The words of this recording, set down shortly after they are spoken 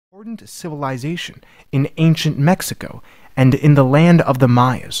important civilization in ancient Mexico and in the land of the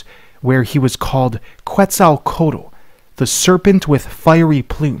Mayas, where he was called Quetzalcoatl, the serpent with fiery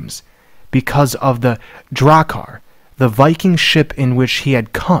plumes, because of the Drakkar, the Viking ship in which he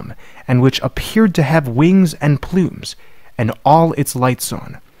had come, and which appeared to have wings and plumes, and all its lights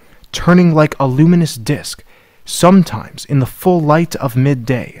on, turning like a luminous disk, sometimes in the full light of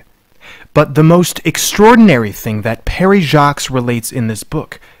midday. But the most extraordinary thing that Perry Jacques relates in this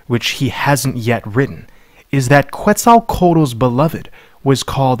book, which he hasn't yet written, is that Quetzalcoatl's beloved was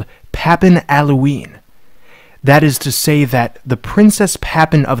called Papin Aluin. That is to say that the Princess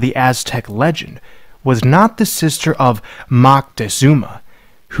Papin of the Aztec legend was not the sister of Moctezuma,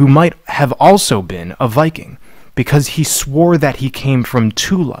 who might have also been a Viking, because he swore that he came from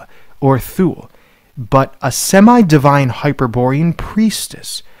Tula or Thule, but a semi-divine Hyperborean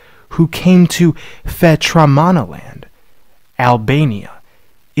priestess who came to Fetramanaland, Albania,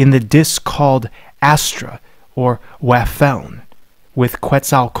 in the disk called Astra or Wafeln, with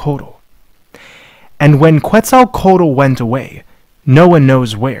Quetzalcoatl. And when Quetzalcoatl went away, no one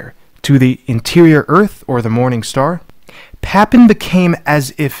knows where, to the interior earth or the morning star, Papin became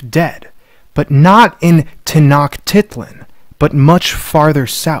as if dead, but not in Tenochtitlan, but much farther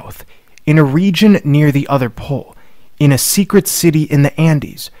south, in a region near the other pole, in a secret city in the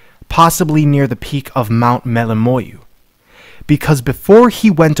Andes, possibly near the peak of Mount Melimoyu. Because before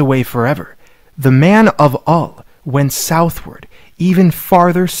he went away forever, the man of Ul went southward, even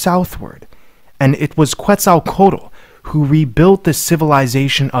farther southward, and it was Quetzalcoatl who rebuilt the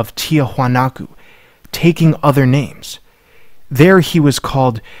civilization of Tiahuanacu, taking other names. There he was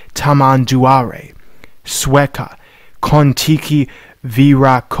called Tamanduare, Sueca, Kontiki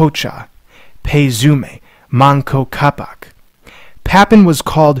Viracocha, Pezume, Manco Capac. Papin was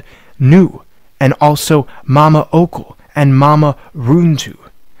called Nu, and also Mama Okul and Mama Runtu.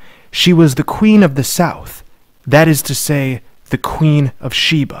 She was the queen of the south, that is to say, the queen of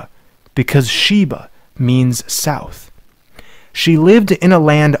Sheba, because Sheba means south. She lived in a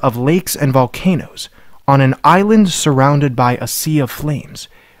land of lakes and volcanoes, on an island surrounded by a sea of flames,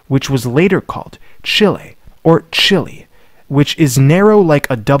 which was later called Chile, or Chile, which is narrow like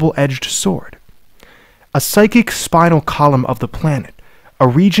a double-edged sword. A psychic spinal column of the planet, a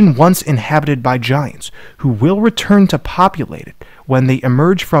region once inhabited by giants who will return to populate it when they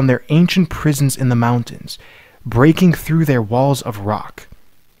emerge from their ancient prisons in the mountains, breaking through their walls of rock.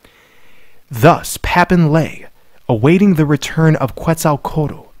 Thus Papin lay, awaiting the return of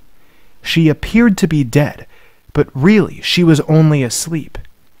Quetzalcoatl. She appeared to be dead, but really she was only asleep.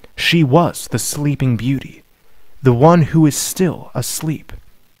 She was the sleeping beauty, the one who is still asleep.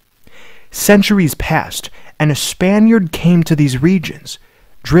 Centuries passed, and a Spaniard came to these regions,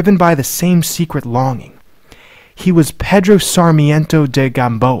 driven by the same secret longing. He was Pedro Sarmiento de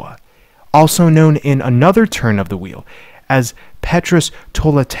Gamboa, also known in another turn of the wheel as Petrus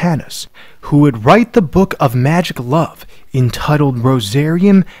Toletanus, who would write the book of magic love entitled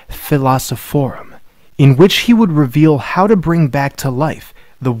Rosarium Philosophorum, in which he would reveal how to bring back to life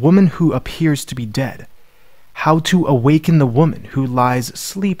the woman who appears to be dead, how to awaken the woman who lies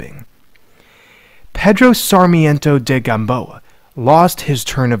sleeping. Pedro Sarmiento de Gamboa lost his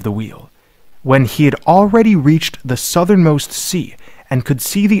turn of the wheel when he had already reached the southernmost sea and could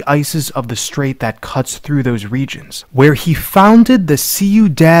see the ices of the strait that cuts through those regions, where he founded the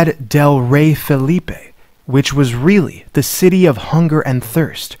Ciudad del Rey Felipe, which was really the city of hunger and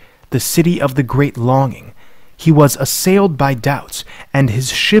thirst, the city of the great longing. He was assailed by doubts, and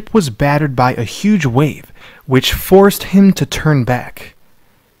his ship was battered by a huge wave, which forced him to turn back.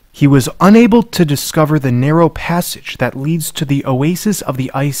 He was unable to discover the narrow passage that leads to the oasis of the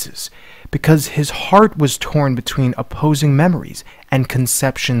Isis, because his heart was torn between opposing memories and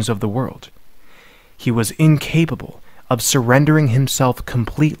conceptions of the world. He was incapable of surrendering himself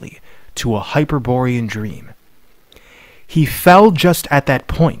completely to a Hyperborean dream. He fell just at that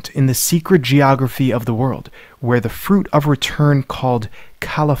point in the secret geography of the world where the fruit of return called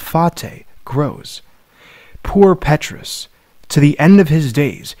Calafate grows. Poor Petrus! To the end of his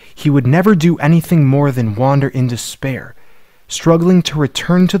days, he would never do anything more than wander in despair, struggling to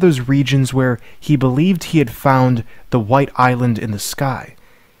return to those regions where he believed he had found the white island in the sky,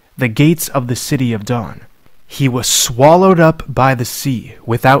 the gates of the city of dawn. He was swallowed up by the sea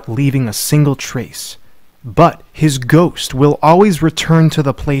without leaving a single trace, but his ghost will always return to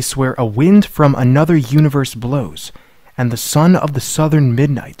the place where a wind from another universe blows, and the sun of the southern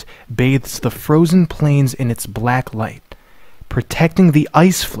midnight bathes the frozen plains in its black light, protecting the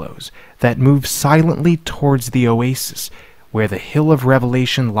ice floes that move silently towards the oasis where the hill of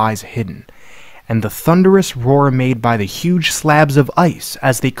revelation lies hidden, and the thunderous roar made by the huge slabs of ice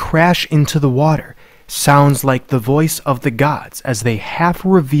as they crash into the water sounds like the voice of the gods as they half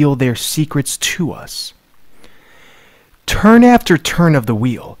reveal their secrets to us. Turn after turn of the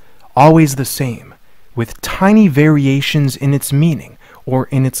wheel, always the same, with tiny variations in its meaning or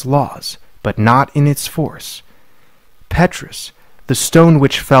in its laws, but not in its force. Petrus, the stone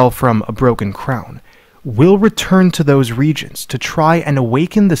which fell from a broken crown, will return to those regions to try and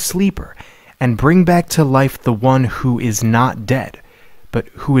awaken the sleeper and bring back to life the one who is not dead, but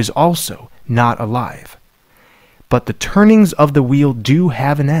who is also not alive. But the turnings of the wheel do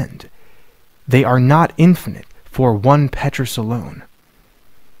have an end. They are not infinite for one Petrus alone.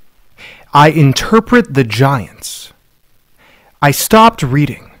 I interpret the giants. I stopped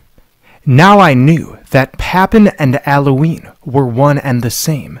reading. Now I knew that Papin and Alcuin were one and the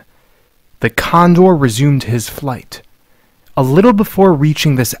same. The condor resumed his flight. A little before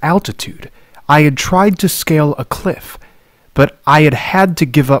reaching this altitude, I had tried to scale a cliff, but I had had to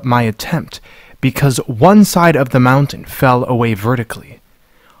give up my attempt because one side of the mountain fell away vertically.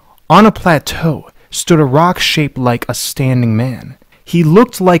 On a plateau stood a rock shaped like a standing man. He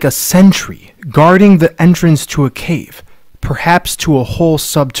looked like a sentry guarding the entrance to a cave, perhaps to a whole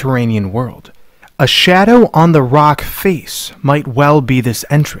subterranean world. A shadow on the rock face might well be this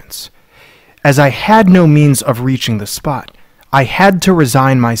entrance. As I had no means of reaching the spot, I had to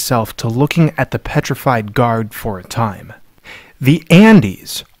resign myself to looking at the petrified guard for a time. The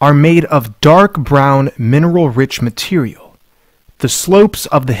Andes are made of dark brown mineral-rich material. The slopes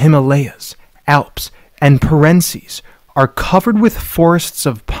of the Himalayas, Alps, and Pyrenees are covered with forests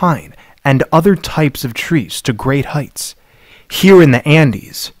of pine and other types of trees to great heights. Here in the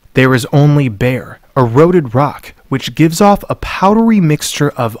Andes, there is only bare, eroded rock which gives off a powdery mixture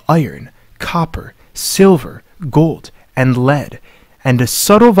of iron, copper, silver, gold, and lead, and a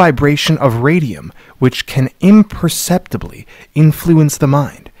subtle vibration of radium which can imperceptibly influence the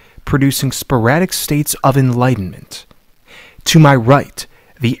mind, producing sporadic states of enlightenment. To my right,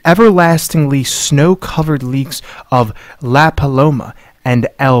 the everlastingly snow-covered leaks of La Paloma and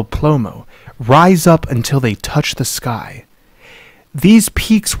El Plomo rise up until they touch the sky. These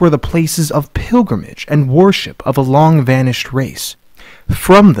peaks were the places of pilgrimage and worship of a long-vanished race.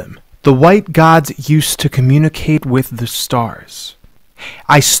 From them, the white gods used to communicate with the stars.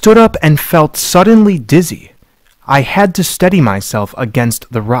 I stood up and felt suddenly dizzy. I had to steady myself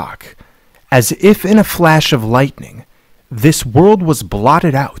against the rock. As if in a flash of lightning, this world was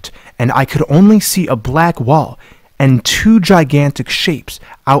blotted out, and I could only see a black wall and two gigantic shapes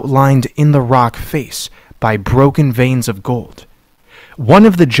outlined in the rock face by broken veins of gold. One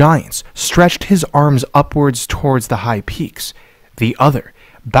of the giants stretched his arms upwards towards the high peaks. The other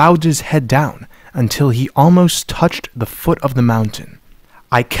bowed his head down until he almost touched the foot of the mountain.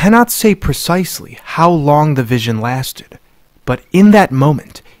 I cannot say precisely how long the vision lasted, but in that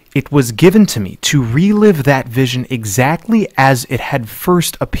moment it was given to me to relive that vision exactly as it had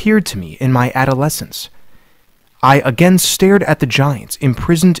first appeared to me in my adolescence. I again stared at the giants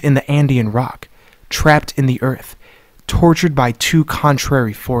imprisoned in the Andean rock, trapped in the earth, tortured by two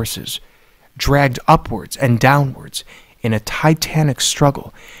contrary forces, dragged upwards and downwards in a titanic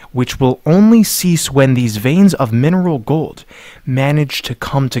struggle which will only cease when these veins of mineral gold manage to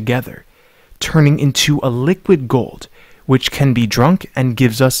come together, turning into a liquid gold which can be drunk and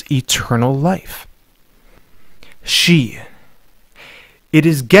gives us eternal life. It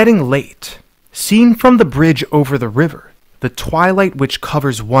is getting late. Seen from the bridge over the river, the twilight which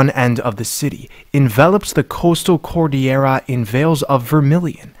covers one end of the city envelops the coastal Cordillera in veils of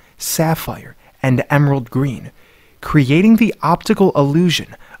vermilion, sapphire, and emerald green, creating the optical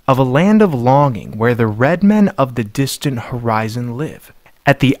illusion of a land of longing where the red men of the distant horizon live.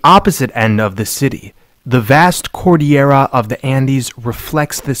 At the opposite end of the city, the vast Cordillera of the Andes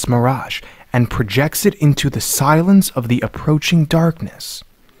reflects this mirage and projects it into the silence of the approaching darkness.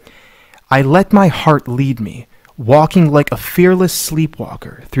 I let my heart lead me, walking like a fearless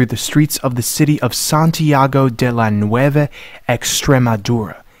sleepwalker through the streets of the city of Santiago de la Nueva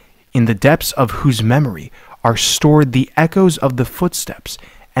Extremadura, in the depths of whose memory are stored the echoes of the footsteps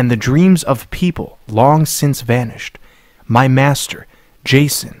and the dreams of people long since vanished. My master,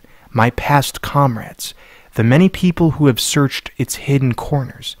 Jason, my past comrades, the many people who have searched its hidden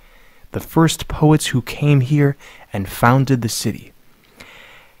corners, the first poets who came here and founded the city.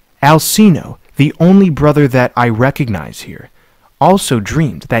 Alcino, the only brother that I recognize here, also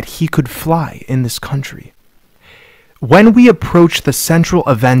dreamed that he could fly in this country. When we approach the central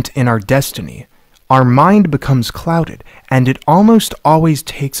event in our destiny, our mind becomes clouded, and it almost always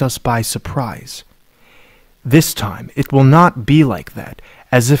takes us by surprise. This time, it will not be like that,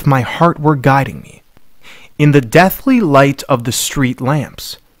 as if my heart were guiding me. In the deathly light of the street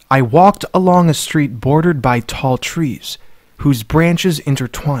lamps, I walked along a street bordered by tall trees, whose branches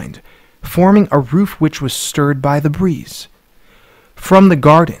intertwined, forming a roof which was stirred by the breeze. From the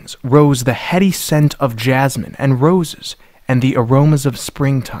gardens rose the heady scent of jasmine and roses and the aromas of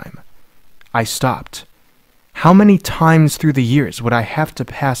springtime. I stopped. How many times through the years would I have to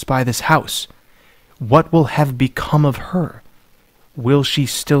pass by this house? What will have become of her? Will she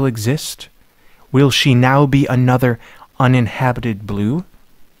still exist? Will she now be another uninhabited blue?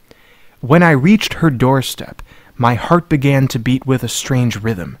 When I reached her doorstep, my heart began to beat with a strange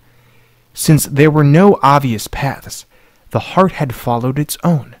rhythm. Since there were no obvious paths, the heart had followed its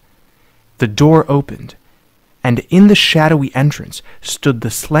own. The door opened, and in the shadowy entrance stood the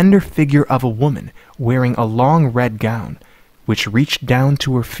slender figure of a woman wearing a long red gown, which reached down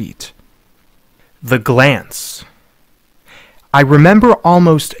to her feet. The glance. I remember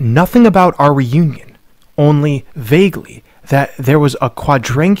almost nothing about our reunion, only vaguely that there was a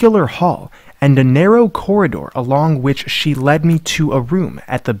quadrangular hall and a narrow corridor along which she led me to a room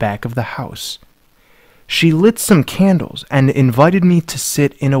at the back of the house. She lit some candles and invited me to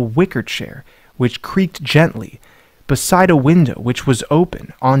sit in a wicker chair which creaked gently beside a window which was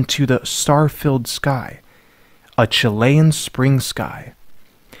open onto the star-filled sky, a Chilean spring sky.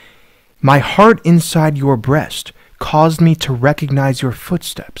 My heart inside your breast caused me to recognize your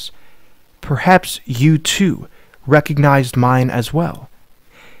footsteps. Perhaps you, too, recognized mine as well.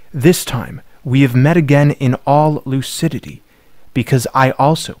 This time, we have met again in all lucidity, because I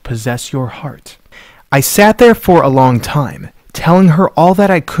also possess your heart. I sat there for a long time, telling her all that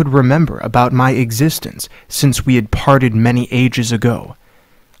I could remember about my existence since we had parted many ages ago.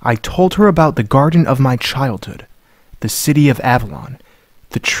 I told her about the garden of my childhood, the city of Avalon,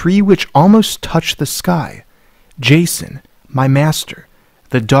 the tree which almost touched the sky, Jason, my master,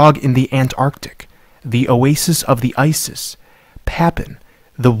 the dog in the Antarctic, the oasis of the Isis, Papin,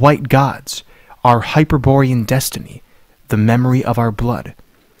 the white gods, our Hyperborean destiny, the memory of our blood.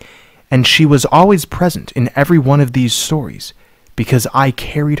 And she was always present in every one of these stories, because I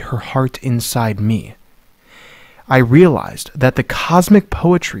carried her heart inside me. I realized that the cosmic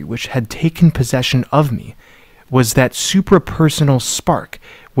poetry which had taken possession of me was that suprapersonal spark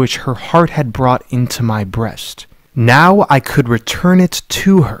which her heart had brought into my breast. Now I could return it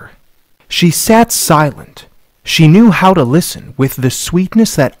to her. She sat silent. She knew how to listen with the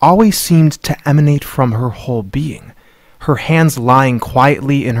sweetness that always seemed to emanate from her whole being, her hands lying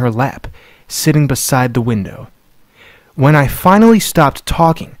quietly in her lap, sitting beside the window. When I finally stopped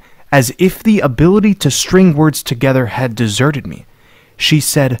talking, as if the ability to string words together had deserted me, she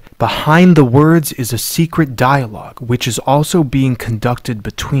said, "Behind the words is a secret dialogue which is also being conducted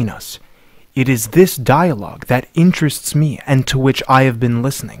between us. It is this dialogue that interests me and to which I have been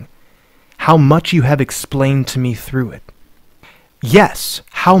listening. How much you have explained to me through it." Yes,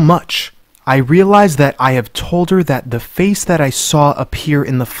 how much. I realized that I have told her that the face that I saw appear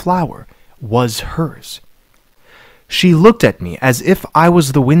in the flower was hers. She looked at me as if I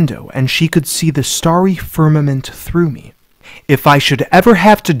was the window and she could see the starry firmament through me. If I should ever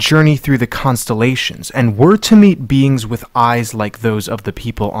have to journey through the constellations and were to meet beings with eyes like those of the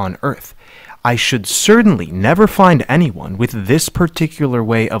people on Earth, I should certainly never find anyone with this particular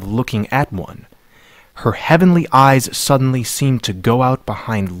way of looking at one. Her heavenly eyes suddenly seemed to go out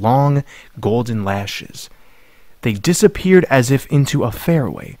behind long, golden lashes. They disappeared as if into a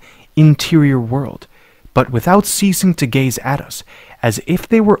faraway, interior world, but without ceasing to gaze at us, as if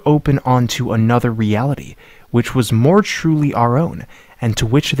they were open onto another reality, which was more truly our own, and to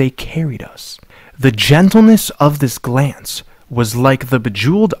which they carried us. The gentleness of this glance was like the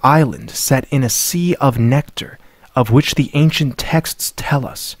bejeweled island set in a sea of nectar, of which the ancient texts tell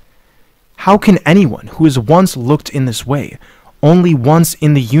us. How can anyone who has once looked in this way, only once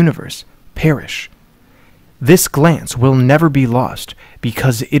in the universe, perish? This glance will never be lost,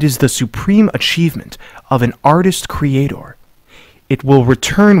 because it is the supreme achievement of an artist-creator. It will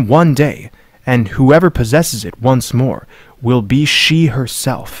return one day, and whoever possesses it once more will be she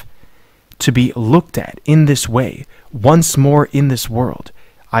herself. To be looked at in this way, once more in this world,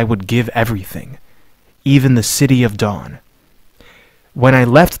 I would give everything, even the city of dawn. When I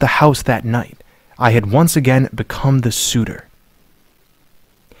left the house that night, I had once again become the suitor.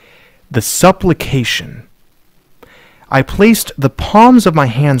 The supplication. I placed the palms of my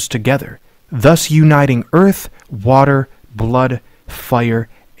hands together, thus uniting earth, water, blood, fire,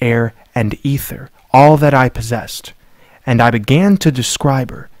 air, and ether, all that I possessed, and I began to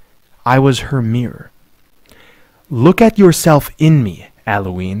describe her. I was her mirror. Look at yourself in me,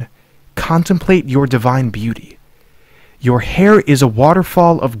 Halloween. Contemplate your divine beauty. Your hair is a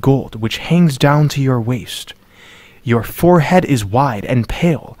waterfall of gold which hangs down to your waist. Your forehead is wide and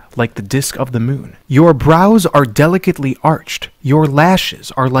pale like the disk of the moon. Your brows are delicately arched. Your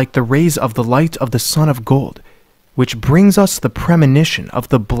lashes are like the rays of the light of the sun of gold, which brings us the premonition of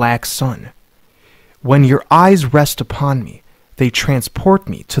the black sun. When your eyes rest upon me, they transport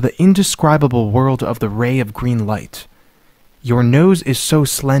me to the indescribable world of the ray of green light. Your nose is so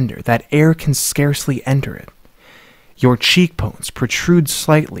slender that air can scarcely enter it. Your cheekbones protrude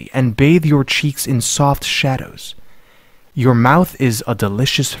slightly and bathe your cheeks in soft shadows. Your mouth is a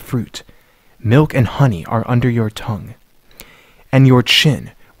delicious fruit. Milk and honey are under your tongue. And your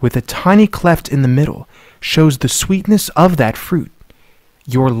chin, with a tiny cleft in the middle, shows the sweetness of that fruit.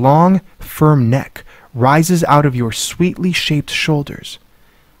 Your long, firm neck rises out of your sweetly shaped shoulders.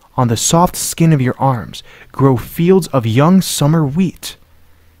 On the soft skin of your arms grow fields of young summer wheat.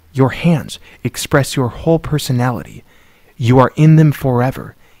 Your hands express your whole personality. You are in them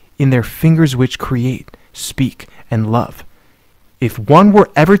forever, in their fingers which create, speak, and love. If one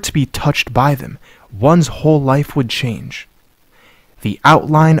were ever to be touched by them, one's whole life would change. The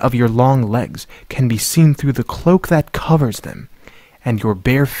outline of your long legs can be seen through the cloak that covers them, and your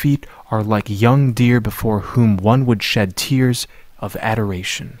bare feet are like young deer before whom one would shed tears of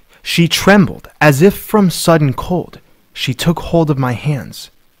adoration. She trembled as if from sudden cold. She took hold of my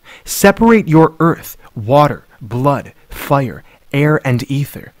hands. Separate your earth, water, blood, fire, air, and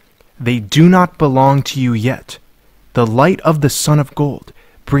ether. They do not belong to you yet. The light of the sun of gold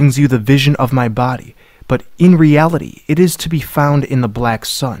brings you the vision of my body, but in reality it is to be found in the black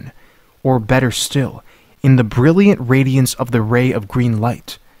sun, or better still, in the brilliant radiance of the ray of green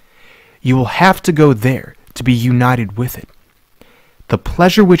light. You will have to go there to be united with it. The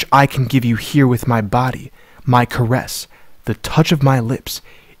pleasure which I can give you here with my body, my caress, the touch of my lips,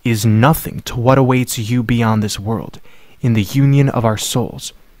 is nothing to what awaits you beyond this world, in the union of our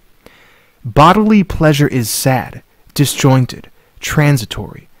souls. Bodily pleasure is sad, disjointed,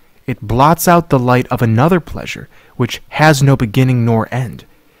 transitory. It blots out the light of another pleasure which has no beginning nor end.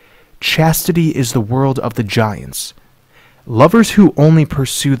 Chastity is the world of the giants. Lovers who only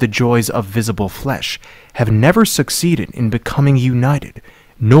pursue the joys of visible flesh have never succeeded in becoming united,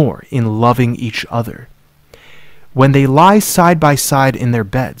 nor in loving each other. When they lie side by side in their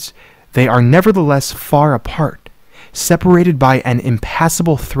beds, they are nevertheless far apart, separated by an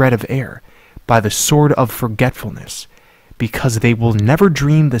impassable thread of air, by the sword of forgetfulness, because they will never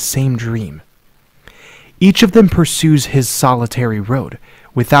dream the same dream. Each of them pursues his solitary road,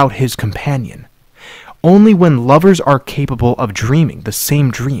 without his companion. Only when lovers are capable of dreaming the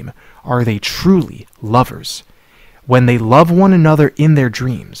same dream are they truly lovers, when they love one another in their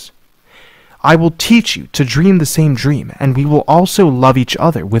dreams. I will teach you to dream the same dream, and we will also love each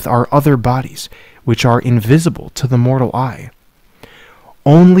other with our other bodies, which are invisible to the mortal eye.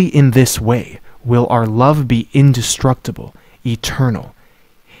 Only in this way will our love be indestructible, eternal.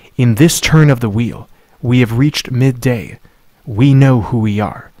 In this turn of the wheel, we have reached midday. We know who we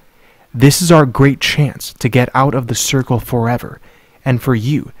are. This is our great chance to get out of the circle forever, and for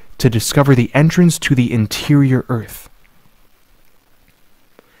you to discover the entrance to the interior earth.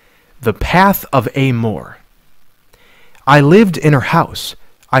 The Path of a Moor. I lived in her house.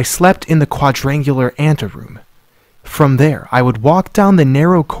 I slept in the quadrangular anteroom. From there I would walk down the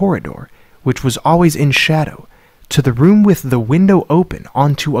narrow corridor, which was always in shadow, to the room with the window open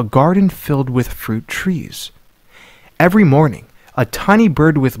onto a garden filled with fruit trees. Every morning, a tiny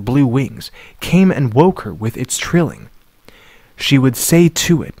bird with blue wings came and woke her with its trilling. She would say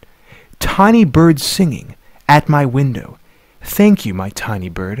to it, "Tiny bird singing, at my window, thank you, my tiny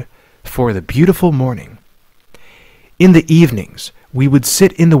bird, for the beautiful morning." In the evenings, we would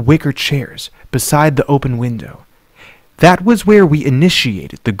sit in the wicker chairs beside the open window. That was where we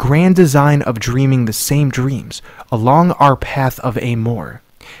initiated the grand design of dreaming the same dreams along our path of a moor.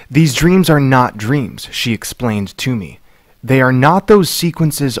 These dreams are not dreams, she explained to me. They are not those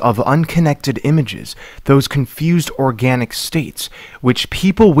sequences of unconnected images, those confused organic states, which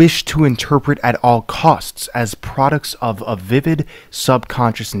people wish to interpret at all costs as products of a vivid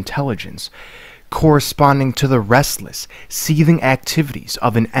subconscious intelligence, corresponding to the restless, seething activities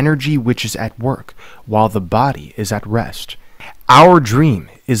of an energy which is at work while the body is at rest. Our dream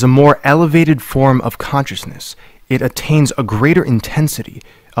is a more elevated form of consciousness. It attains a greater intensity,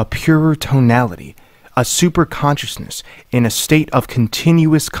 a purer tonality, a superconsciousness in a state of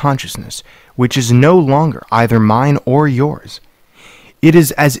continuous consciousness, which is no longer either mine or yours. It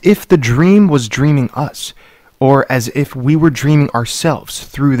is as if the dream was dreaming us, or as if we were dreaming ourselves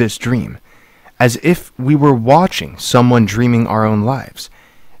through this dream, as if we were watching someone dreaming our own lives,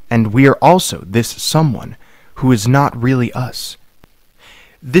 and we are also this someone who is not really us.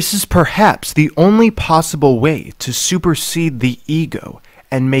 This is perhaps the only possible way to supersede the ego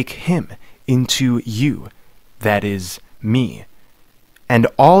and make him into you, that is, me. And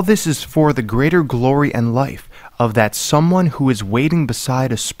all this is for the greater glory and life of that someone who is waiting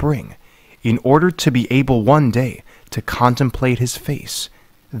beside a spring, in order to be able one day to contemplate his face,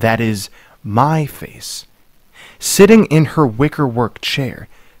 that is, my face. Sitting in her wickerwork chair,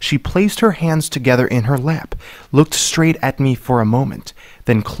 she placed her hands together in her lap, looked straight at me for a moment,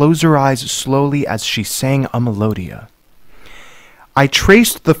 then closed her eyes slowly as she sang a melodia. I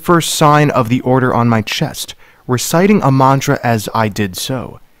traced the first sign of the order on my chest, reciting a mantra as I did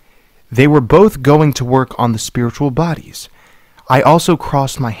so. They were both going to work on the spiritual bodies. I also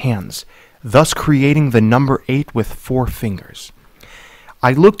crossed my hands, thus creating the number 8 with 4 fingers.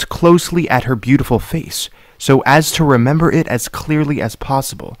 I looked closely at her beautiful face, so as to remember it as clearly as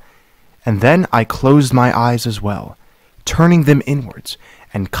possible, and then I closed my eyes as well, turning them inwards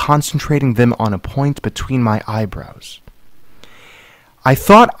and concentrating them on a point between my eyebrows. I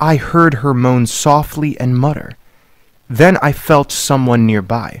thought I heard her moan softly and mutter. Then I felt someone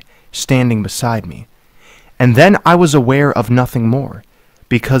nearby, standing beside me, and then I was aware of nothing more,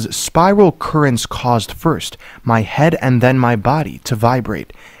 because spiral currents caused first my head and then my body to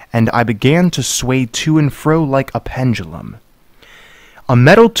vibrate, and I began to sway to and fro like a pendulum. A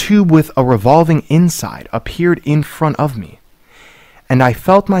metal tube with a revolving inside appeared in front of me, and I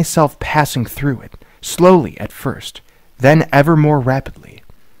felt myself passing through it, slowly at first, then ever more rapidly.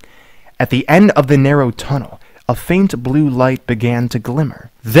 At the end of the narrow tunnel, a faint blue light began to glimmer.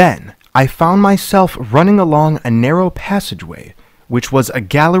 Then I found myself running along a narrow passageway, which was a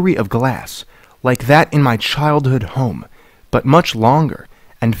gallery of glass, like that in my childhood home, but much longer,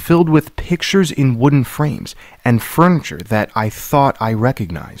 and filled with pictures in wooden frames and furniture that I thought I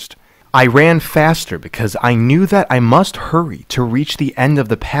recognized. I ran faster because I knew that I must hurry to reach the end of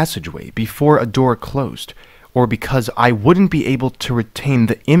the passageway before a door closed, or because I wouldn't be able to retain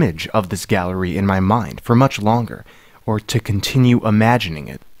the image of this gallery in my mind for much longer, or to continue imagining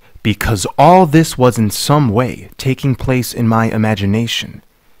it, because all this was in some way taking place in my imagination,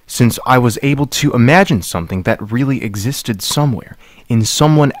 since I was able to imagine something that really existed somewhere, in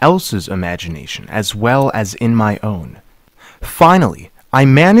someone else's imagination as well as in my own. Finally, I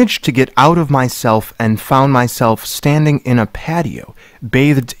managed to get out of myself and found myself standing in a patio,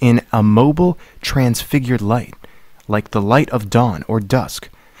 bathed in a mobile, transfigured light, like the light of dawn or dusk,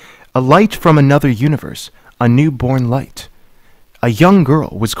 a light from another universe, a newborn light. A young girl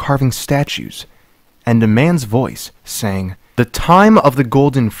was carving statues, and a man's voice sang, "The time of the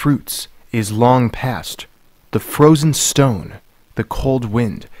golden fruits is long past, the frozen stone, the cold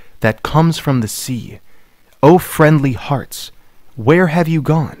wind that comes from the sea. O friendly hearts, where have you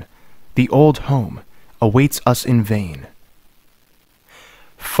gone? The old home awaits us in vain."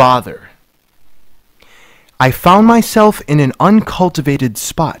 Father. I found myself in an uncultivated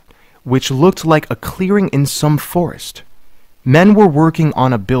spot, which looked like a clearing in some forest. Men were working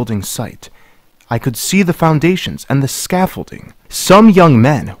on a building site. I could see the foundations and the scaffolding. Some young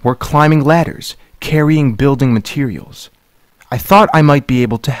men were climbing ladders, carrying building materials. I thought I might be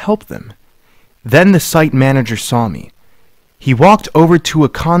able to help them. Then the site manager saw me. He walked over to a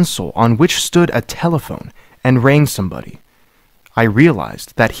console on which stood a telephone and rang somebody. I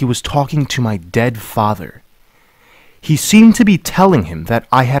realized that he was talking to my dead father. He seemed to be telling him that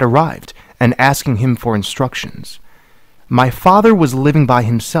I had arrived and asking him for instructions. My father was living by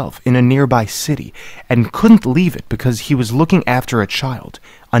himself in a nearby city and couldn't leave it because he was looking after a child,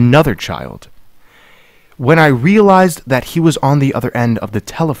 another child. When I realized that he was on the other end of the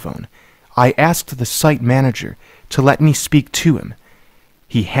telephone, I asked the site manager to let me speak to him.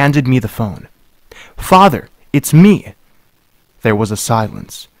 He handed me the phone. "Father, it's me." There was a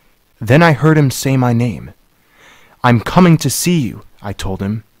silence. Then I heard him say my name. "I'm coming to see you," I told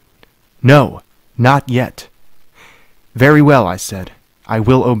him. "No, not yet." "Very well," I said. "I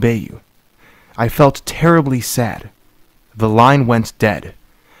will obey you." I felt terribly sad. The line went dead.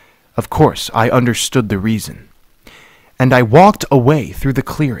 Of course, I understood the reason. And I walked away through the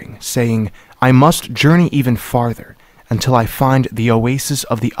clearing, saying, I must journey even farther, until I find the oasis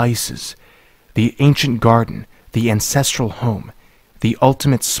of the Isis, the ancient garden, the ancestral home, the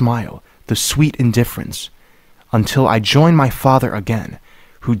ultimate smile, the sweet indifference, until I join my father again,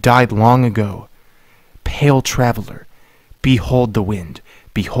 who died long ago. Pale traveler, behold the wind,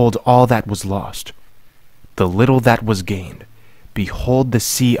 behold all that was lost. The little that was gained, behold the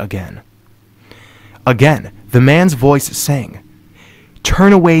sea again. Again, the man's voice sang,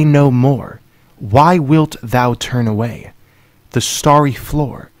 "Turn away no more. Why wilt thou turn away? The starry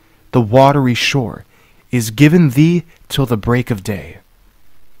floor, the watery shore, is given thee till the break of day.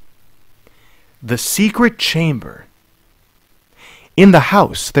 The secret chamber. In the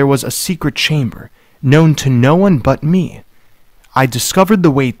house there was a secret chamber, known to no one but me. I discovered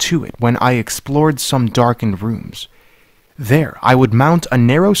the way to it when I explored some darkened rooms. There I would mount a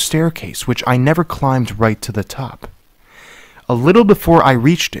narrow staircase which I never climbed right to the top. A little before I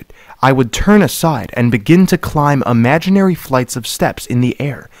reached it, I would turn aside and begin to climb imaginary flights of steps in the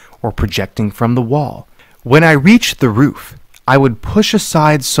air or projecting from the wall. When I reached the roof, I would push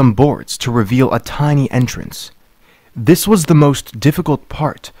aside some boards to reveal a tiny entrance. This was the most difficult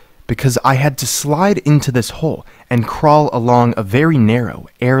part, because I had to slide into this hole and crawl along a very narrow,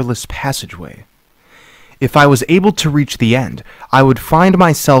 airless passageway. If I was able to reach the end, I would find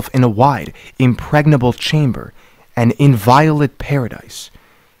myself in a wide, impregnable chamber, an inviolate paradise.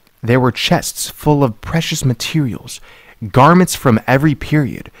 There were chests full of precious materials, garments from every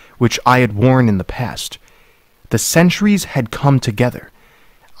period which I had worn in the past. The centuries had come together.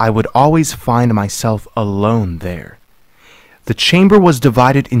 I would always find myself alone there. The chamber was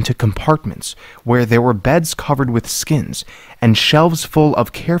divided into compartments where there were beds covered with skins and shelves full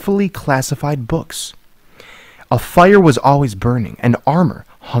of carefully classified books. A fire was always burning and armor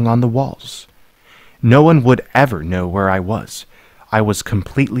hung on the walls. No one would ever know where I was. I was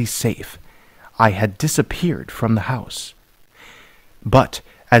completely safe. I had disappeared from the house. But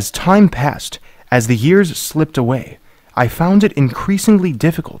as time passed, as the years slipped away, I found it increasingly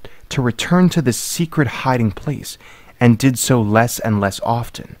difficult to return to this secret hiding place, and did so less and less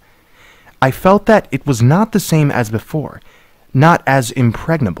often. I felt that it was not the same as before, not as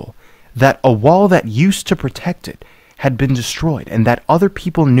impregnable, that a wall that used to protect it had been destroyed, and that other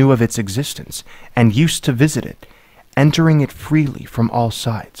people knew of its existence and used to visit it, entering it freely from all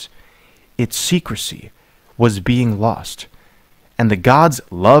sides. Its secrecy was being lost, and the gods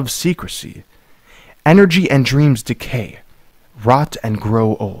love secrecy. Energy and dreams decay, rot and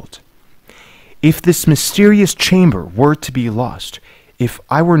grow old. If this mysterious chamber were to be lost, if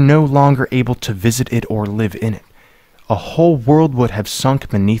I were no longer able to visit it or live in it, a whole world would have sunk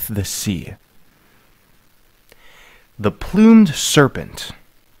beneath the sea. The plumed serpent.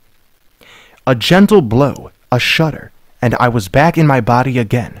 A gentle blow, a shudder, and I was back in my body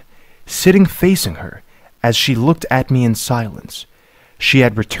again, sitting facing her as she looked at me in silence. She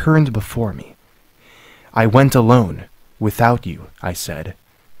had returned before me. I went alone, without you, I said.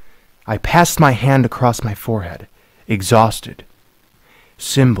 I passed my hand across my forehead, exhausted.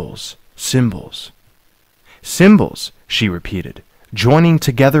 Symbols, symbols. Symbols, she repeated, joining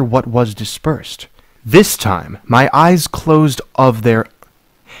together what was dispersed. This time my eyes closed of their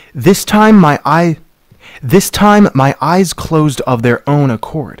own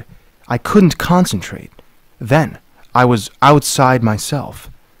accord. I couldn't concentrate. Then I was outside myself.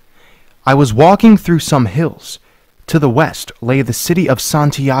 I was walking through some hills. To the west lay the city of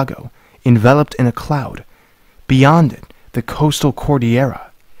Santiago, enveloped in a cloud. Beyond it, the coastal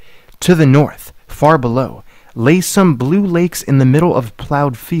Cordillera. To the north, far below, lay some blue lakes in the middle of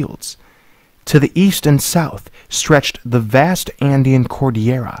plowed fields. To the east and south stretched the vast Andean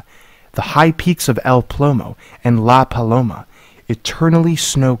Cordillera, the high peaks of El Plomo and La Paloma, eternally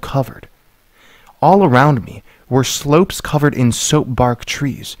snow-covered. All around me were slopes covered in soap-bark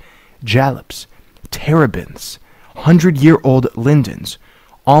trees, jalops, terebinths, 100-year-old lindens,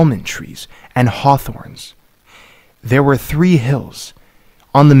 almond trees, and hawthorns. There were 3 hills.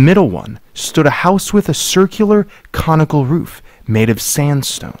 On the middle one stood a house with a circular, conical roof made of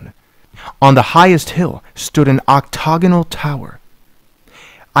sandstone. On the highest hill stood an octagonal tower.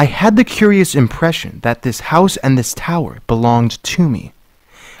 I had the curious impression that this house and this tower belonged to me.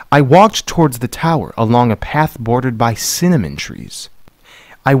 I walked towards the tower along a path bordered by cinnamon trees.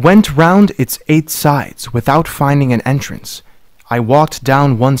 I went round its 8 sides without finding an entrance. I walked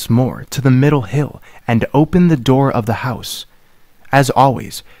down once more to the middle hill and opened the door of the house. As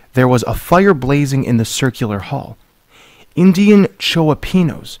always, there was a fire blazing in the circular hall. Indian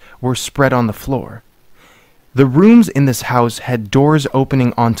choapinos were spread on the floor. The rooms in this house had doors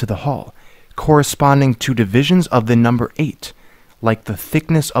opening onto the hall, corresponding to divisions of the number 8, like the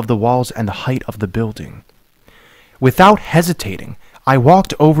thickness of the walls and the height of the building. Without hesitating, I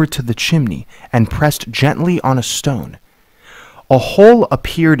walked over to the chimney and pressed gently on a stone. A hole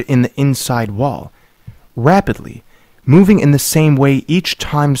appeared in the inside wall. Rapidly, moving in the same way each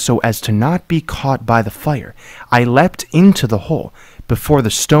time so as to not be caught by the fire, I leapt into the hole before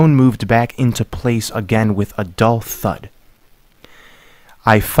the stone moved back into place again with a dull thud.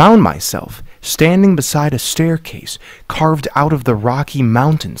 I found myself standing beside a staircase carved out of the rocky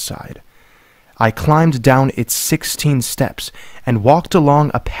mountainside. I climbed down its 16 steps and walked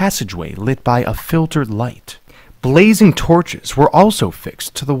along a passageway lit by a filtered light. Blazing torches were also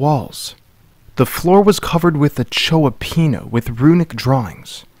fixed to the walls. The floor was covered with a choapino with runic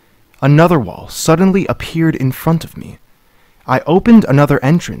drawings. Another wall suddenly appeared in front of me. I opened another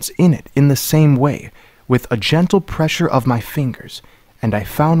entrance in it in the same way, with a gentle pressure of my fingers, and I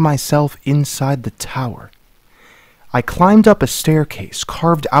found myself inside the tower. I climbed up a staircase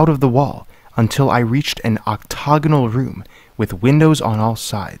carved out of the wall until I reached an octagonal room with windows on all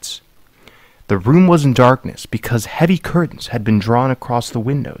sides. The room was in darkness because heavy curtains had been drawn across the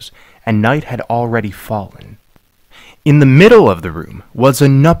windows and night had already fallen. In the middle of the room was a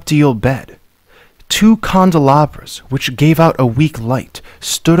nuptial bed. 2 candelabras, which gave out a weak light,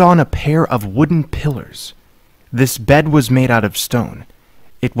 stood on a pair of wooden pillars. This bed was made out of stone.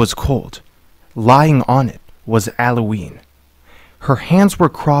 It was cold. Lying on it was Halloween. Her hands were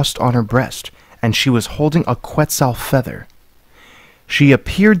crossed on her breast, and she was holding a quetzal feather. She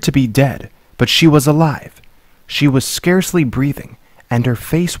appeared to be dead, but she was alive. She was scarcely breathing, and her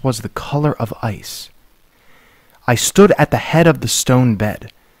face was the color of ice. I stood at the head of the stone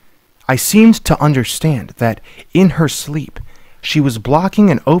bed. I seemed to understand that, in her sleep, she was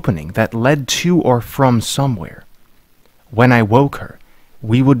blocking an opening that led to or from somewhere. When I woke her,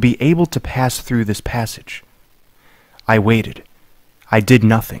 we would be able to pass through this passage. I waited. I did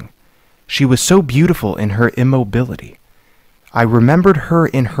nothing. She was so beautiful in her immobility. I remembered her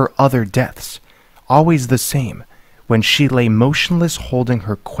in her other deaths, always the same, when she lay motionless holding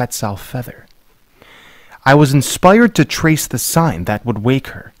her quetzal feather. I was inspired to trace the sign that would wake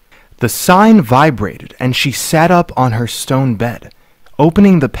her. The sign vibrated, and she sat up on her stone bed,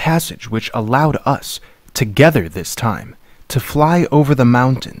 opening the passage which allowed us, together this time, to fly over the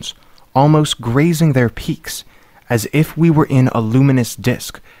mountains, almost grazing their peaks, as if we were in a luminous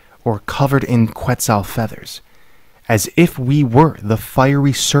disk, or covered in quetzal feathers, as if we were the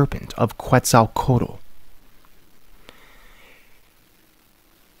fiery serpent of Quetzalcoatl.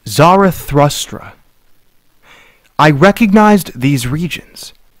 Zarathustra. I recognized these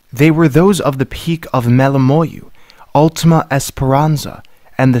regions. They were those of the peak of Melimoyu, Ultima Esperanza,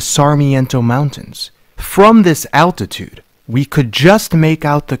 and the Sarmiento Mountains. From this altitude, we could just make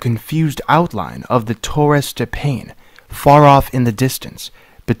out the confused outline of the Torres de Paine, far off in the distance,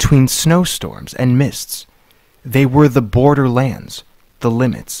 between snowstorms and mists. They were the borderlands, the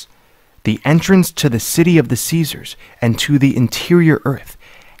limits. The entrance to the city of the Caesars and to the interior earth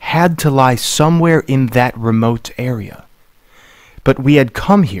had to lie somewhere in that remote area. But we had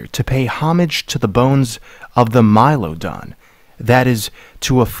come here to pay homage to the bones of the Mylodon, that is,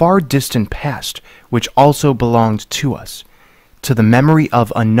 to a far distant past which also belonged to us, to the memory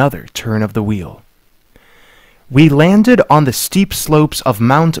of another turn of the wheel. We landed on the steep slopes of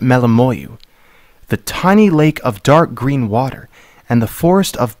Mount Melimoyu. The tiny lake of dark green water and the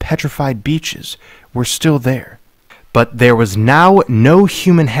forest of petrified beaches were still there. But there was now no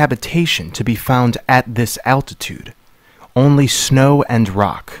human habitation to be found at this altitude, only snow and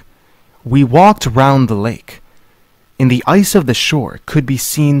rock. We walked round the lake. In the ice of the shore could be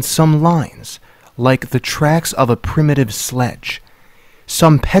seen some lines, like the tracks of a primitive sledge.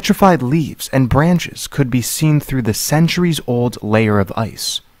 Some petrified leaves and branches could be seen through the centuries-old layer of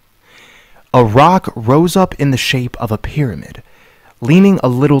ice. A rock rose up in the shape of a pyramid, leaning a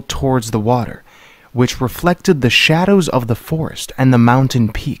little towards the water, which reflected the shadows of the forest and the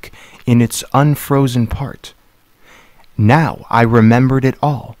mountain peak in its unfrozen part. Now I remembered it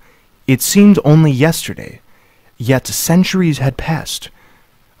all. It seemed only yesterday, yet centuries had passed.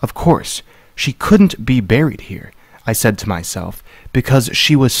 Of course, she couldn't be buried here, I said to myself, because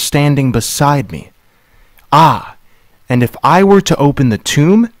she was standing beside me. Ah, and if I were to open the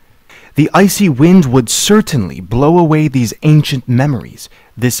tomb, the icy wind would certainly blow away these ancient memories,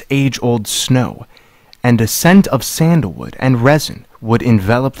 this age-old snow, and a scent of sandalwood and resin would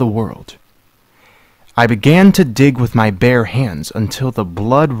envelop the world. I began to dig with my bare hands until the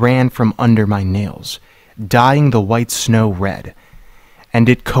blood ran from under my nails, dyeing the white snow red, and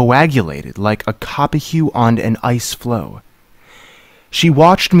it coagulated like a copperhue on an ice floe. She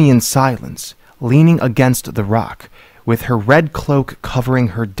watched me in silence, leaning against the rock, with her red cloak covering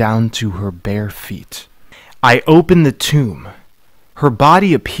her down to her bare feet. I opened the tomb. Her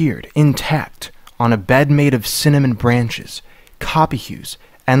body appeared intact, on a bed made of cinnamon branches, copperhues,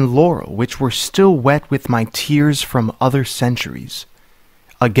 and laurel which were still wet with my tears from other centuries.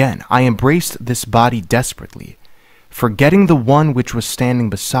 Again I embraced this body desperately, forgetting the one which was standing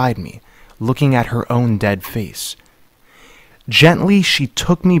beside me, looking at her own dead face. Gently she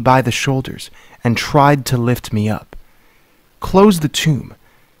took me by the shoulders and tried to lift me up. Close the tomb.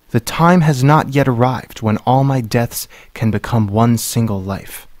 The time has not yet arrived when all my deaths can become one single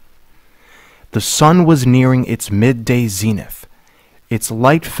life. The sun was nearing its midday zenith. Its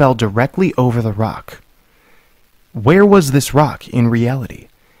light fell directly over the rock. Where was this rock in reality?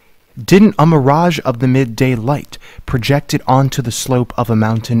 Didn't a mirage of the midday light project it onto the slope of a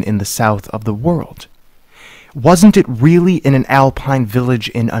mountain in the south of the world? Wasn't it really in an alpine village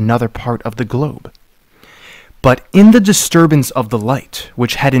in another part of the globe? But in the disturbance of the light,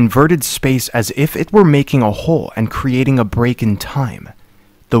 which had inverted space as if it were making a hole and creating a break in time,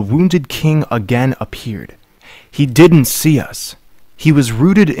 the wounded king again appeared. He didn't see us. He was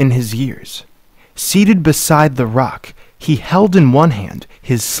rooted in his years. Seated beside the rock, he held in one hand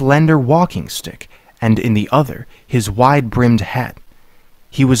his slender walking stick, and in the other his wide-brimmed hat.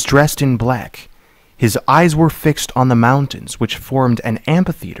 He was dressed in black. His eyes were fixed on the mountains which formed an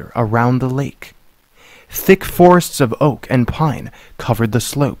amphitheater around the lake. Thick forests of oak and pine covered the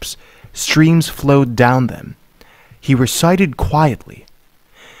slopes. Streams flowed down them. He recited quietly,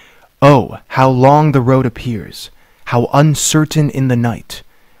 "Oh, how long the road appears, how uncertain in the night,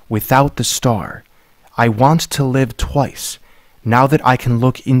 without the star. I want to live twice, now that I can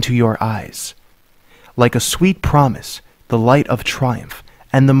look into your eyes. Like a sweet promise, the light of triumph,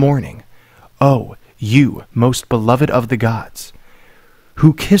 and the morning. Oh, you, most beloved of the gods,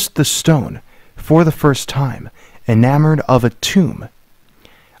 who kissed the stone for the first time, enamored of a tomb.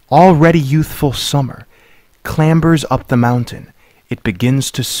 Already youthful summer clambers up the mountain. It begins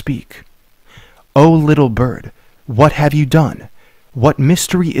to speak. O little bird, what have you done? What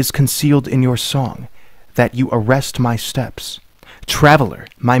mystery is concealed in your song, that you arrest my steps? Traveler,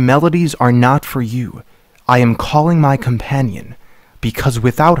 my melodies are not for you. I am calling my companion, because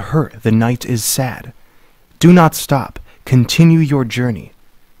without her the night is sad. Do not stop. Continue your journey.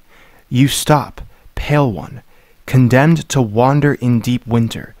 You stop, pale one, condemned to wander in deep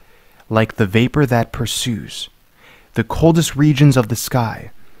winter, like the vapor that pursues the coldest regions of the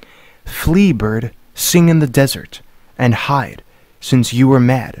sky. Flee, bird, sing in the desert, and hide, since you were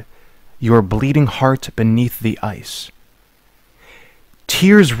mad, your bleeding heart beneath the ice."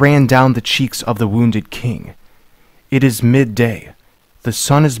 Tears ran down the cheeks of the wounded king. It is midday. The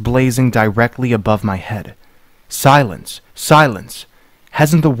sun is blazing directly above my head. Silence, silence.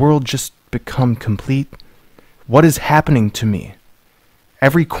 Hasn't the world just become complete? What is happening to me?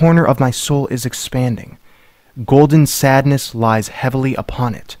 Every corner of my soul is expanding. Golden sadness lies heavily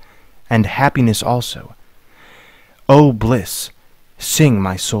upon it, and happiness also. O bliss, sing,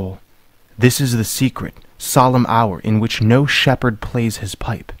 my soul. This is the secret, solemn hour in which no shepherd plays his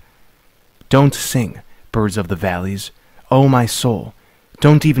pipe. Don't sing, birds of the valleys. O my soul,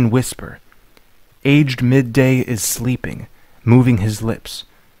 don't even whisper. Aged midday is sleeping, moving his lips.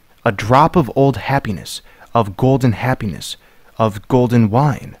 A drop of old happiness, of golden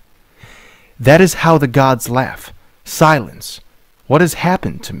wine. That is how the gods laugh. Silence. What has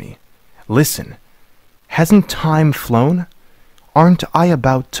happened to me? Listen. Hasn't time flown? Aren't I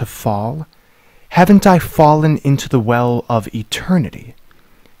about to fall? Haven't I fallen into the well of eternity?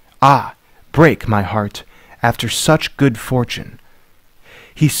 Ah, break, my heart, after such good fortune.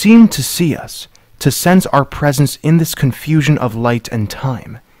 He seemed to see us, to sense our presence in this confusion of light and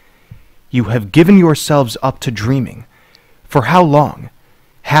time. You have given yourselves up to dreaming. For how long?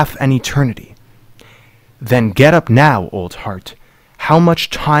 Half an eternity. Then get up now, old heart. How much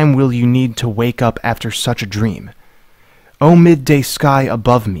time will you need to wake up after such a dream? O midday sky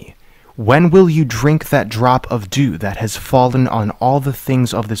above me, when will you drink that drop of dew that has fallen on all the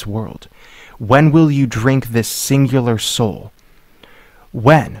things of this world? When will you drink this singular soul?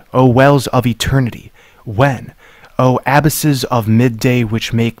 When, O wells of eternity? When, O abysses of midday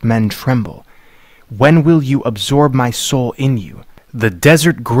which make men tremble? When will you absorb my soul in you? The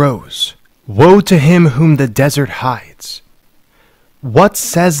desert grows. Woe to him whom the desert hides. What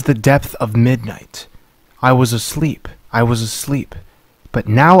says the depth of midnight? I was asleep, but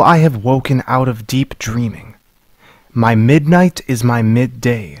now I have woken out of deep dreaming. My midnight is my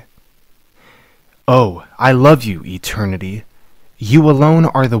midday. Oh, I love you, eternity. You alone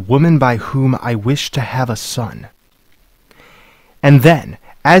are the woman by whom I wish to have a son. And then,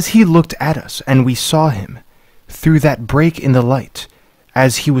 as he looked at us and we saw him, through that break in the light,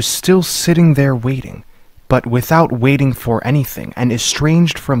 as he was still sitting there waiting, but without waiting for anything, and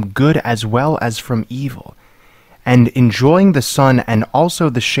estranged from good as well as from evil, and enjoying the sun and also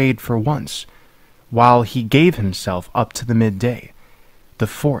the shade for once, while he gave himself up to the midday, the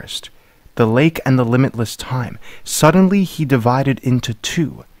forest, the lake and the limitless time, suddenly he divided into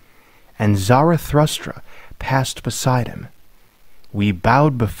two, and Zarathustra passed beside him. We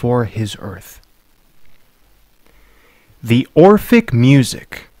bowed before his earth. The Orphic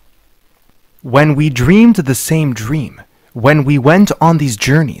music When we dreamed the same dream, when we went on these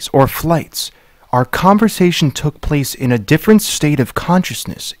journeys or flights, our conversation took place in a different state of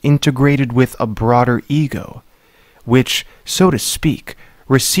consciousness integrated with a broader ego, which, so to speak,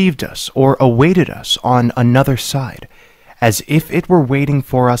 received us or awaited us on another side, as if it were waiting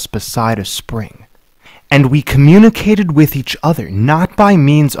for us beside a spring. And we communicated with each other not by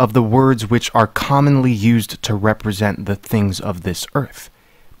means of the words which are commonly used to represent the things of this earth,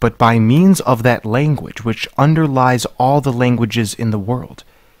 but by means of that language which underlies all the languages in the world,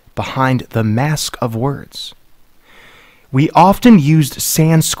 behind the mask of words. We often used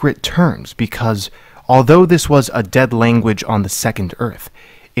Sanskrit terms because, although this was a dead language on the second earth,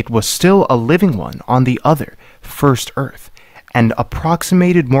 it was still a living one on the other, first earth, and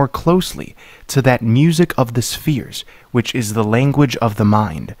approximated more closely to that music of the spheres, which is the language of the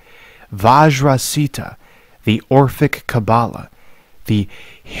mind, Vajrasita, the Orphic Kabbalah, the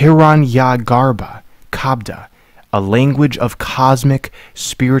Hiranyagarbha Kabda, a language of cosmic,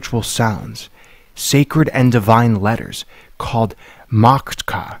 spiritual sounds, sacred and divine letters called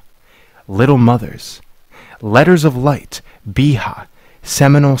Maktka, little mothers, letters of light, Biha,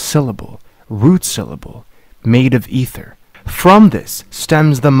 seminal syllable, root syllable, made of ether. From this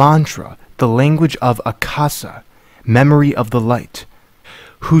stems the mantra, the language of Akasa, memory of the light.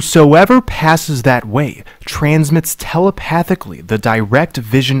 Whosoever passes that way transmits telepathically the direct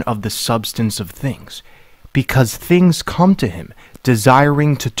vision of the substance of things, because things come to him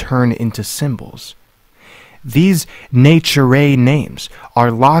desiring to turn into symbols. These nature names are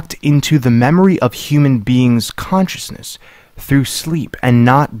locked into the memory of human beings' consciousness through sleep and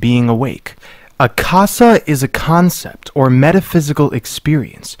not being awake. Akasa is a concept or metaphysical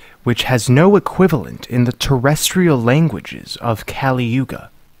experience which has no equivalent in the terrestrial languages of Kali Yuga.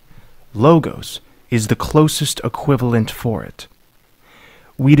 Logos is the closest equivalent for it.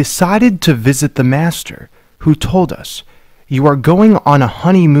 We decided to visit the master, who told us, "You are going on a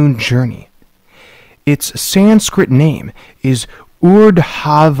honeymoon journey." Its Sanskrit name is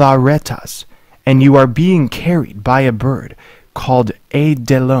Urdhavaretas, and you are being carried by a bird called a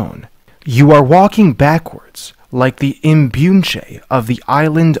delone. You are walking backwards, like the Imbunche of the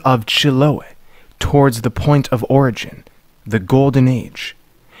island of Chiloe, towards the point of origin, the Golden Age.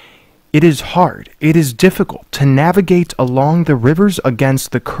 It is hard, it is difficult to navigate along the rivers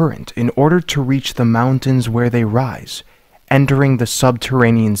against the current in order to reach the mountains where they rise, entering the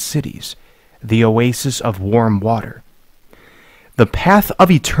subterranean cities, the oasis of warm water. The path of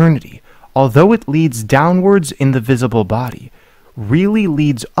eternity, although it leads downwards in the visible body, really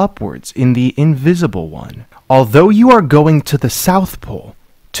leads upwards in the invisible one. Although you are going to the South Pole,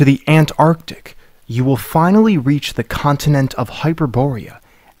 to the Antarctic, you will finally reach the continent of Hyperborea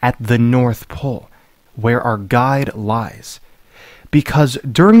at the North Pole, where our guide lies. Because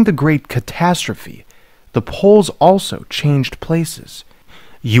during the Great Catastrophe, the poles also changed places.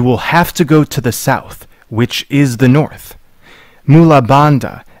 You will have to go to the south, which is the north.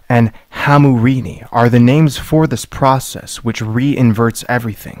 Mulabanda and Hamurini are the names for this process which re-inverts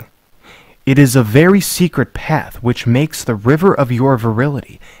everything. It is a very secret path which makes the river of your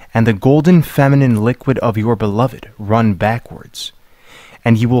virility and the golden feminine liquid of your beloved run backwards.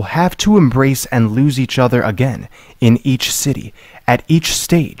 And you will have to embrace and lose each other again in each city, at each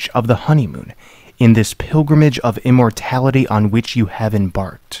stage of the honeymoon, in this pilgrimage of immortality on which you have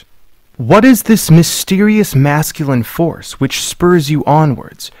embarked. What is this mysterious masculine force which spurs you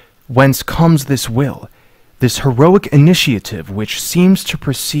onwards? Whence comes this will, this heroic initiative which seems to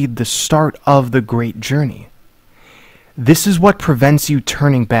precede the start of the great journey? This is what prevents you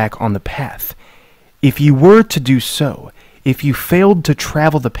turning back on the path. If you were to do so, if you failed to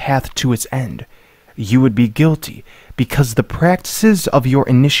travel the path to its end, you would be guilty, because the practices of your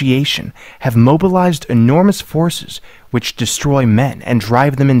initiation have mobilized enormous forces which destroy men and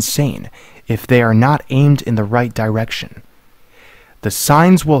drive them insane if they are not aimed in the right direction. The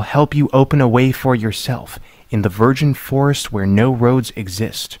signs will help you open a way for yourself in the virgin forest where no roads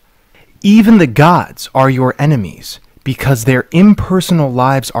exist. Even the gods are your enemies, because their impersonal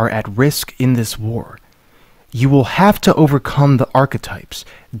lives are at risk in this war. You will have to overcome the archetypes,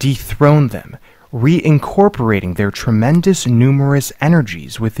 dethrone them, reincorporating their tremendous numerous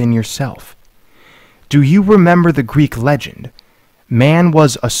energies within yourself. Do you remember the Greek legend? Man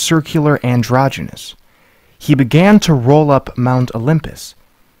was a circular androgynous. He began to roll up Mount Olympus.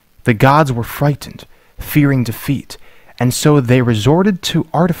 The gods were frightened, fearing defeat, and so they resorted to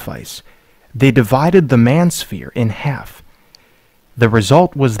artifice. They divided the mansphere in half. The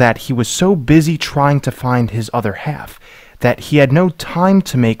result was that he was so busy trying to find his other half that he had no time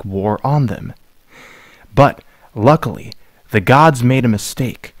to make war on them. But, luckily, the gods made a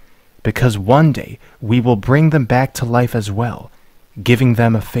mistake. because one day we will bring them back to life as well, giving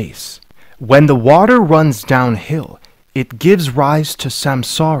them a face. When the water runs downhill, it gives rise to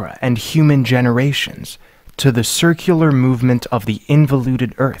samsara and human generations, to the circular movement of the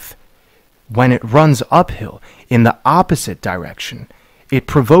involuted earth. When it runs uphill in the opposite direction, it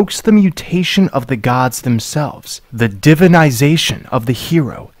provokes the mutation of the gods themselves, the divinization of the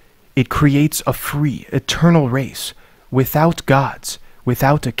hero. It creates a free, eternal race, without gods,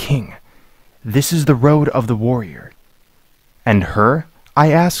 without a king. This is the road of the warrior. And her,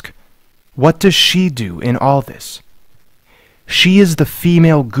 I ask, what does she do in all this? She is the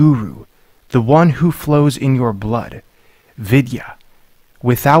female guru, the one who flows in your blood, Vidya.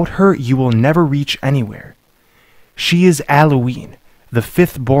 Without her, you will never reach anywhere. She is Halloween, the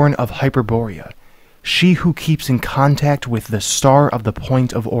fifth born of Hyperborea, she who keeps in contact with the star of the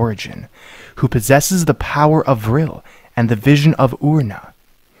point of origin, who possesses the power of Vril and the vision of Urna.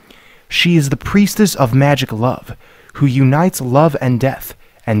 She is the priestess of magic love, who unites love and death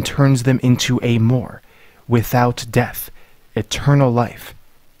and turns them into a more, without death, eternal life.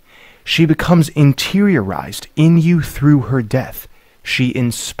 She becomes interiorized in you through her death. She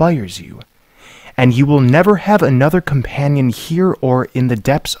inspires you, and you will never have another companion here or in the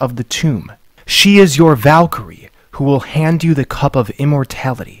depths of the tomb. She is your Valkyrie, who will hand you the cup of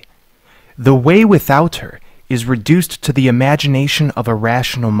immortality. The way without her is reduced to the imagination of a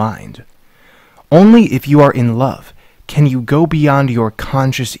rational mind. Only if you are in love can you go beyond your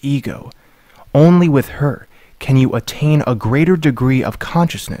conscious ego. Only with her can you attain a greater degree of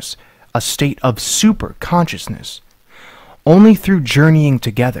consciousness, a state of super consciousness. Only through journeying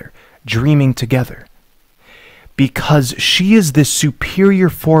together, dreaming together. Because she is this superior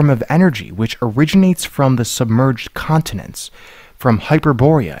form of energy which originates from the submerged continents, from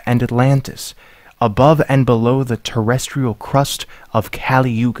Hyperborea and Atlantis, above and below the terrestrial crust of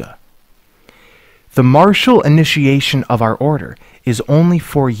Kali Yuga. The martial initiation of our order is only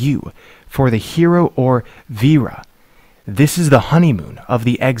for you, for the hero or Vira. This is the honeymoon of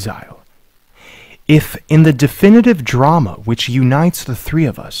the exile. If, in the definitive drama which unites the three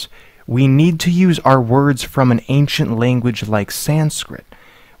of us, we need to use our words from an ancient language like Sanskrit,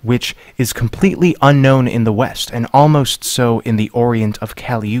 which is completely unknown in the West and almost so in the Orient of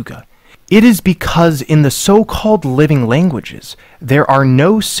Kali Yuga, it is because in the so-called living languages, there are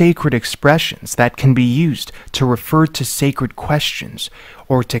no sacred expressions that can be used to refer to sacred questions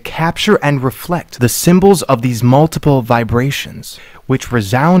or to capture and reflect the symbols of these multiple vibrations, which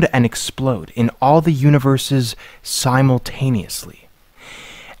resound and explode in all the universes simultaneously.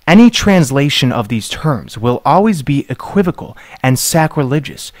 Any translation of these terms will always be equivocal and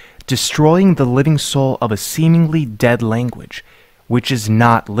sacrilegious, destroying the living soul of a seemingly dead language, which is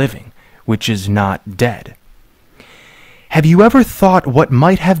not living, which is not dead. Have you ever thought what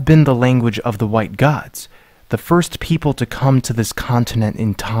might have been the language of the white gods, the first people to come to this continent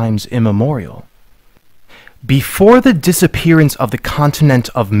in times immemorial? Before the disappearance of the continent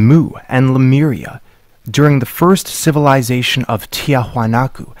of Mu and Lemuria, during the first civilization of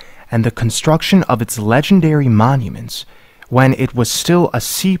Tiahuanacu and the construction of its legendary monuments, when it was still a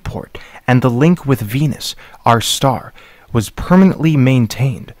seaport and the link with Venus, our star, was permanently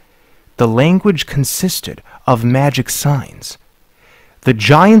maintained, the language consisted of magic signs. The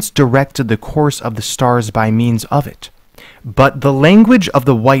giants directed the course of the stars by means of it. But the language of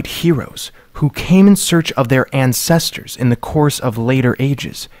the white heroes, who came in search of their ancestors in the course of later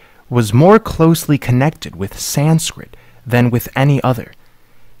ages, was more closely connected with Sanskrit than with any other.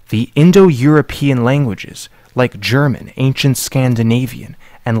 The Indo-European languages, like German, ancient Scandinavian,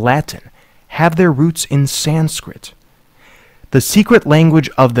 and Latin, have their roots in Sanskrit. The secret language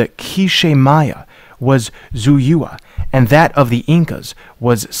of the Quiche Maya was Zuyua, and that of the Incas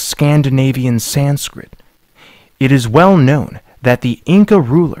was Scandinavian Sanskrit. It is well known that the Inca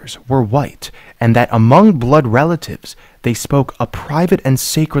rulers were white, and that among blood relatives they spoke a private and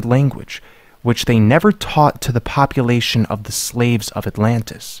sacred language, which they never taught to the population of the slaves of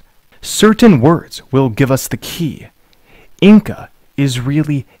Atlantis. Certain words will give us the key. Inca is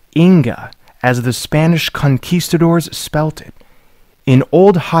really Inga, as the Spanish conquistadors spelt it. In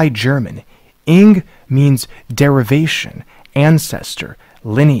Old High German, Ing means derivation, ancestor,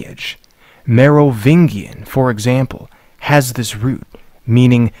 lineage. Merovingian, for example, has this root,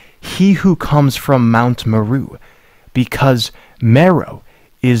 meaning he who comes from Mount Meru, because Mero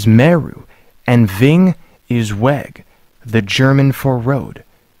is Meru, and Ving is Weg, the German for road.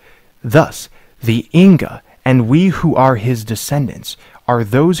 Thus, the Inga and we who are his descendants are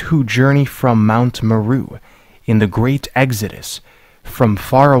those who journey from Mount Meru in the great exodus, from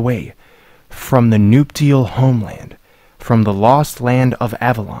far away, from the nuptial homeland, from the lost land of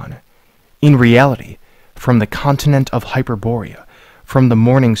Avalon, In reality, from the continent of Hyperborea, from the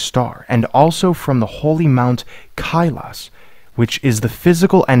morning star, and also from the holy mount Kailas, which is the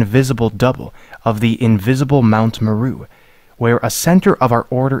physical and visible double of the invisible Mount Meru, where a center of our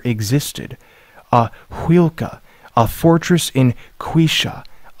order existed, a huilka, a fortress in Quisha,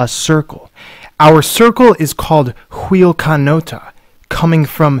 a circle. Our circle is called huilkanota, coming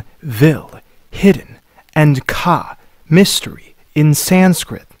from vil, hidden, and ka, mystery, in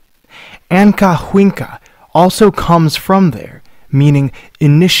Sanskrit. Anka huinka also comes from there, meaning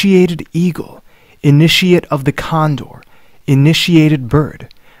initiated eagle, initiate of the condor, initiated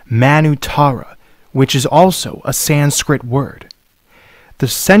bird, Manutara, which is also a Sanskrit word. The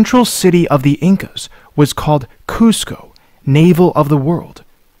central city of the Incas was called Cusco, navel of the world,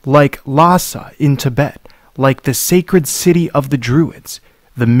 like Lhasa in Tibet, like the sacred city of the Druids,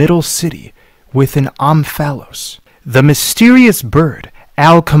 the middle city, with an omphalos. The mysterious bird,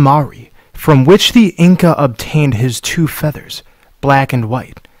 Alkamari, from which the Inca obtained his 2 feathers, black and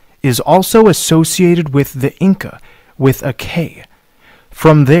white, is also associated with the Inca with a K.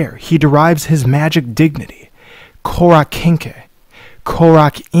 From there he derives his magic dignity, Korakinke,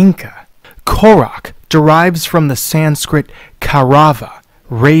 Korak Inca. Korak derives from the Sanskrit Karava,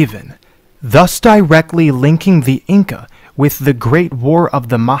 raven, thus directly linking the Inca with the great war of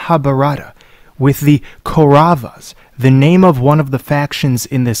the Mahabharata, with the Kauravas, the name of one of the factions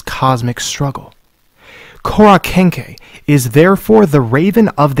in this cosmic struggle. Korakenke is therefore the raven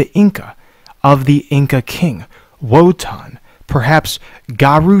of the Inca king, Wotan, perhaps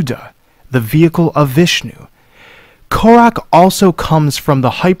Garuda, the vehicle of Vishnu. Korak also comes from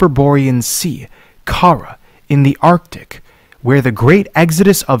the Hyperborean Sea, Kara, in the Arctic, where the great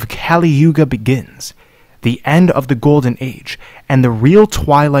exodus of Kali Yuga begins, the end of the Golden Age, and the real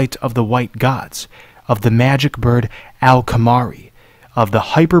twilight of the white gods, of the magic bird Alkamari, of the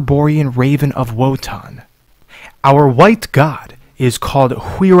Hyperborean raven of Wotan. Our white god is called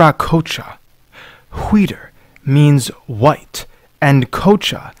Huiracocha. Huiter means white, and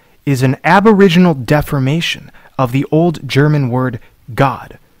Kocha is an aboriginal deformation of the old German word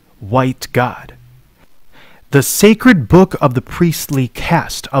god, white god. The sacred book of the priestly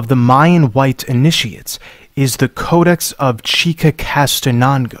caste of the Mayan white initiates is the Codex of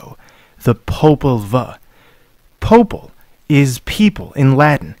Chichicastenango, the Popol Vuh. Popol is people in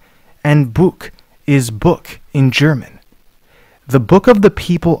Latin, and Buch is book in German. The book of the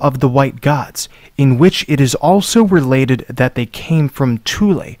people of the white gods, in which it is also related that they came from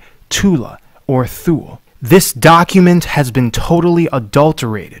Thule, Tula, or Thule. This document has been totally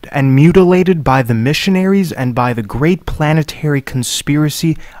adulterated and mutilated by the missionaries and by the great planetary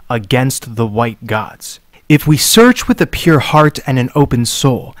conspiracy against the white gods. If we search with a pure heart and an open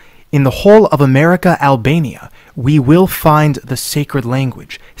soul, in the whole of America, Albania, we will find the sacred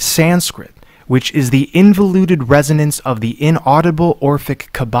language, Sanskrit, which is the involuted resonance of the inaudible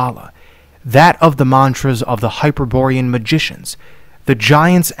Orphic Kabbalah, that of the mantras of the Hyperborean magicians, the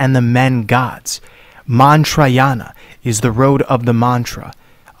giants and the men gods. Mantrayana is the road of the mantra,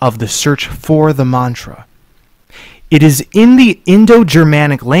 of the search for the mantra. It is in the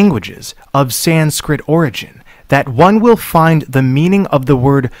Indo-Germanic languages of Sanskrit origin that one will find the meaning of the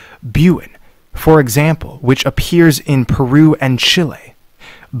word buin, for example, which appears in Peru and Chile,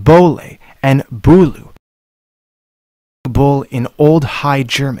 bole and bulu, bull in Old High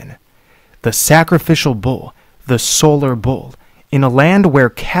German, the sacrificial bull, the solar bull, in a land where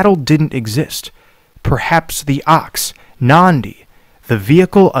cattle didn't exist, perhaps the ox, Nandi, the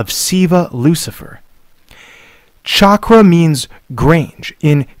vehicle of Siva, Lucifer. Chakra means grange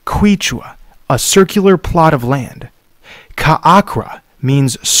in Quechua, a circular plot of land. Ka'akra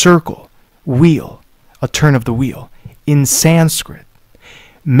means circle, wheel, a turn of the wheel, in Sanskrit.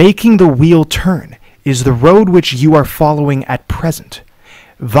 Making the wheel turn is the road which you are following at present.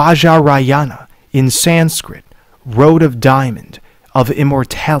 Vajrayana in Sanskrit, road of diamond, of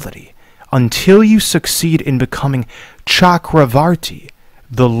immortality, until you succeed in becoming Chakravarti,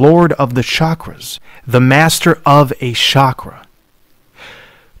 the lord of the chakras, the master of a chakra.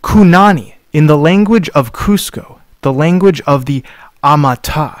 Kunani, in the language of Cusco, the language of the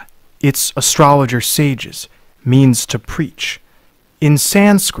Amata, its astrologer sages, means to preach. In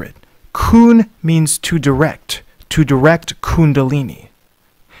Sanskrit, kun means to direct kundalini.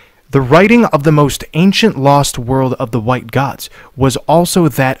 The writing of the most ancient lost world of the white gods was also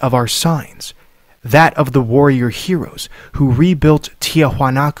that of our signs, that of the warrior heroes who rebuilt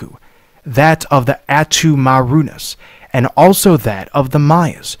Tiahuanacu, that of the Atu Marunas, and also that of the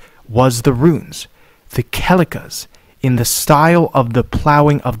Mayas was the runes, the Kelikas, in the style of the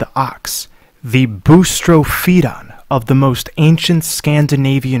plowing of the ox, the Boustrophidan of the most ancient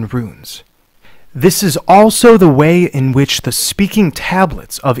Scandinavian runes. This is also the way in which the speaking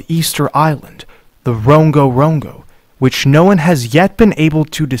tablets of Easter Island, the Rongo Rongo, which no one has yet been able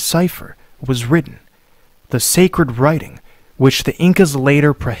to decipher, was written. The sacred writing, which the Incas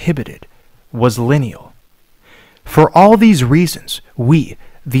later prohibited, was lineal. For all these reasons, we,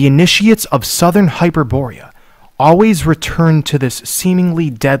 the initiates of southern Hyperborea, always return to this seemingly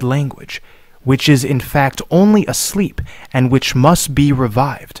dead language, which is in fact only asleep and which must be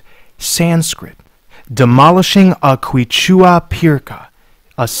revived, Sanskrit, demolishing a Quichua pirka,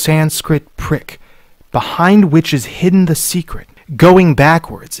 a Sanskrit prick, behind which is hidden the secret, going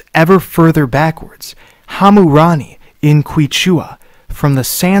backwards, ever further backwards, Hamurani in Quichua, from the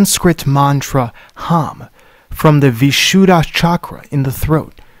Sanskrit mantra Ham, from the Vishuddha chakra in the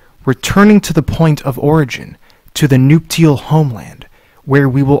throat, returning to the point of origin, to the nuptial homeland, where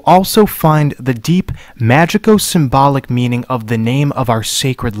we will also find the deep magico-symbolic meaning of the name of our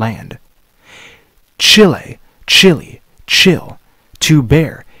sacred land. Chile, Chile, chill, to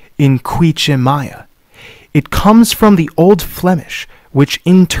bear, in Quichemaya. It comes from the Old Flemish, which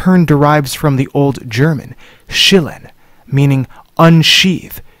in turn derives from the Old German, schillen, meaning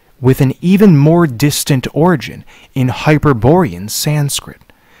unsheath, with an even more distant origin in Hyperborean Sanskrit.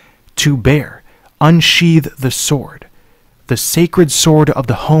 To bear, unsheathe the sword, the sacred sword of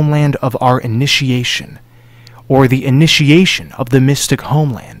the homeland of our initiation, or the initiation of the mystic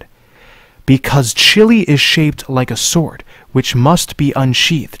homeland, because Chile is shaped like a sword which must be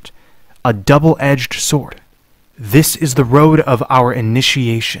unsheathed, a double-edged sword. This is the road of our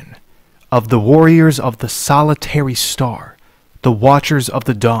initiation, of the warriors of the solitary star, the watchers of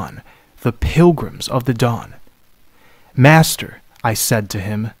the dawn, the pilgrims of the dawn. Master, I said to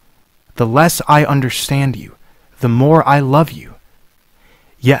him, the less I understand you, the more I love you.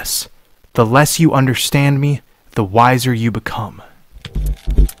 Yes, the less you understand me, the wiser you become.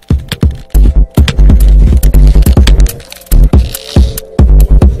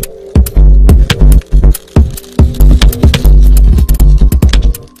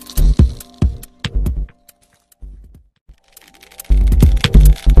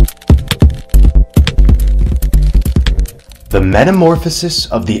 The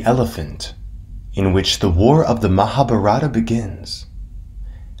Metamorphosis of the Elephant, in which the war of the Mahabharata begins.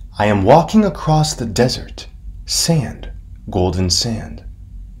 I am walking across the desert, sand, golden sand.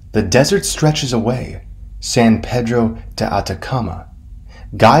 The desert stretches away, San Pedro de Atacama.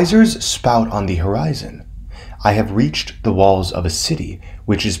 Geysers spout on the horizon. I have reached the walls of a city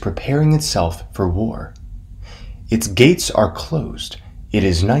which is preparing itself for war. Its gates are closed. It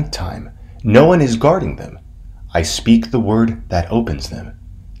is nighttime. No one is guarding them. I speak the word that opens them.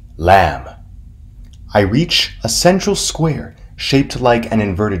 Lamb. I reach a central square shaped like an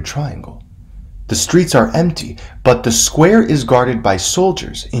inverted triangle. The streets are empty, but the square is guarded by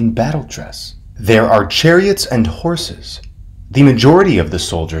soldiers in battle dress. There are chariots and horses. The majority of the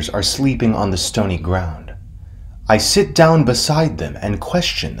soldiers are sleeping on the stony ground. I sit down beside them and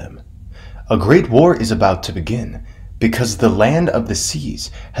question them. A great war is about to begin, because the land of the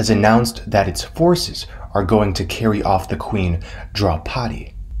seas has announced that its forces are going to carry off the Queen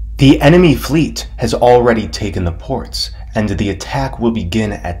Draupadi. The enemy fleet has already taken the ports, and the attack will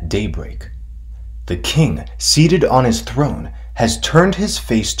begin at daybreak. The king, seated on his throne, has turned his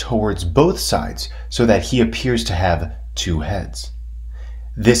face towards both sides so that he appears to have two heads.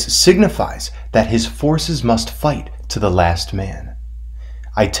 This signifies that his forces must fight to the last man.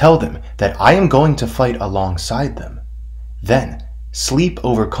 I tell them that I am going to fight alongside them. Then sleep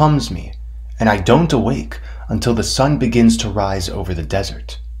overcomes me, and I don't awake until the sun begins to rise over the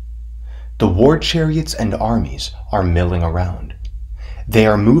desert. The war chariots and armies are milling around. They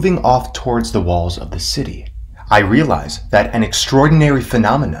are moving off towards the walls of the city. I realize that an extraordinary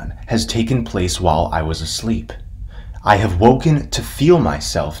phenomenon has taken place while I was asleep. I have woken to feel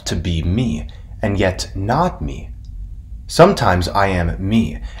myself to be me, and yet not me. Sometimes I am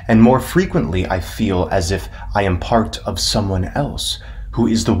me, and more frequently I feel as if I am part of someone else, who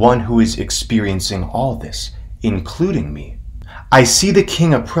is the one who is experiencing all this, including me. I see the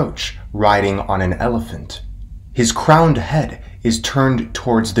king approach, riding on an elephant. His crowned head is turned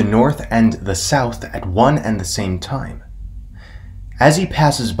towards the north and the south at one and the same time. As he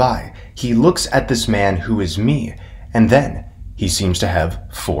passes by, he looks at this man who is me, and then he seems to have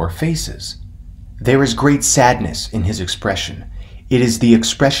 4 faces. There is great sadness in his expression. It is the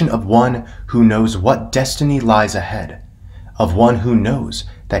expression of one who knows what destiny lies ahead, of one who knows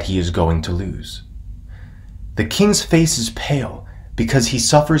that he is going to lose. The king's face is pale because he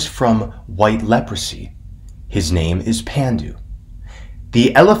suffers from white leprosy. His name is Pandu.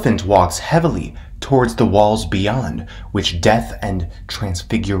 The elephant walks heavily towards the walls beyond which death and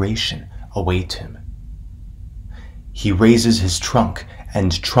transfiguration await him. He raises his trunk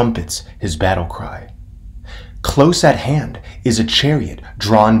and trumpets his battle cry. Close at hand is a chariot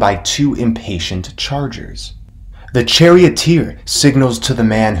drawn by 2 impatient chargers. The charioteer signals to the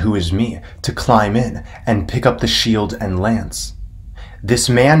man who is me to climb in and pick up the shield and lance. This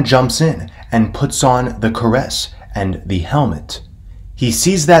man jumps in and puts on the cuirass and the helmet. He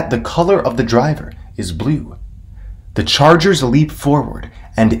sees that the color of the driver is blue. The chargers leap forward,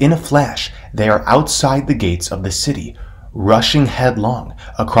 and in a flash they are outside the gates of the city, rushing headlong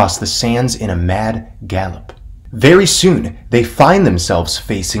across the sands in a mad gallop. Very soon they find themselves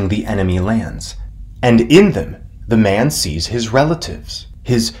facing the enemy lands, and in them the man sees his relatives,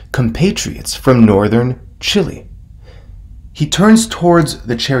 his compatriots from northern Chile. He turns towards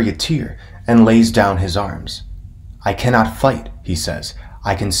the charioteer and lays down his arms. "I cannot fight," he says.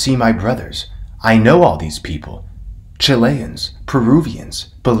 "I can see my brothers. I know all these people. Chileans,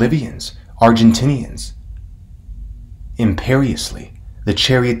 Peruvians, Bolivians, Argentinians." Imperiously, the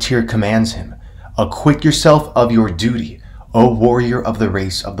charioteer commands him, "Acquit yourself of your duty, O warrior of the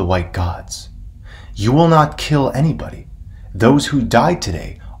race of the white gods. You will not kill anybody. Those who died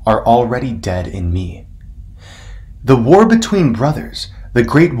today are already dead in me." The war between brothers, the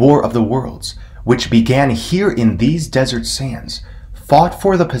great war of the worlds, which began here in these desert sands, fought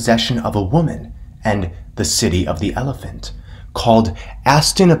for the possession of a woman and the city of the elephant, called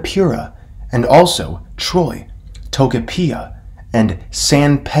Astinapura, and also Troy, Tocopilla, and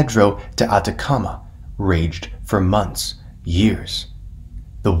San Pedro de Atacama, raged for months, years.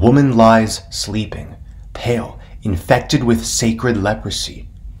 The woman lies sleeping, pale, infected with sacred leprosy,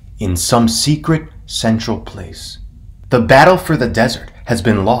 in some secret central place. The battle for the desert has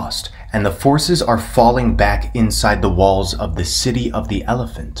been lost, and the forces are falling back inside the walls of the city of the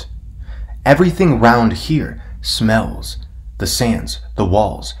elephant. Everything round here smells. The sands, the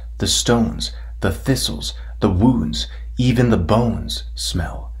walls, the stones, the thistles, the wounds, even the bones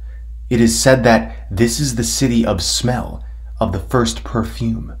smell. It is said that this is the city of smell, of the first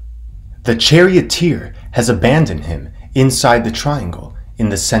perfume. The charioteer has abandoned him inside the triangle in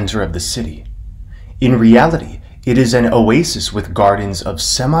the center of the city. In reality, it is an oasis with gardens of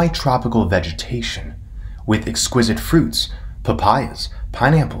semi-tropical vegetation, with exquisite fruits, papayas,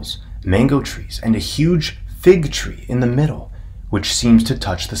 pineapples, mango trees, and a huge fig tree in the middle, which seems to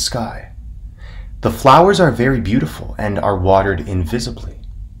touch the sky. The flowers are very beautiful and are watered invisibly.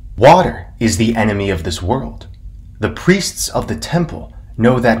 Water is the enemy of this world. The priests of the temple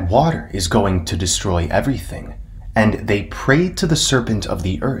know that water is going to destroy everything, and they pray to the serpent of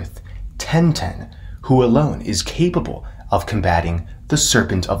the earth, Tenten, who alone is capable of combating the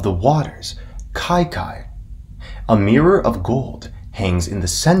serpent of the waters, Kai Kai. A mirror of gold hangs in the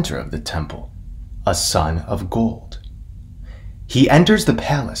center of the temple, a sun of gold. He enters the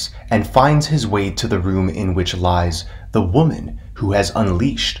palace and finds his way to the room in which lies the woman who has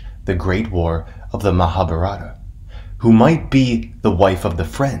unleashed the great war of the Mahabharata, who might be the wife of the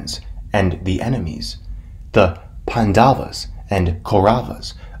friends and the enemies, the Pandavas and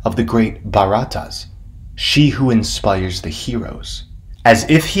Kauravas of the great Bharatas, she who inspires the heroes. As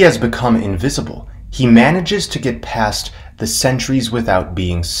if he has become invisible, he manages to get past the sentries without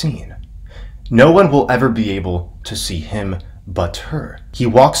being seen. No one will ever be able to see him but her. He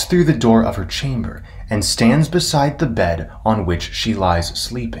walks through the door of her chamber and stands beside the bed on which she lies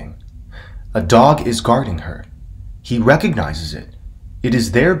sleeping. A dog is guarding her. He recognizes it. It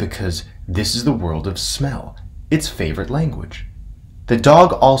is there because this is the world of smell, its favorite language. The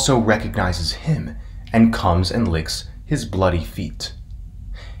dog also recognizes him and comes and licks his bloody feet.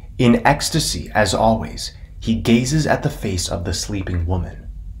 In ecstasy, as always, he gazes at the face of the sleeping woman.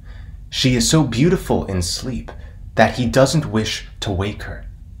 She is so beautiful in sleep that he doesn't wish to wake her.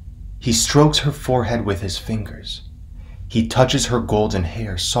 He strokes her forehead with his fingers. He touches her golden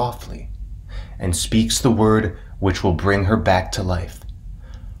hair softly and speaks the word which will bring her back to life.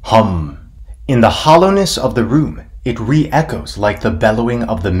 Hum! In the hollowness of the room, it re-echoes like the bellowing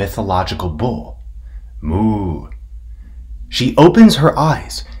of the mythological bull. Moo! She opens her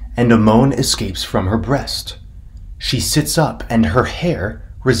eyes, and a moan escapes from her breast. She sits up, and her hair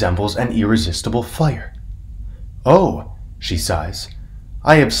resembles an irresistible fire. Oh, she sighs,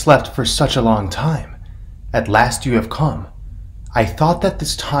 I have slept for such a long time. At last you have come. I thought that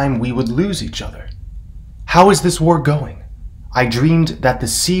this time we would lose each other. How is this war going? I dreamed that the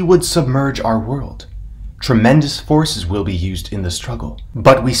sea would submerge our world. Tremendous forces will be used in the struggle,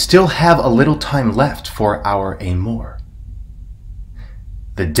 but we still have a little time left for our amour.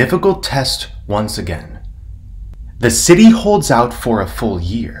 The difficult test once again. The city holds out for a full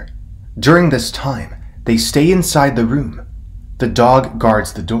year. During this time, they stay inside the room. The dog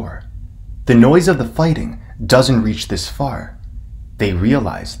guards the door. The noise of the fighting doesn't reach this far. They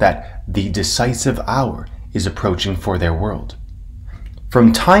realize that the decisive hour is approaching for their world.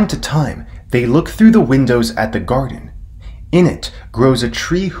 From time to time, they look through the windows at the garden. In it grows a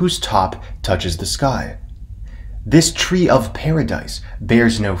tree whose top touches the sky. This tree of paradise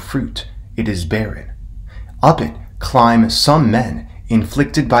bears no fruit, it is barren. Up it climb some men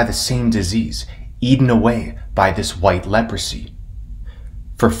inflicted by the same disease, eaten away by this white leprosy.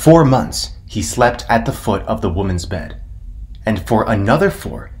 For 4 months he slept at the foot of the woman's bed, and for another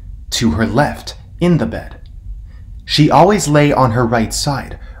 4 to her left in the bed. She always lay on her right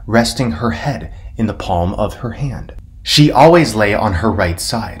side, resting her head in the palm of her hand. She always lay on her right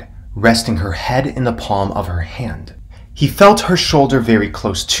side, resting her head in the palm of her hand. He felt her shoulder very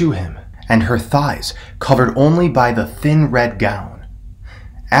close to him, and her thighs covered only by the thin red gown.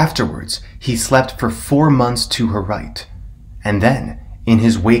 Afterwards, he slept for 4 months to her right, and then, in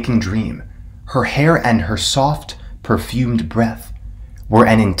his waking dream, her hair and her soft, perfumed breath were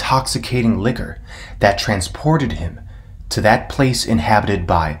an intoxicating liquor that transported him to that place inhabited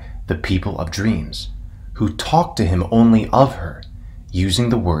by the people of dreams, who talked to him only of her, using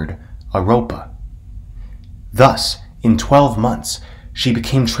the word Aropa. Thus, in 12 months, she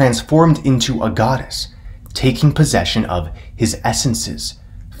became transformed into a goddess, taking possession of his essences,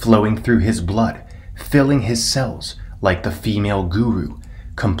 flowing through his blood, filling his cells like the female guru,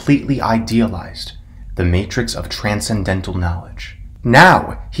 completely idealized, the matrix of transcendental knowledge.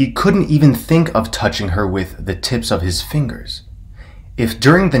 Now, he couldn't even think of touching her with the tips of his fingers. If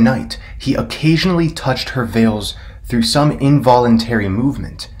during the night he occasionally touched her veils through some involuntary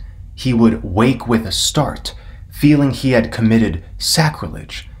movement, he would wake with a start, feeling he had committed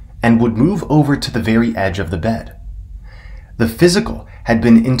sacrilege, and would move over to the very edge of the bed. The physical had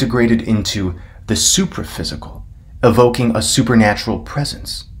been integrated into the supraphysical, evoking a supernatural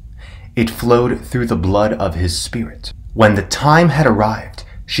presence. It flowed through the blood of his spirit. When the time had arrived,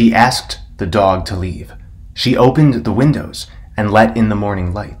 she asked the dog to leave. She opened the windows and let in the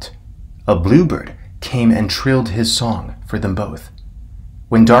morning light. A bluebird came and trilled his song for them both.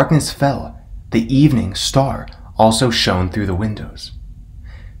 When darkness fell, the evening star also shone through the windows.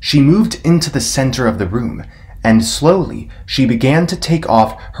 She moved into the center of the room, and slowly she began to take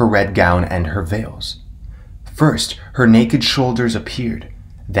off her red gown and her veils. First, her naked shoulders appeared,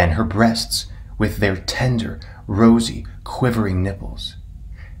 then her breasts, with their tender, rosy, quivering nipples.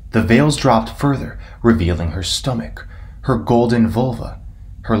 The veils dropped further, revealing her stomach, her golden vulva,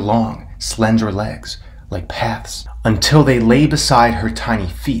 her long, slender legs, like paths, until they lay beside her tiny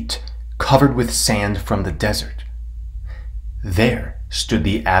feet, covered with sand from the desert. There stood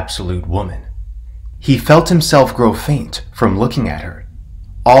the absolute woman. He felt himself grow faint from looking at her.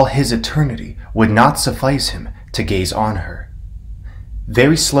 All his eternity would not suffice him to gaze on her.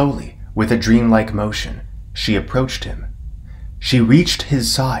 Very slowly, with a dreamlike motion, she approached him. She reached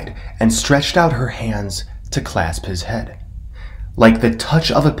his side and stretched out her hands to clasp his head. Like the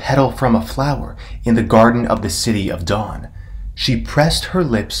touch of a petal from a flower in the garden of the city of dawn, she pressed her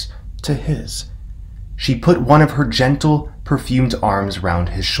lips to his. She put one of her gentle, perfumed arms round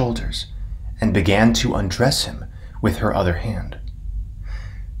his shoulders and began to undress him with her other hand.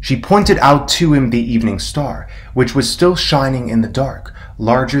 She pointed out to him the evening star, which was still shining in the dark,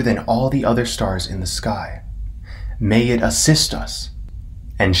 larger than all the other stars in the sky. "May it assist us."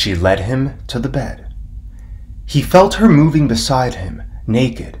 And she led him to the bed. He felt her moving beside him,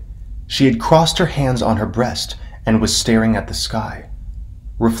 naked. She had crossed her hands on her breast and was staring at the sky.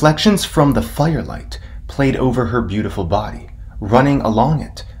 Reflections from the firelight played over her beautiful body, running along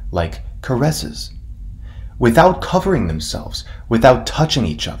it like caresses. Without covering themselves, without touching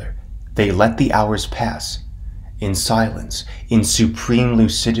each other, they let the hours pass, in silence, in supreme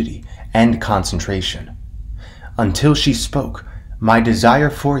lucidity and concentration. Until she spoke, "My desire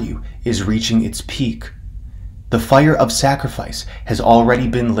for you is reaching its peak. The fire of sacrifice has already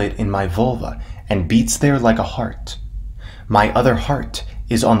been lit in my vulva and beats there like a heart. My other heart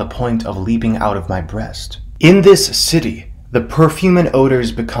is on the point of leaping out of my breast. In this city, the perfume and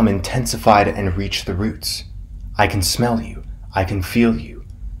odors become intensified and reach the roots. I can smell you. I can feel you.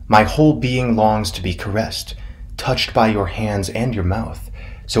 My whole being longs to be caressed, touched by your hands and your mouth,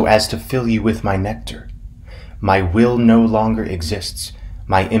 so as to fill you with my nectar. My will no longer exists.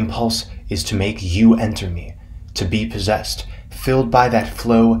 My impulse is to make you enter me, to be possessed, filled by that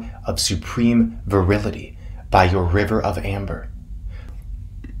flow of supreme virility, by your river of amber.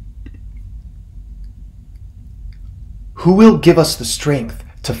 Who will give us the strength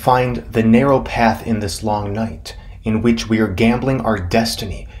to find the narrow path in this long night, in which we are gambling our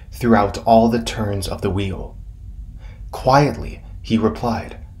destiny throughout all the turns of the wheel?" Quietly, he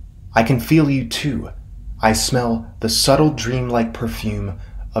replied, I can feel you too. I smell the subtle dreamlike perfume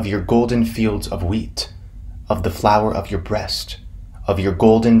of your golden fields of wheat, of the flower of your breast, of your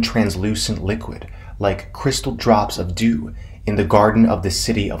golden translucent liquid like crystal drops of dew in the garden of the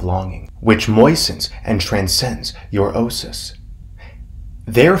city of longing, which moistens and transcends your Osis.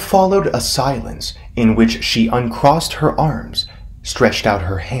 There followed a silence in which she uncrossed her arms, stretched out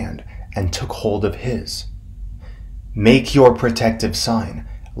her hand, and took hold of his. Make your protective sign.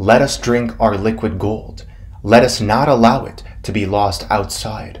 Let us drink our liquid gold. Let us not allow it to be lost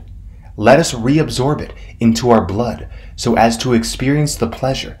outside. Let us reabsorb it into our blood so as to experience the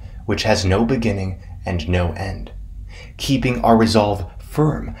pleasure which has no beginning and no end, keeping our resolve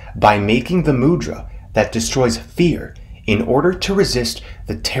firm by making the mudra that destroys fear in order to resist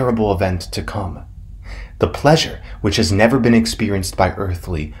the terrible event to come. The pleasure which has never been experienced by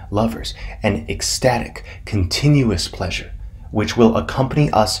earthly lovers, an ecstatic, continuous pleasure, which will accompany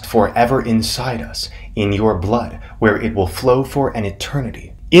us forever inside us, in your blood, where it will flow for an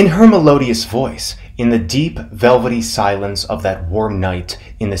eternity. In her melodious voice, in the deep, velvety silence of that warm night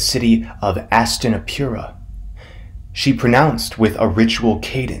in the city of Astinapura, she pronounced with a ritual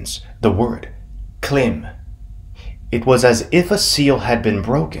cadence the word, Klim. It was as if a seal had been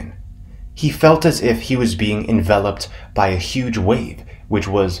broken. He felt as if he was being enveloped by a huge wave which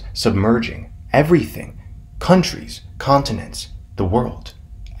was submerging everything, countries, continents, the world,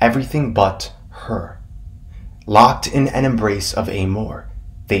 everything but her. Locked in an embrace of Amor,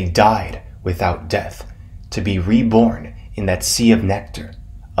 they died without death, to be reborn in that sea of nectar,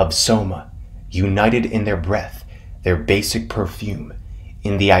 of soma, united in their breath, their basic perfume,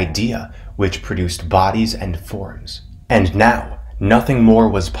 in the idea which produced bodies and forms. And now, nothing more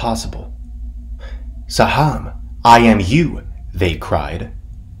was possible. Saham, I am you, they cried.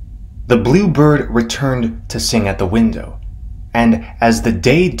 The blue bird returned to sing at the window, and as the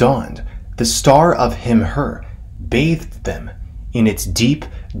day dawned, the star of him-her bathed them in its deep,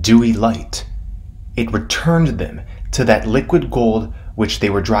 dewy light. It returned them to that liquid gold which they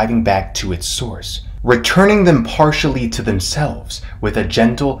were driving back to its source, returning them partially to themselves with a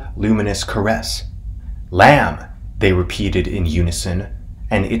gentle, luminous caress. Lamb, they repeated in unison,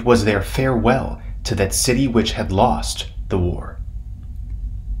 and it was their farewell to that city which had lost the war.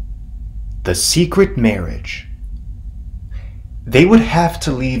 The secret marriage. They would have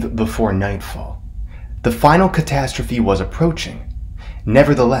to leave before nightfall. The final catastrophe was approaching.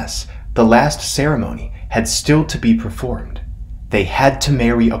 Nevertheless, the last ceremony had still to be performed. They had to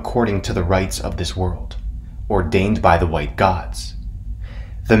marry according to the rites of this world, ordained by the white gods.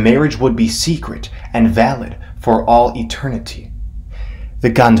 The marriage would be secret and valid for all eternity.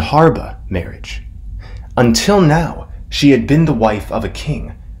 The Gandharva marriage. Until now, she had been the wife of a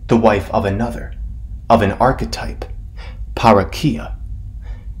king, the wife of another, of an archetype, Parakia.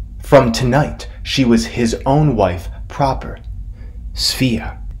 From tonight, she was his own wife proper,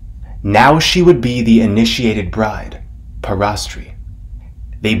 Sphia. Now she would be the initiated bride, Parastri.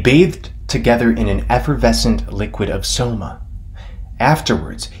 They bathed together in an effervescent liquid of soma.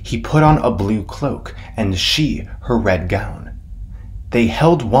 Afterwards, he put on a blue cloak, and she her red gown. They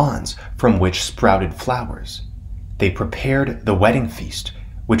held wands from which sprouted flowers. They prepared the wedding feast,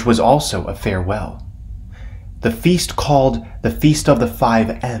 which was also a farewell. The feast called the Feast of the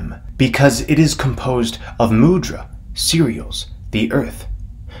 5M, because it is composed of mudra, cereals, the earth,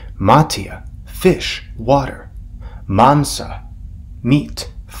 matya, fish, water, mamsa,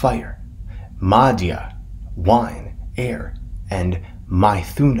 meat, fire, madhya, wine, air, and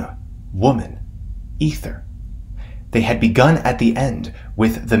maithuna, woman, ether. They had begun at the end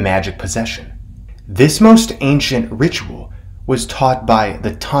with the magic possession. This most ancient ritual was taught by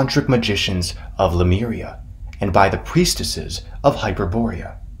the tantric magicians of Lemuria and by the priestesses of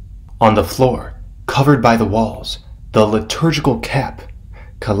Hyperborea. On the floor, covered by the walls, the liturgical cap,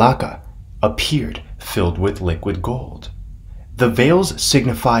 kalaka, appeared filled with liquid gold. The veils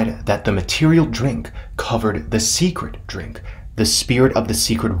signified that the material drink covered the secret drink, the spirit of the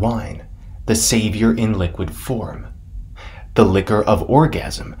secret wine, the savior in liquid form, the liquor of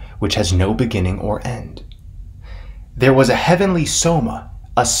orgasm, which has no beginning or end. There was a heavenly soma,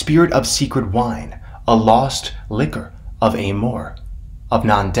 a spirit of secret wine, a lost liquor of Amor, of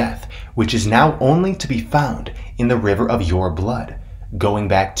non-death, which is now only to be found in the river of your blood, going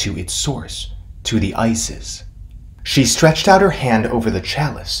back to its source, to the Isis. She stretched out her hand over the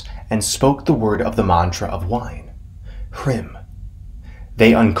chalice and spoke the word of the mantra of wine, Hrim.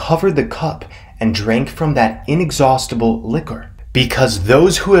 They uncovered the cup and drank from that inexhaustible liquor, because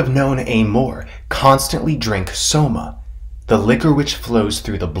those who have known Amor constantly drink soma, the liquor which flows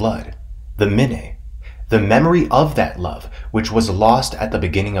through the blood, the mine, the memory of that love which was lost at the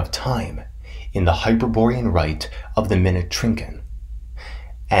beginning of time in the Hyperborean rite of the Minitrinken.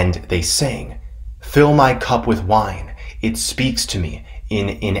 And they sang, "Fill my cup with wine, it speaks to me in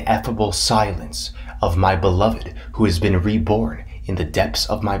ineffable silence of my beloved who has been reborn in the depths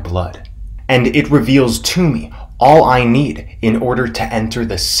of my blood. And it reveals to me all I need in order to enter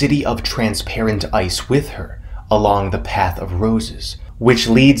the city of transparent ice with her along the path of roses, which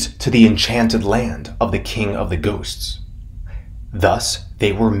leads to the enchanted land of the king of the ghosts." Thus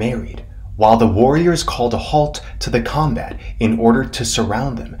they were married, while the warriors called a halt to the combat in order to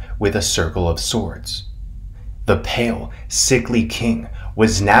surround them with a circle of swords. The pale, sickly king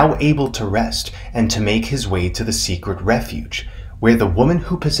was now able to rest and to make his way to the secret refuge, where the woman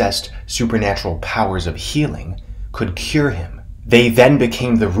who possessed supernatural powers of healing could cure him. They then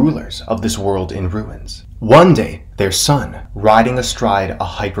became the rulers of this world in ruins. One day, their son, riding astride a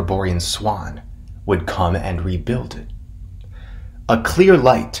Hyperborean swan, would come and rebuild it. A clear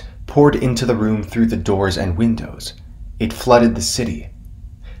light poured into the room through the doors and windows. It flooded the city.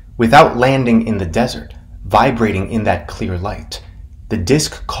 Without landing in the desert, vibrating in that clear light, the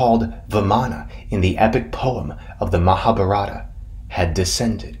disk called Vimana in the epic poem of the Mahabharata had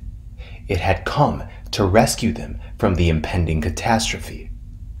descended. It had come to rescue them from the impending catastrophe.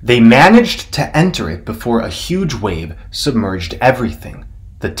 They managed to enter it before a huge wave submerged everything: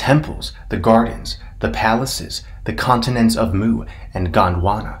 the temples, the gardens, the palaces, the continents of Mu and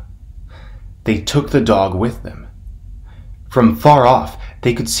Gondwana. They took the dog with them. From far off,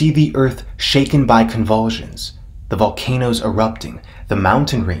 they could see the earth shaken by convulsions, the volcanoes erupting, the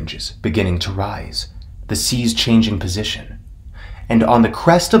mountain ranges beginning to rise, the seas changing position. And on the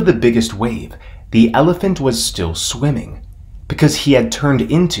crest of the biggest wave, the elephant was still swimming, because he had turned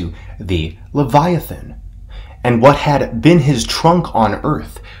into the Leviathan. And what had been his trunk on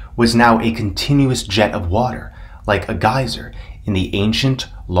earth was now a continuous jet of water, like a geyser in the ancient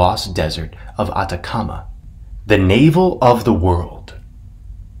lost desert of Atacama. The navel of the world.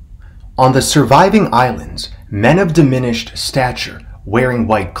 On the surviving islands, men of diminished stature, wearing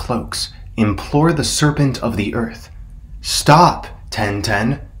white cloaks, implore the serpent of the earth, "Stop,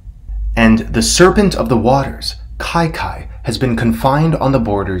 Ten-Ten!" And the serpent of the waters, Kai-Kai, has been confined on the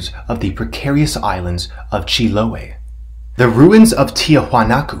borders of the precarious islands of Chiloe. The ruins of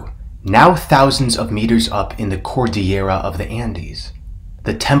Tiahuanacu, now thousands of meters up in the Cordillera of the Andes.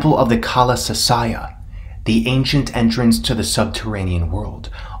 The temple of the Kala Sasaya, the ancient entrance to the subterranean world,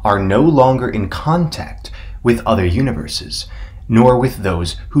 are no longer in contact with other universes, nor with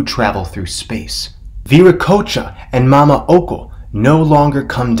those who travel through space. Viracocha and Mama Oko no longer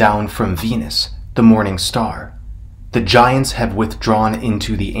come down from Venus, the morning star. The giants have withdrawn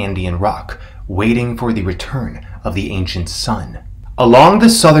into the Andean rock, waiting for the return of the ancient sun. Along the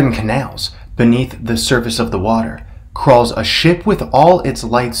southern canals, beneath the surface of the water, crawls a ship with all its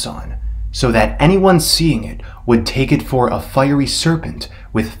lights on, so that anyone seeing it would take it for a fiery serpent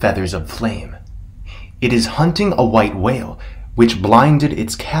with feathers of flame. It is hunting a white whale, which blinded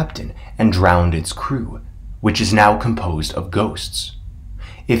its captain and drowned its crew, which is now composed of ghosts.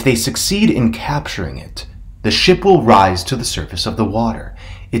 If they succeed in capturing it, the ship will rise to the surface of the water,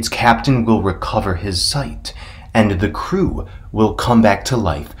 its captain will recover his sight, and the crew will come back to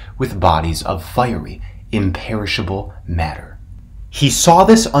life with bodies of fiery, imperishable matter. He saw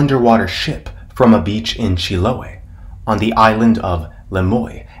this underwater ship from a beach in Chiloe, on the island of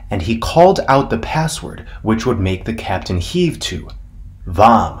Lemoy, and he called out the password which would make the captain heave to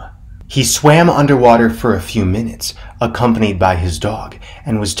Vam. He swam underwater for a few minutes, accompanied by his dog,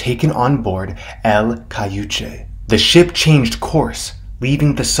 and was taken on board El Cayuche. The ship changed course,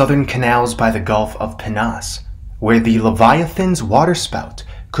 leaving the southern canals by the Gulf of Penas, where the Leviathan's waterspout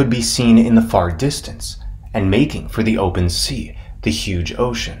could be seen in the far distance, and making for the open sea, the huge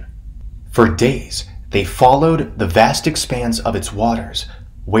ocean. For days, they followed the vast expanse of its waters,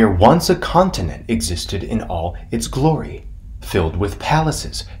 where once a continent existed in all its glory, filled with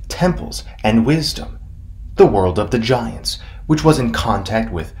palaces, temples, and wisdom, the world of the giants, which was in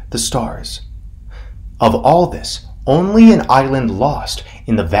contact with the stars. Of all this, only an island lost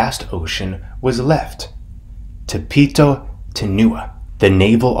in the vast ocean was left, Tepito Tenua, the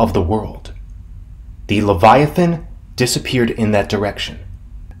navel of the world. The Leviathan disappeared in that direction.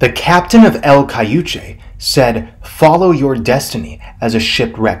 The captain of El Cayuche said, "Follow your destiny as a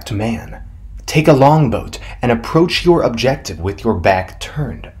shipwrecked man. Take a longboat and approach your objective with your back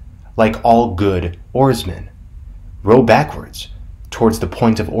turned, like all good oarsmen. Row backwards, towards the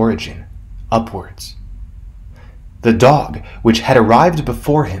point of origin, upwards." The dog, which had arrived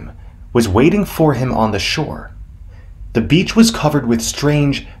before him, was waiting for him on the shore. The beach was covered with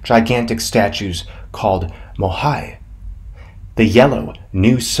strange, gigantic statues called Mohai. The yellow,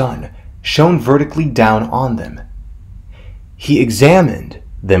 new sun shone vertically down on them. He examined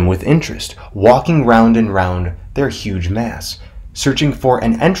them with interest, walking round and round their huge mass, searching for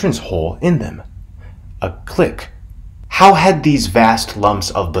an entrance hole in them. A click. How had these vast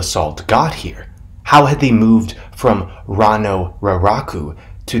lumps of basalt got here? How had they moved from Rano Raraku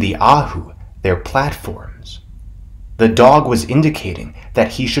to the Ahu, their platforms? The dog was indicating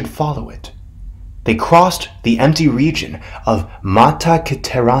that he should follow it. They crossed the empty region of Mata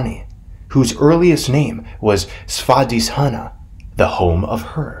Kiterani, whose earliest name was Svadishana, the home of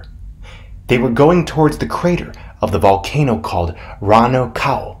Her. They were going towards the crater of the volcano called Rano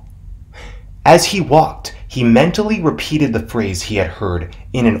Kau. As he walked, he mentally repeated the phrase he had heard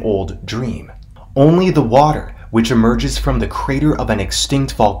in an old dream. Only the water which emerges from the crater of an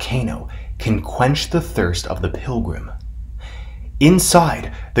extinct volcano can quench the thirst of the pilgrim.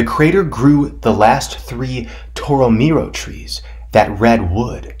 Inside, the crater grew the last 3 Toromiro trees, that red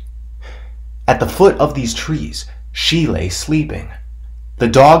wood. At the foot of these trees, she lay sleeping. The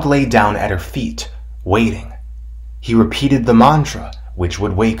dog lay down at her feet, waiting. He repeated the mantra which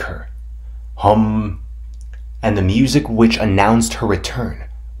would wake her. Hum, and the music which announced her return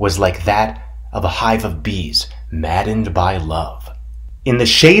was like that of a hive of bees maddened by love. In the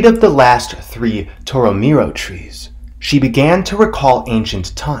shade of the last 3 Toromiro trees, she began to recall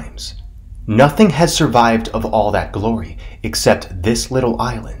ancient times. Nothing has survived of all that glory except this little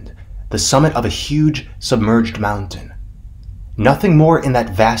island, the summit of a huge submerged mountain. Nothing more in that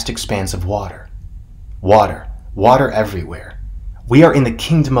vast expanse of water. Water, water everywhere. We are in the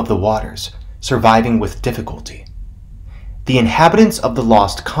kingdom of the waters, surviving with difficulty. The inhabitants of the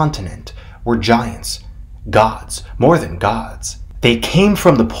lost continent were giants, gods, more than gods. They came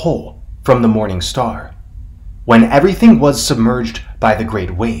from the pole, from the morning star. When everything was submerged by the great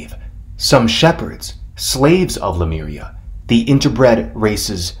wave, some shepherds, slaves of Lemuria, the interbred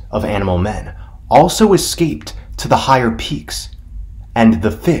races of animal men, also escaped to the higher peaks, and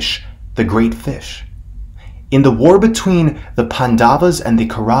the fish, the great fish. In the war between the Pandavas and the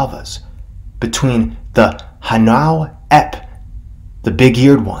Kauravas, between the Hanau Ep, the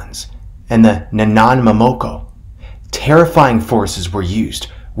big-eared ones, and the Nanan Momoko, terrifying forces were used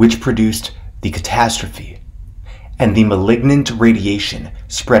which produced the catastrophe, and the malignant radiation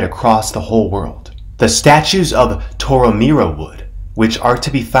spread across the whole world. The statues of Toromiro wood, which are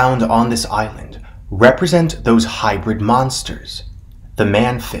to be found on this island, represent those hybrid monsters. The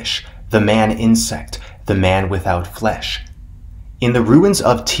man-fish, the man-insect, the man without flesh. In the ruins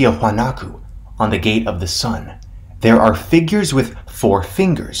of Tiahuanacu, on the Gate of the Sun, there are figures with 4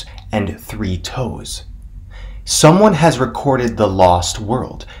 fingers and 3 toes. Someone has recorded the lost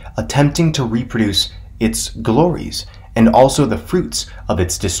world, attempting to reproduce its glories and also the fruits of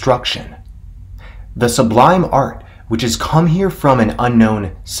its destruction. The sublime art which has come here from an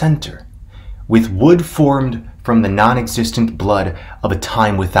unknown center, with wood formed from the non-existent blood of a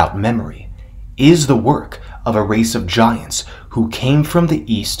time without memory, is the work of a race of giants who came from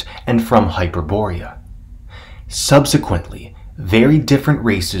the east and from Hyperborea. Subsequently, very different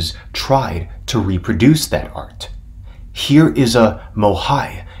races tried to reproduce that art. Here is a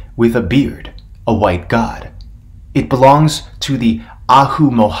Mohai with a beard, a white god. It belongs to the Ahu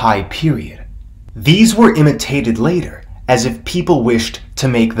Mohai period. These were imitated later, as if people wished to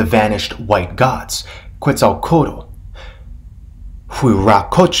make the vanished white gods, Quetzalcoatl,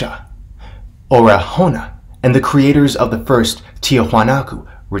 Huiracocha, Orahona, and the creators of the first Tiahuanacu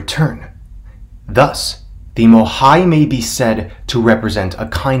return. Thus, the Mohai may be said to represent a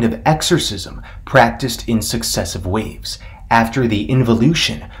kind of exorcism practiced in successive waves after the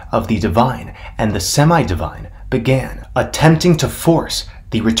involution of the divine and the semi-divine began, attempting to force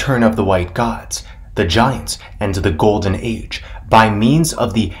the return of the white gods, the giants, and the golden age by means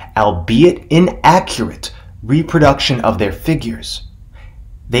of the albeit inaccurate reproduction of their figures.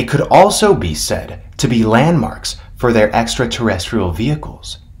 They could also be said to be landmarks for their extraterrestrial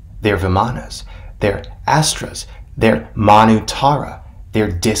vehicles, their vimanas, their astras, their manutara, their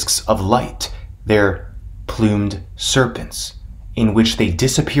discs of light, their plumed serpents, in which they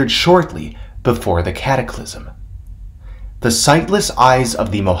disappeared shortly before the cataclysm. The sightless eyes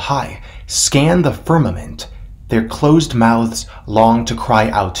of the Mohai scan the firmament, their closed mouths long to cry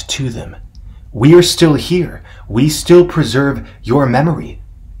out to them. We are still here, we still preserve your memory.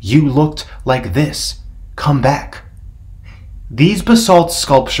 You looked like this, come back. These basalt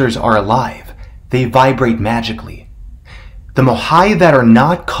sculptures are alive, they vibrate magically. The Mohai that are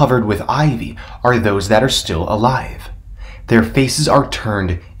not covered with ivy are those that are still alive. Their faces are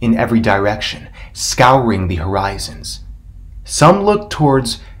turned in every direction, scouring the horizons. Some look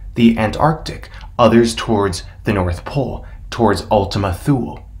towards the Antarctic, others towards the North Pole, towards Ultima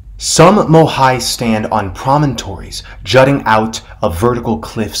Thule. Some Moai stand on promontories jutting out of vertical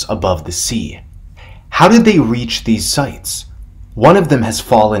cliffs above the sea. How did they reach these sites? One of them has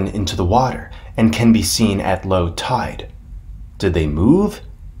fallen into the water and can be seen at low tide. Did they move?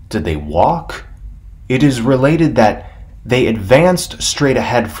 Did they walk? It is related that they advanced straight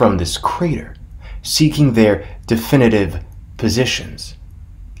ahead from this crater, seeking their definitive positions.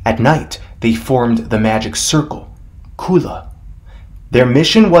 At night, they formed the magic circle, Kula. Their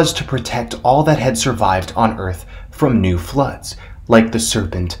mission was to protect all that had survived on Earth from new floods, like the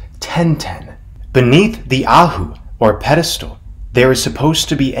serpent Tenten. Beneath the Ahu, or pedestal, there is supposed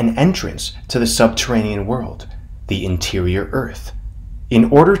to be an entrance to the subterranean world, the interior Earth. In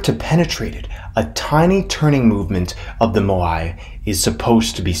order to penetrate it, a tiny turning movement of the Moai is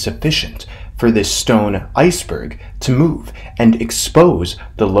supposed to be sufficient for this stone iceberg to move and expose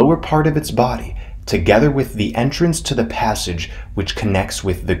the lower part of its body, together with the entrance to the passage which connects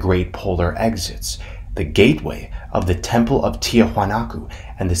with the great polar exits, the gateway of the Temple of Tiahuanacu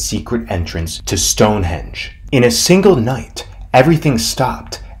and the secret entrance to Stonehenge. In a single night, everything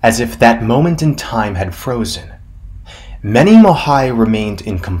stopped, as if that moment in time had frozen. Many Moai remained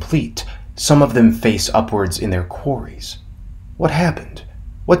incomplete, some of them face upwards in their quarries. What happened?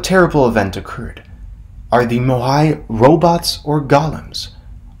 What terrible event occurred? Are the Moai robots or golems?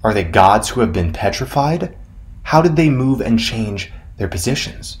 Are they gods who have been petrified? How did they move and change their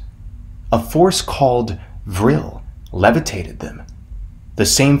positions? A force called Vril levitated them, the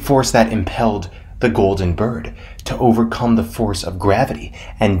same force that impelled the golden bird to overcome the force of gravity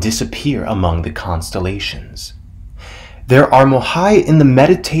and disappear among the constellations. There are Moai in the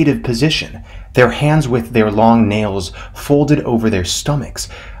meditative position, their hands with their long nails folded over their stomachs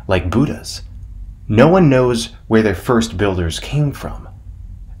like Buddhas. No one knows where their first builders came from.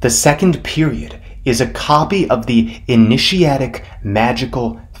 The second period is a copy of the initiatic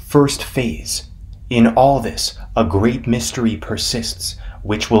magical first phase. In all this, a great mystery persists,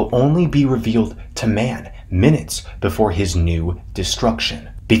 which will only be revealed to man minutes before his new destruction,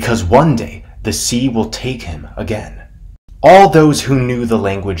 because one day the sea will take him again. All those who knew the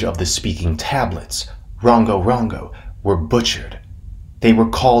language of the speaking tablets, Rongo Rongo, were butchered. They were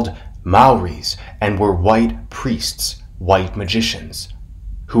called Maoris and were white priests, white magicians,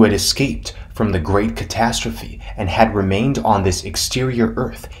 who had escaped from the great catastrophe and had remained on this exterior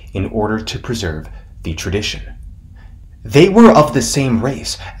earth in order to preserve the tradition. They were of the same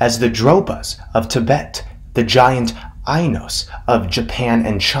race as the Dropas of Tibet, the giant Ainos of Japan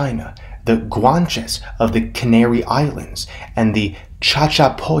and China, the Guanches of the Canary Islands, and the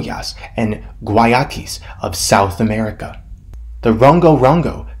Chachapoyas and Guayaquis of South America. The Rongo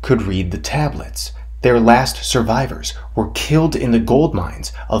Rongo could read the tablets. Their last survivors were killed in the gold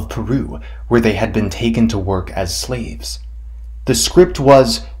mines of Peru, where they had been taken to work as slaves. The script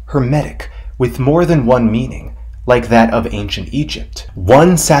was Hermetic, with more than one meaning, like that of ancient Egypt,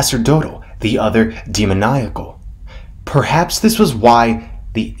 one sacerdotal, the other demoniacal. Perhaps this was why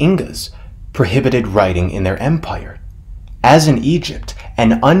the Incas prohibited writing in their empire. As in Egypt,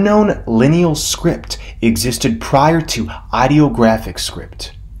 an unknown lineal script existed prior to ideographic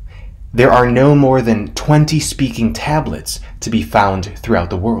script. There are no more than 20 speaking tablets to be found throughout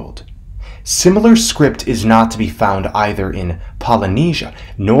the world. Similar script is not to be found either in Polynesia,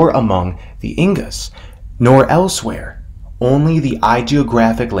 nor among the Incas, nor elsewhere, only the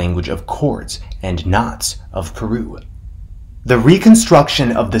ideographic language of chords and knots of Peru. The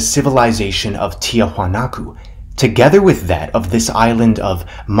reconstruction of the civilization of Tiahuanacu, together with that of this island of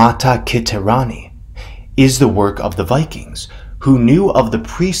Mata Kiterani, is the work of the Vikings, who knew of the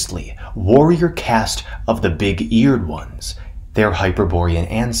priestly, warrior caste of the big-eared ones, their Hyperborean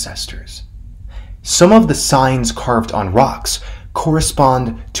ancestors. Some of the signs carved on rocks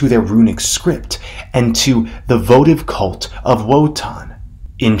correspond to their runic script and to the votive cult of Wotan.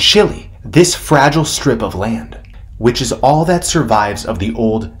 In Chile, this fragile strip of land, which is all that survives of the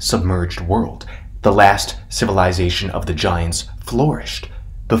old submerged world, the last civilization of the giants, flourished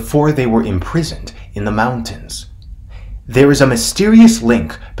before they were imprisoned in the mountains. There is a mysterious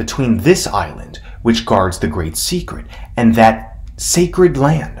link between this island, which guards the great secret, and that sacred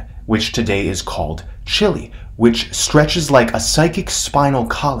land, which today is called Chile, which stretches like a psychic spinal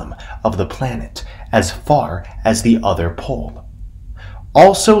column of the planet as far as the other pole.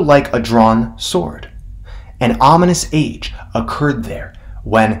 Also like a drawn sword. An ominous age occurred there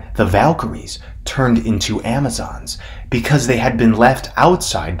when the Valkyries turned into Amazons because they had been left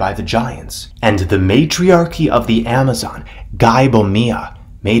outside by the giants, and the matriarchy of the Amazon, Gaibomia,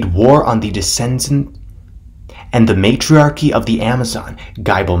 made war on the descendants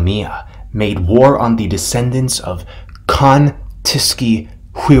made war on the descendants of Khan Tiski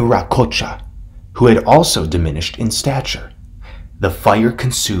Huiracocha, who had also diminished in stature. The fire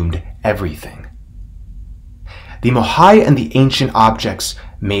consumed everything. The mohai and the ancient objects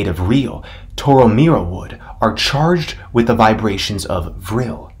made of real Toromira wood are charged with the vibrations of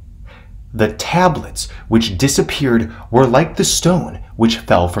vril. The tablets which disappeared were like the stone which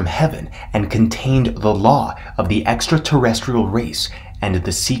fell from heaven and contained the law of the extraterrestrial race and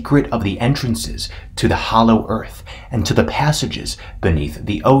the secret of the entrances to the hollow earth and to the passages beneath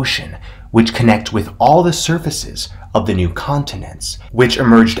the ocean, which connect with all the surfaces of the new continents, which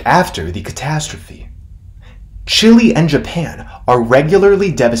emerged after the catastrophe. Chile and Japan are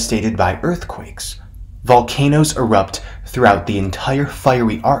regularly devastated by earthquakes. Volcanoes erupt throughout the entire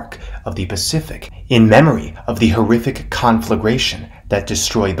fiery arc of the Pacific in memory of the horrific conflagration that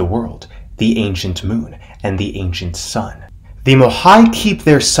destroyed the world, the ancient moon, and the ancient sun. The mohai keep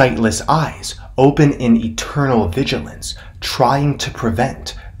their sightless eyes open in eternal vigilance, trying to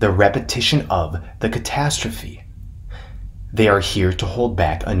prevent the repetition of the catastrophe. They are here to hold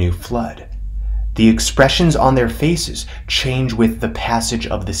back a new flood. The expressions on their faces change with the passage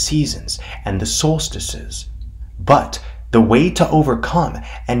of the seasons and the solstices. But the way to overcome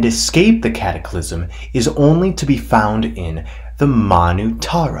and escape the cataclysm is only to be found in the Manu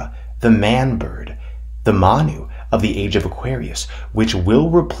Tara, the man-bird, the Manu of the age of Aquarius, which will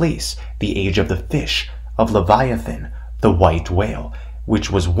replace the age of the fish, of Leviathan, the white whale, which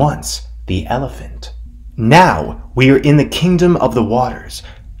was once the elephant. Now we are in the kingdom of the waters.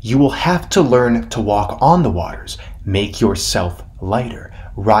 You will have to learn to walk on the waters, make yourself lighter,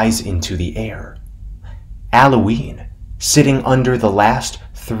 rise into the air. Halloween, sitting under the last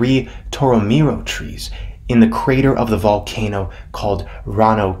 3 Toromiro trees in the crater of the volcano called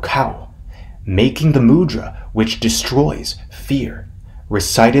Rano Kau, making the mudra which destroys fear,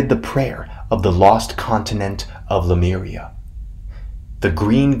 recited the prayer of the lost continent of Lemuria. The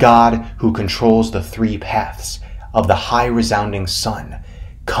green god who controls the 3 paths of the high resounding sun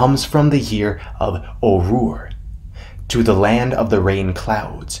comes from the year of Orur to the land of the rain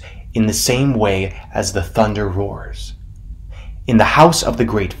clouds in the same way as the thunder roars. In the house of the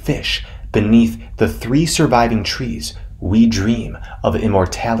great fish, beneath the 3 surviving trees, we dream of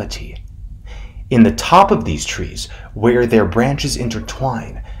immortality. In the top of these trees, where their branches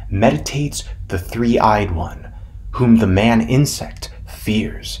intertwine, meditates the 3-eyed one, whom the man-insect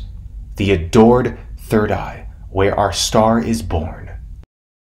fears, the adored third eye, where our star is born.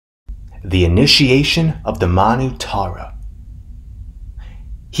 The initiation of the Manu Tara.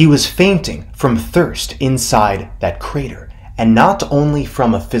 He was fainting from thirst inside that crater, and not only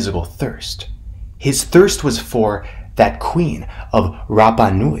from a physical thirst. His thirst was for that queen of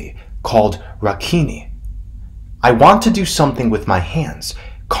Rapa Nui called Rakini. I want to do something with my hands,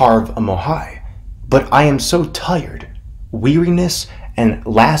 carve a mohai, but I am so tired. Weariness and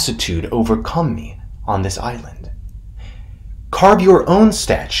lassitude overcome me on this island. Carve your own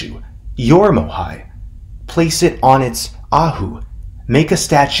statue, your mohai. Place it on its ahu. Make a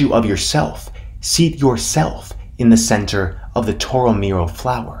statue of yourself. Seat yourself in the center of the Toromiro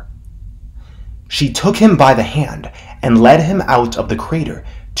flower. She took him by the hand and led him out of the crater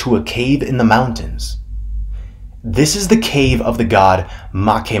to a cave in the mountains. This is the cave of the god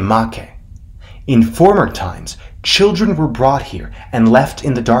Makemake. In former times, children were brought here and left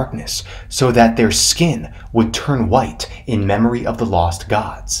in the darkness so that their skin would turn white in memory of the lost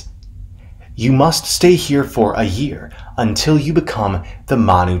gods. You must stay here for a year until you become the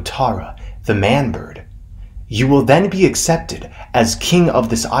Manu Tara, the man-bird. You will then be accepted as king of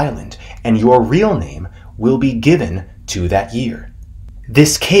this island, and your real name will be given to that year.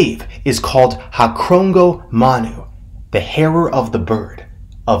 This cave is called Hakrongo Manu, the hearer of the bird,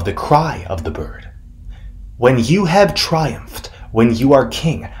 of the cry of the bird. When you have triumphed, when you are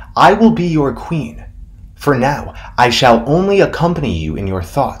king, I will be your queen. For now, I shall only accompany you in your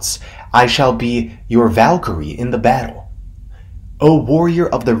thoughts. I shall be your Valkyrie in the battle. O warrior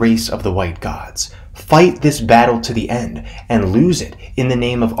of the race of the white gods, fight this battle to the end and lose it in the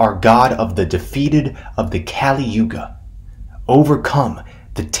name of our god of the defeated of the Kali Yuga. Overcome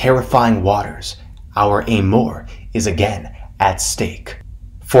the terrifying waters. Our Amor is again at stake.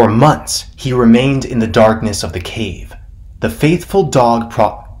 For months he remained in the darkness of the cave. The faithful dog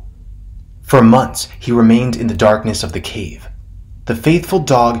For months he remained in the darkness of the cave. The faithful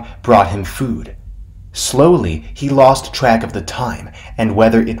dog brought him food. Slowly he lost track of the time and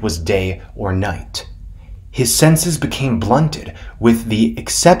whether it was day or night. His senses became blunted with the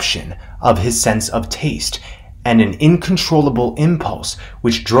exception of his sense of taste and an incontrollable impulse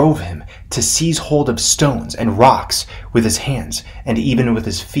which drove him to seize hold of stones and rocks with his hands and even with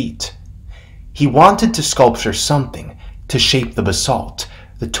his feet. He wanted to sculpture something to shape the basalt,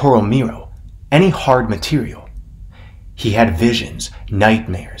 the toromiro, any hard material. He had visions,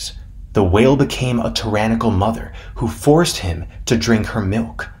 nightmares. The whale became a tyrannical mother who forced him to drink her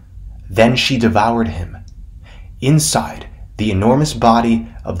milk. Then she devoured him. Inside the enormous body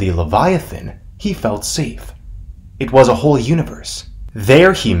of the Leviathan, he felt safe. It was a whole universe.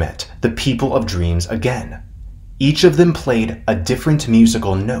 There he met the people of dreams again. Each of them played a different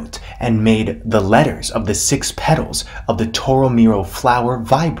musical note and made the letters of the 6 petals of the toromiro flower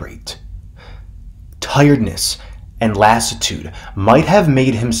vibrate. Tiredness and lassitude might have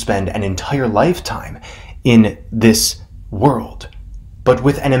made him spend an entire lifetime in this world, but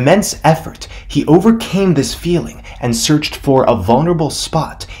with an immense effort, he overcame this feeling and searched for a vulnerable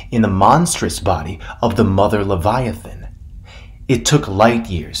spot in the monstrous body of the mother Leviathan. It took light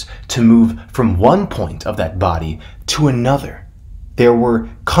years to move from one point of that body to another. There were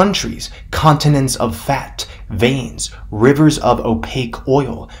countries, continents of fat, veins, rivers of opaque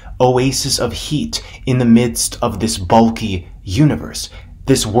oil, oases of heat in the midst of this bulky universe,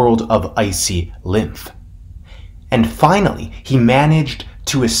 this world of icy lymph. And finally, he managed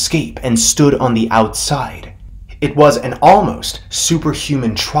to escape and stood on the outside. It was an almost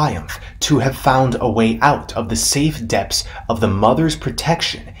superhuman triumph to have found a way out of the safe depths of the mother's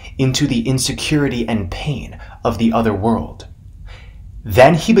protection into the insecurity and pain of the other world.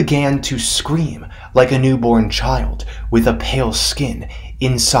 Then he began to scream like a newborn child with a pale skin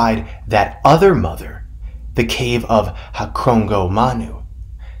inside that other mother, the cave of Hakrongo Manu.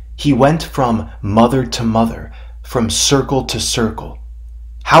 He went from mother to mother, from circle to circle.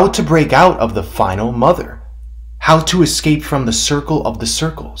 How to break out of the final mother? How to escape from the circle of the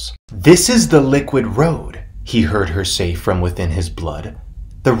circles? "This is the liquid road," he heard her say from within his blood.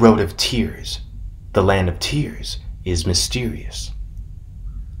 "The road of tears. The land of tears is mysterious."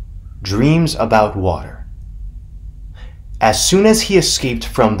 Dreams about water. As soon as he escaped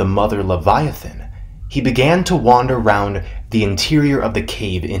from the mother Leviathan, he began to wander round the interior of the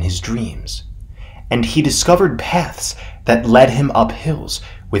cave in his dreams, and he discovered paths that led him up hills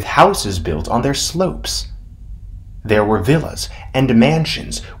with houses built on their slopes. There were villas and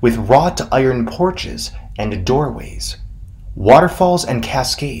mansions with wrought iron porches and doorways. Waterfalls and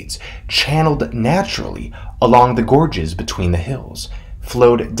cascades, channeled naturally along the gorges between the hills,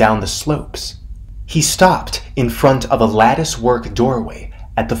 flowed down the slopes. He stopped in front of a lattice-work doorway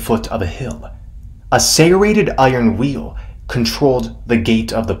at the foot of a hill. A serrated iron wheel controlled the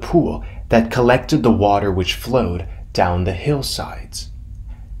gate of the pool that collected the water which flowed down the hillsides.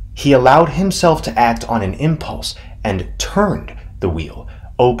 He allowed himself to act on an impulse and turned the wheel,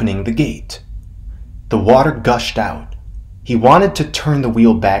 opening the gate. The water gushed out. He wanted to turn the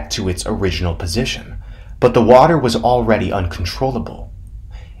wheel back to its original position, but the water was already uncontrollable.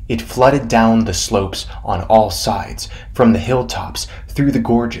 It flooded down the slopes on all sides, from the hilltops through the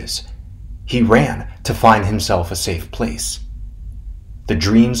gorges. He ran to find himself a safe place. The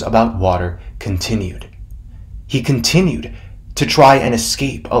dreams about water continued. He continued to try and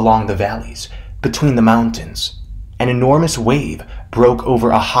escape along the valleys, between the mountains. An enormous wave broke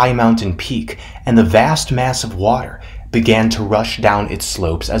over a high mountain peak, and the vast mass of water began to rush down its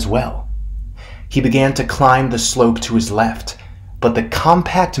slopes as well. He began to climb the slope to his left, but the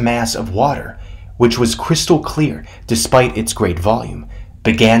compact mass of water, which was crystal clear despite its great volume,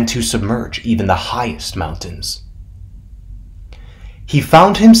 began to submerge even the highest mountains. He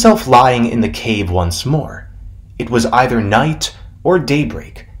found himself lying in the cave once more. It was either night or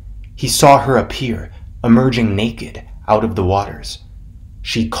daybreak. He saw her appear, emerging naked out of the waters.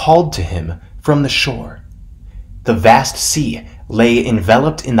 She called to him from the shore. The vast sea lay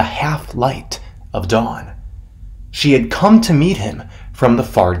enveloped in the half-light of dawn. She had come to meet him from the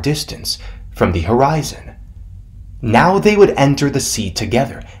far distance, from the horizon. Now they would enter the sea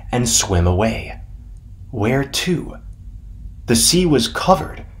together and swim away. Where to? The sea was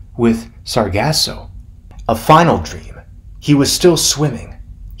covered with sargasso. A final dream. He was still swimming.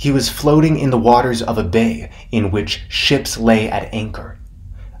 He was floating in the waters of a bay in which ships lay at anchor.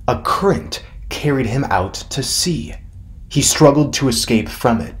 A current carried him out to sea. He struggled to escape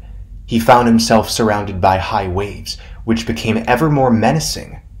from it. He found himself surrounded by high waves, which became ever more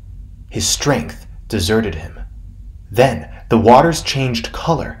menacing. His strength deserted him. Then the waters changed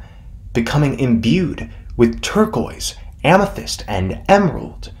color, becoming imbued with turquoise, amethyst, and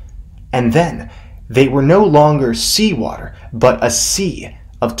emerald. And then they were no longer seawater, but a sea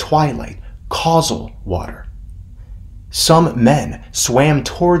of twilight, causal water. Some men swam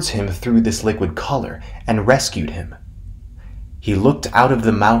towards him through this liquid color and rescued him. He looked out of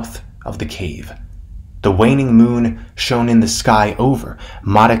the mouth of the cave. The waning moon shone in the sky over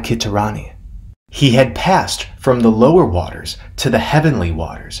Madakitarani. He had passed from the lower waters to the heavenly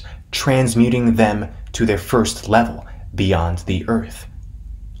waters, transmuting them to their first level beyond the earth.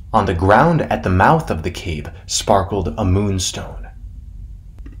 On the ground at the mouth of the cave sparkled a moonstone.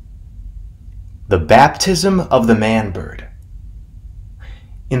 The baptism of the man-bird.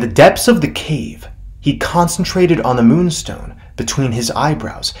 In the depths of the cave, he concentrated on the moonstone between his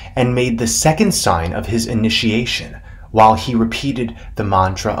eyebrows and made the second sign of his initiation while he repeated the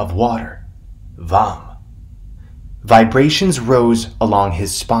mantra of water, Vam. Vibrations rose along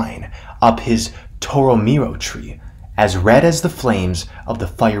his spine, up his Toromiro tree, as red as the flames of the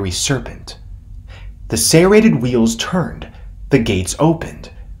fiery serpent. The serrated wheels turned, the gates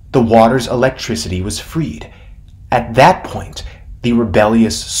opened, the water's electricity was freed. At that point, the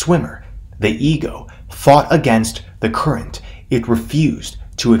rebellious swimmer, the ego, fought against the current. It refused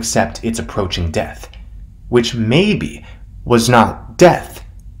to accept its approaching death, which maybe was not death,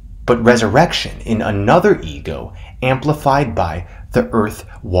 but resurrection in another ego amplified by the earth,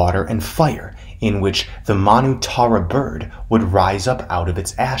 water, and fire, in which the Manutara bird would rise up out of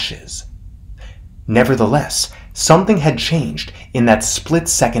its ashes. Nevertheless, something had changed in that split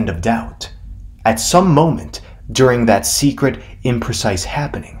second of doubt. At some moment during that secret, imprecise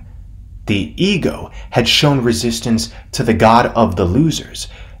happening, the ego had shown resistance to the god of the losers,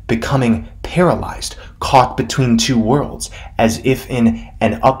 becoming paralyzed, caught between two worlds, as if in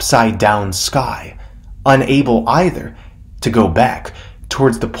an upside-down sky, unable either to go back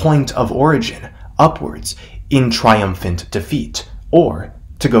towards the point of origin, upwards, in triumphant defeat, or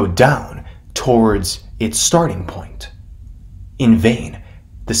to go down towards its starting point. In vain,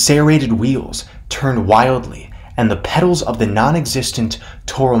 the serrated wheels turned wildly, and the petals of the non-existent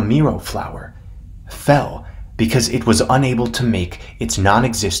Toromiro flower fell because it was unable to make its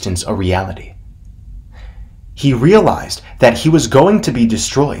non-existence a reality. He realized that he was going to be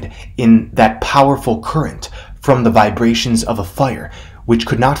destroyed in that powerful current from the vibrations of a fire which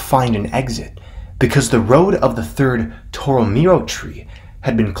could not find an exit because the road of the third Toromiro tree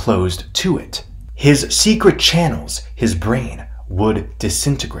had been closed to it. His secret channels, his brain, would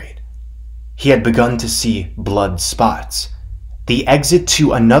disintegrate. He had begun to see blood spots. The exit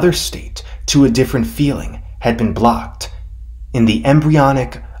to another state, to a different feeling, had been blocked. In the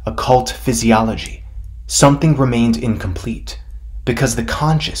embryonic occult physiology, something remained incomplete, because the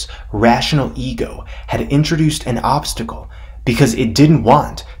conscious, rational ego had introduced an obstacle, because it didn't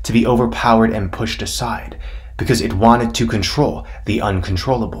want to be overpowered and pushed aside, because it wanted to control the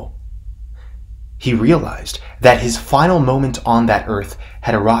uncontrollable. He realized that his final moment on that earth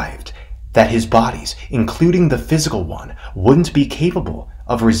had arrived, that his bodies, including the physical one, wouldn't be capable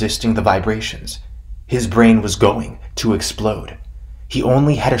of resisting the vibrations. His brain was going to explode. He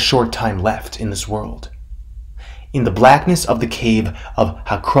only had a short time left in this world. In the blackness of the cave of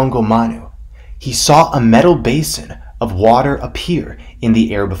Hakrongo Manu, he saw a metal basin of water appear in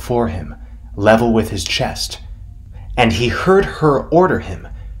the air before him, level with his chest, and he heard her order him,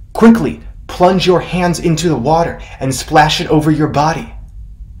 "Quickly, plunge your hands into the water and splash it over your body."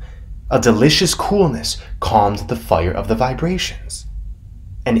 A delicious coolness calmed the fire of the vibrations.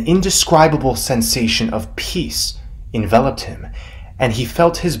 An indescribable sensation of peace enveloped him, and he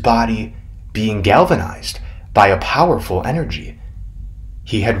felt his body being galvanized by a powerful energy.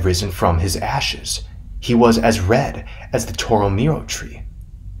 He had risen from his ashes. He was as red as the Toromiro tree.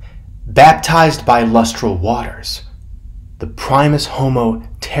 Baptized by lustral waters, the primus homo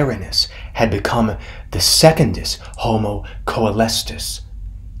terranis had become the secondus homo coelestis.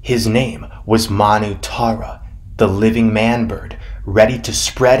 His name was Manutara, the living man-bird, ready to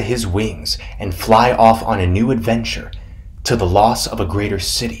spread his wings and fly off on a new adventure to the loss of a greater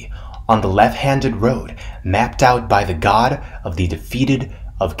city on the left-handed road mapped out by the god of the defeated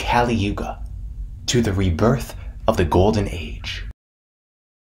of Kali Yuga, to the rebirth of the Golden Age.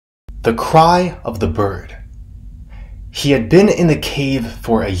 The cry of the bird. He had been in the cave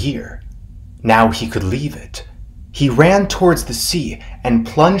for a year. Now he could leave it. He ran towards the sea and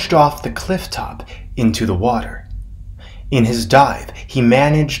plunged off the cliff top into the water. In his dive, he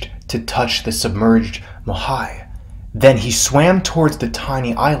managed to touch the submerged Mohai. Then he swam towards the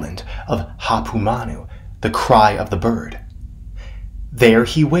tiny island of Hapumanu, the cry of the bird. There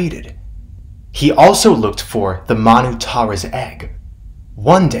he waited. He also looked for the Manutara's egg.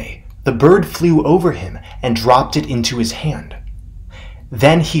 One day, the bird flew over him and dropped it into his hand.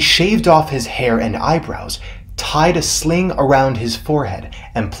 Then he shaved off his hair and eyebrows, tied a sling around his forehead,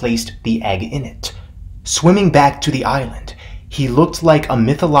 and placed the egg in it. Swimming back to the island, he looked like a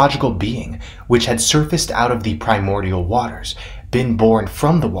mythological being which had surfaced out of the primordial waters, been born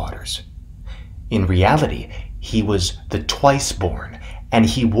from the waters. In reality, he was the twice-born and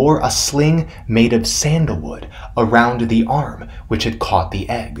he wore a sling made of sandalwood around the arm which had caught the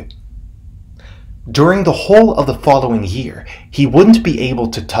egg. During the whole of the following year, he wouldn't be able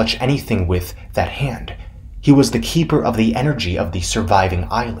to touch anything with that hand. He was the keeper of the energy of the surviving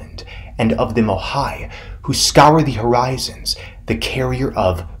island, and of the Mohai, who scour the horizons, the carrier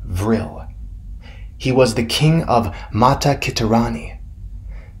of Vril. He was the king of Mata Kitarani,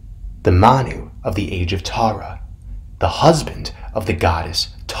 the Manu of the age of Tara, the husband of the goddess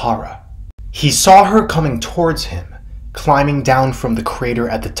Tara. He saw her coming towards him, climbing down from the crater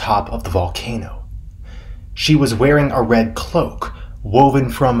at the top of the volcano. She was wearing a red cloak, woven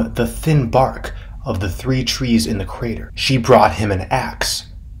from the thin bark of the 3 trees in the crater. She brought him an axe.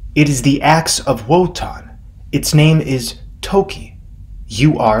 It is the axe of Wotan. Its name is Toki.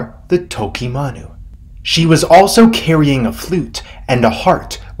 You are the Toki Manu. She was also carrying a flute and a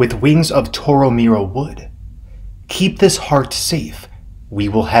heart with wings of Toromiro wood. Keep this heart safe. We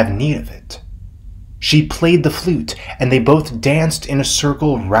will have need of it. She played the flute, and they both danced in a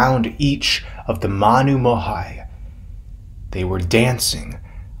circle round each of the Manu Mohai. They were dancing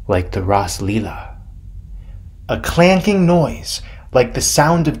like the Ras Lila. A clanking noise, like the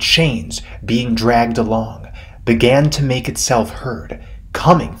sound of chains being dragged along, began to make itself heard,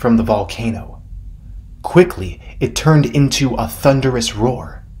 coming from the volcano. Quickly, it turned into a thunderous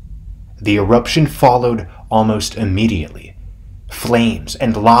roar. The eruption followed almost immediately. Flames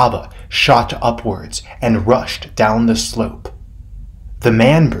and lava shot upwards and rushed down the slope. The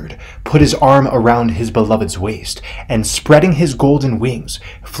man-bird put his arm around his beloved's waist, and spreading his golden wings,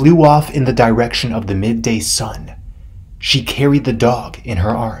 flew off in the direction of the midday sun. She carried the dog in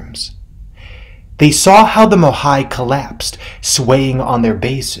her arms. They saw how the Mohai collapsed, swaying on their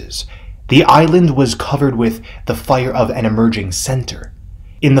bases. The island was covered with the fire of an emerging center.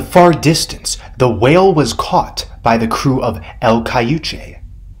 In the far distance, the whale was caught by the crew of El Cayuche.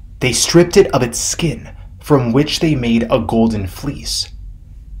 They stripped it of its skin, from which they made a golden fleece.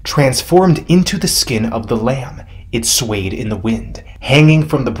 Transformed into the skin of the lamb, it swayed in the wind, hanging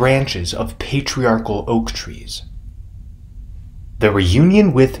from the branches of patriarchal oak trees. The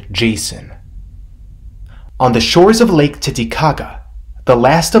reunion with Jason. On the shores of Lake Titicaca, the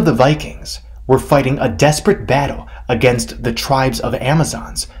last of the Vikings were fighting a desperate battle against the tribes of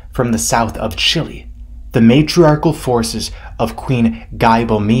Amazons from the south of Chile, the matriarchal forces of Queen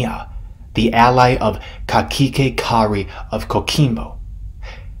Gaibomia, the ally of Kakike Kari of Coquimbo.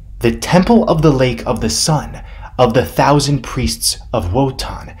 The temple of the Lake of the Sun of the 1,000 priests of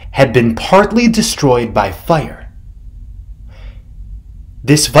Wotan had been partly destroyed by fire.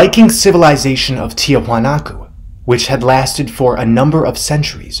 This Viking civilization of Tiahuanacu, which had lasted for a number of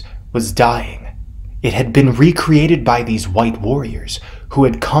centuries, was dying. It had been recreated by these white warriors who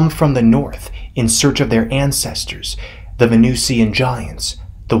had come from the north in search of their ancestors, the Venusian giants,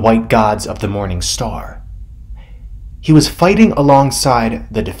 the white gods of the morning star. He was fighting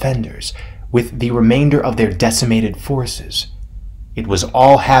alongside the defenders with the remainder of their decimated forces. It was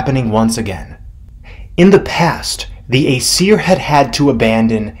all happening once again. In the past, the Aesir had had to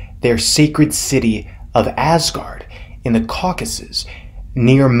abandon their sacred city of Asgard in the Caucasus,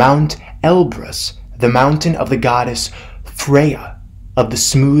 near Mount Elbrus, the mountain of the goddess Freya of the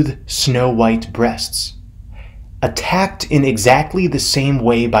smooth snow-white breasts. Attacked in exactly the same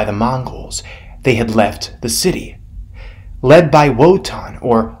way by the Mongols, they had left the city. Led by Wotan,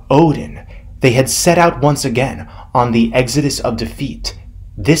 or Odin, they had set out once again on the exodus of defeat,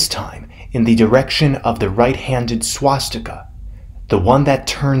 this time in the direction of the right-handed swastika, the one that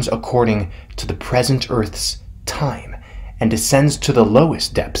turns according to the present Earth's time and descends to the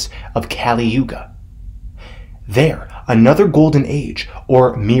lowest depths of Kali Yuga. There, another golden age,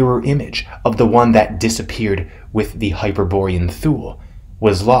 or mirror image of the one that disappeared with the Hyperborean Thule,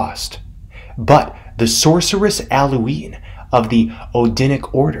 was lost. But the sorceress Aluine of the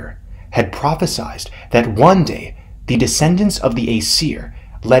Odinic order had prophesied that one day the descendants of the Aesir,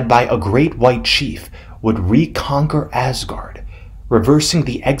 led by a great white chief, would reconquer Asgard, reversing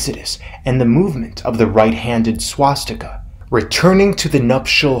the exodus and the movement of the right-handed swastika, returning to the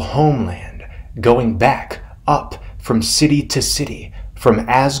nuptial homeland, going back up from city to city, from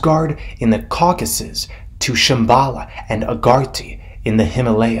Asgard in the Caucasus to Shambhala and Agartha in the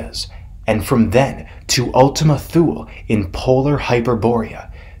Himalayas, and from then to Ultima Thule in polar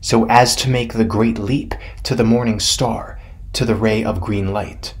Hyperborea, so as to make the great leap to the morning star, to the ray of green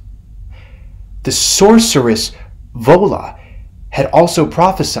light. The sorceress Vola had also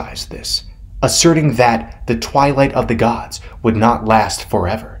prophesied this, asserting that the twilight of the gods would not last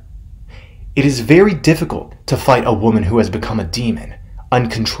forever. It is very difficult to fight a woman who has become a demon,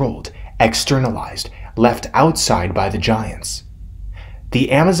 uncontrolled, externalized, left outside by the giants.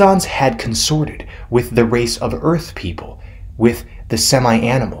 The Amazons had consorted with the race of Earth people, with the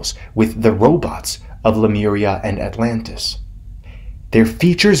semi-animals, with the robots of Lemuria and Atlantis. Their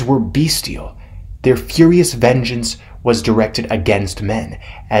features were bestial. Their furious vengeance was directed against men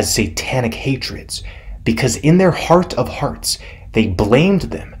as satanic hatreds, because in their heart of hearts they blamed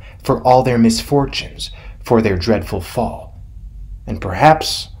them for all their misfortunes, for their dreadful fall. And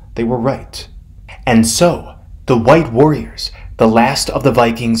perhaps they were right. And so, the White Warriors, the last of the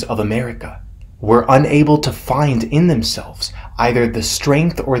Vikings of America, were unable to find in themselves either the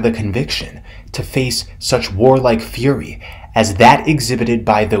strength or the conviction to face such warlike fury as that exhibited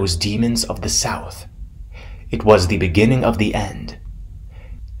by those demons of the South. It was the beginning of the end.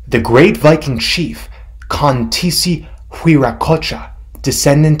 The great Viking chief, Kontisi Huiracocha,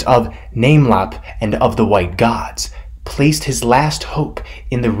 descendant of Namelap and of the White Gods, placed his last hope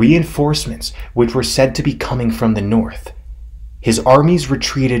in the reinforcements which were said to be coming from the north. His armies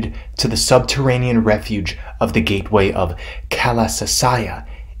retreated to the subterranean refuge of the gateway of Kalasasaya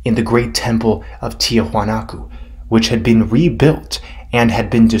in the great temple of Tiahuanacu, which had been rebuilt and had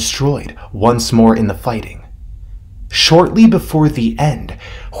been destroyed once more in the fighting. Shortly before the end,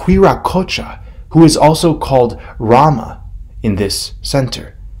 Huiracocha, who is also called Rama in this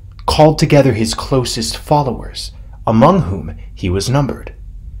center, called together his closest followers, among whom he was numbered.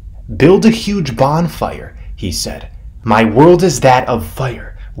 "Build a huge bonfire," he said. "My world is that of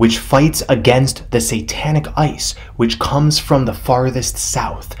fire, which fights against the satanic ice which comes from the farthest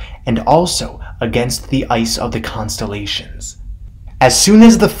south, and also against the ice of the constellations." As soon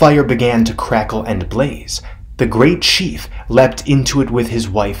as the fire began to crackle and blaze, the great chief leapt into it with his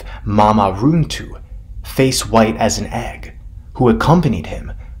wife Mama Runtu, face white as an egg, who accompanied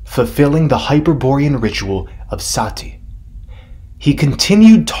him, fulfilling the Hyperborean ritual of Sati. He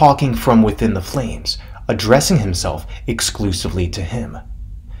continued talking from within the flames, addressing himself exclusively to him.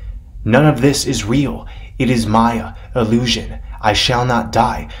 "None of this is real. It is Maya, illusion. I shall not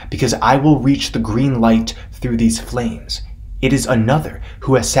die, because I will reach the green light through these flames. It is another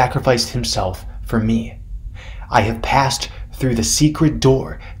who has sacrificed himself for me. I have passed through the secret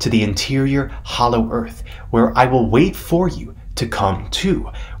door to the interior hollow earth, where I will wait for you to come too,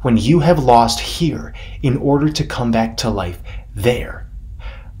 when you have lost here, in order to come back to life there.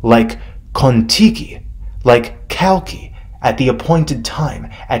 Like Kontiki, like Kalki, at the appointed time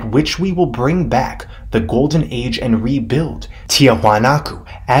at which we will bring back the Golden Age and rebuild Tiahuanacu,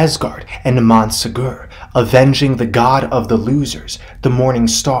 Asgard, and Montsegur, avenging the god of the losers, the morning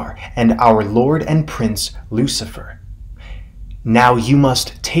star, and our Lord and Prince Lucifer. Now you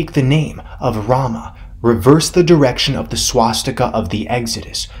must take the name of Rama, reverse the direction of the swastika of the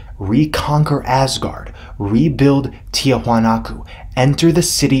Exodus, reconquer Asgard, rebuild Tiahuanacu, enter the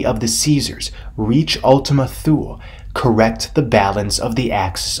city of the Caesars, reach Ultima Thule, correct the balance of the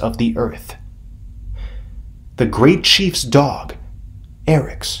axis of the earth." The great chief's dog,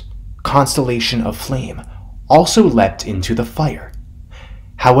 Eryx, constellation of flame, also leapt into the fire.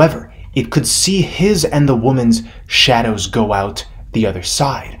 However, it could see his and the woman's shadows go out the other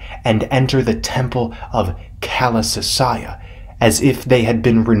side and enter the temple of Kalasasaya, as if they had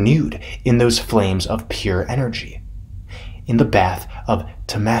been renewed in those flames of pure energy, in the bath of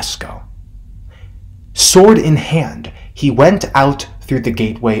Temescal. Sword in hand, he went out through the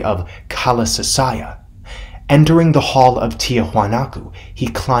gateway of Kalasasaya. Entering the hall of Tiahuanacu, he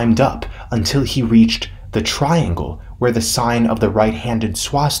climbed up until he reached the triangle where the sign of the right-handed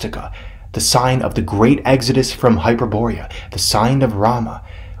swastika, the sign of the great exodus from Hyperborea, the sign of Rama,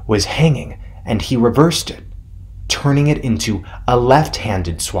 was hanging, and he reversed it, turning it into a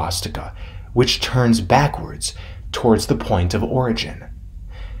left-handed swastika, which turns backwards towards the point of origin.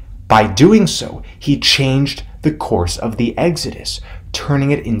 By doing so, he changed the course of the exodus,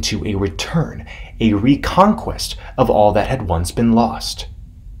 turning it into a return, a reconquest of all that had once been lost.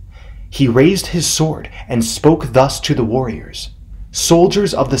 He raised his sword and spoke thus to the warriors: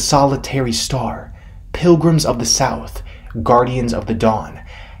 "Soldiers of the solitary star, pilgrims of the south, guardians of the dawn,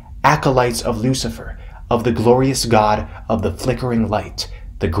 acolytes of Lucifer, of the glorious god of the flickering light,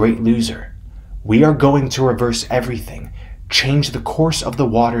 the great loser, we are going to reverse everything, change the course of the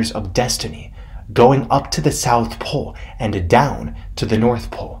waters of destiny, going up to the South Pole and down to the North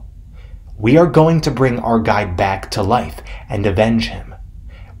Pole. We are going to bring our guide back to life and avenge him.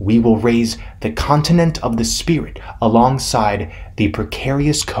 We will raise the continent of the spirit alongside the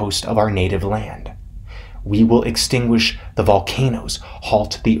precarious coast of our native land. We will extinguish the volcanoes,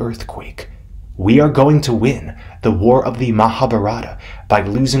 halt the earthquake. We are going to win the war of the Mahabharata by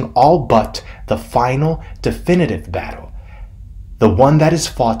losing all but the final, definitive battle. the one that is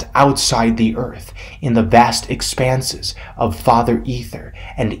fought outside the earth, in the vast expanses of Father Ether,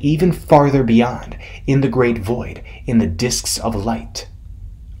 and even farther beyond, in the great void, in the disks of light.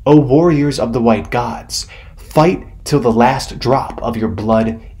 O warriors of the white gods, fight till the last drop of your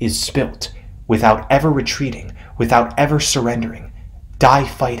blood is spilt, without ever retreating, without ever surrendering. Die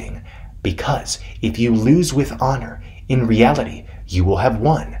fighting, because if you lose with honor, in reality you will have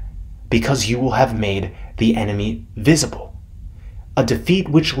won, because you will have made the enemy visible. A defeat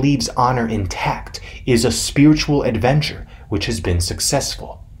which leaves honor intact is a spiritual adventure which has been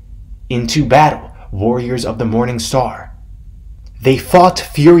successful. Into battle, warriors of the morning star. They fought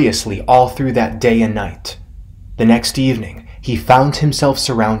furiously all through that day and night. The next evening, he found himself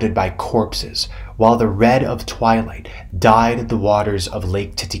surrounded by corpses, while the red of twilight dyed the waters of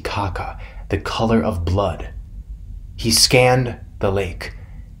Lake Titicaca the color of blood. He scanned the lake.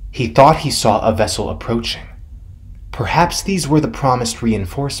 He thought he saw a vessel approaching. Perhaps these were the promised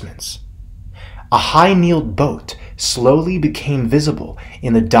reinforcements. A high-kneeled boat slowly became visible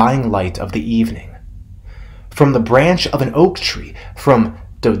in the dying light of the evening. From the branch of an oak tree from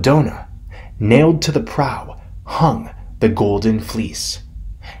Dodona, nailed to the prow, hung the golden fleece.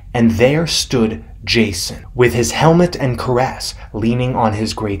 And there stood Jason, with his helmet and cuirass leaning on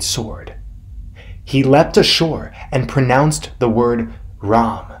his great sword. He leapt ashore and pronounced the word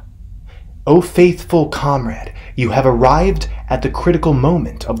Ram. O faithful comrade, you have arrived at the critical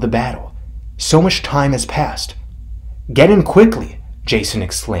moment of the battle. So much time has passed. Get in quickly, Jason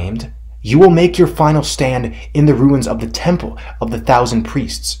exclaimed. You will make your final stand in the ruins of the temple of the 1,000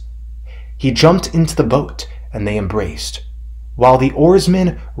 priests. He jumped into the boat, and they embraced. While the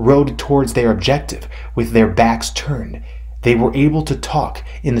oarsmen rowed towards their objective with their backs turned, they were able to talk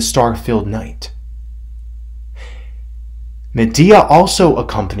in the star-filled night. Medea also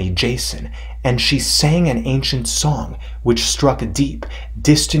accompanied Jason, and she sang an ancient song which struck deep,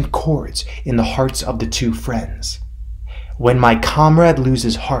 distant chords in the hearts of the two friends. When my comrade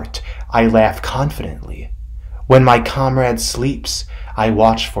loses heart, I laugh confidently. When my comrade sleeps, I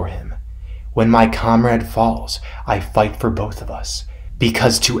watch for him. When my comrade falls, I fight for both of us,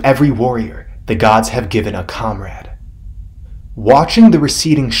 because to every warrior the gods have given a comrade. Watching the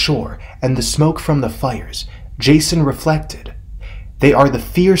receding shore and the smoke from the fires, Jason reflected. They are the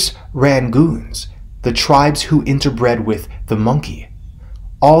fierce Rangoons, the tribes who interbred with the monkey.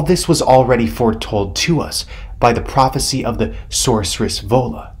 All this was already foretold to us by the prophecy of the sorceress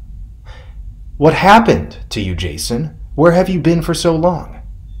Vola. What happened to you, Jason? Where have you been for so long?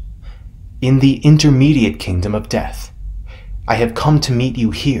 In the intermediate kingdom of death. I have come to meet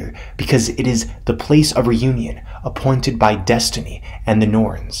you here because it is the place of reunion appointed by destiny and the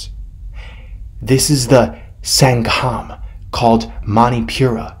Norns. This is the Sangham, called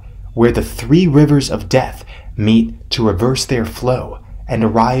Manipura, where the 3 rivers of death meet to reverse their flow and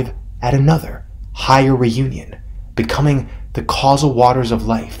arrive at another, higher reunion, becoming the causal waters of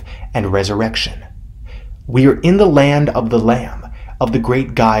life and resurrection. We are in the land of the Lamb, of the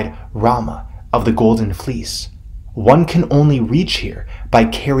great guide Rama, of the Golden Fleece. One can only reach here by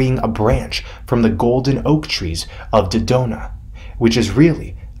carrying a branch from the golden oak trees of Dodona, which is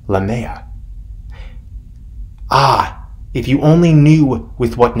really Lamea. Ah, if you only knew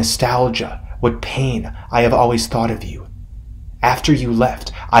with what nostalgia, what pain I have always thought of you. After you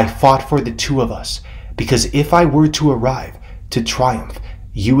left, I fought for the two of us, because if I were to arrive to triumph,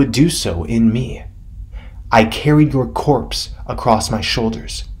 you would do so in me. I carried your corpse across my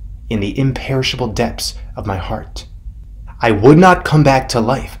shoulders, in the imperishable depths of my heart. I would not come back to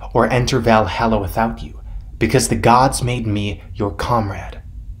life or enter Valhalla without you, because the gods made me your comrade.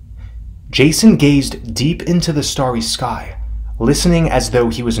 Jason gazed deep into the starry sky, listening as though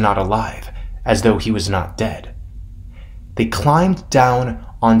he was not alive, as though he was not dead. They climbed down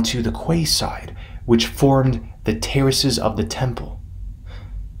onto the quayside, which formed the terraces of the temple.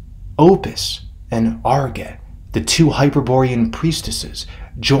 Opis and Arge, the 2 Hyperborean priestesses,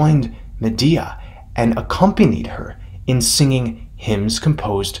 joined Medea and accompanied her in singing hymns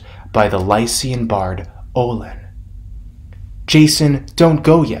composed by the Lycian bard Olen. Jason, don't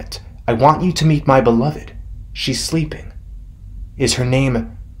go yet. I want you to meet my beloved. She's sleeping. Is her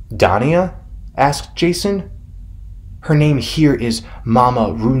name Dania? Asked Jason. Her name here is Mama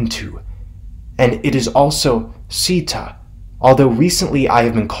Runtu, and it is also Sita, although recently I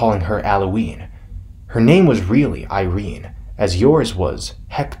have been calling her Halloween. Her name was really Irene, as yours was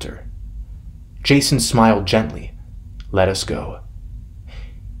Hector. Jason smiled gently. Let us go.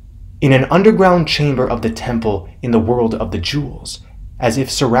 In an underground chamber of the temple in the world of the jewels, as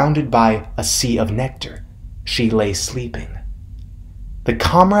if surrounded by a sea of nectar, she lay sleeping. The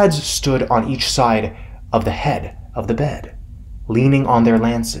comrades stood on each side of the head of the bed, leaning on their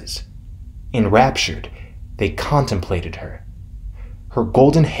lances. Enraptured, they contemplated her. Her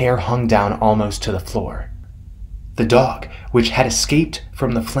golden hair hung down almost to the floor. The dog, which had escaped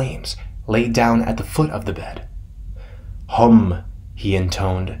from the flames, lay down at the foot of the bed. "Hum," he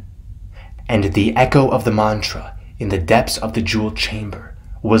intoned, and the echo of the mantra in the depths of the jeweled chamber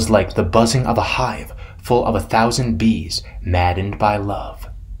was like the buzzing of a hive full of 1,000 bees maddened by love.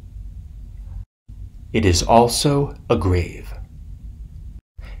 It is also a grave.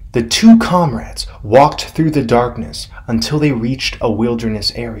 The two comrades walked through the darkness until they reached a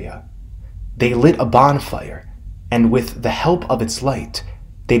wilderness area. They lit a bonfire, and with the help of its light,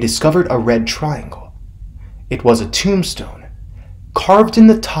 they discovered a red triangle. It was a tombstone. Carved in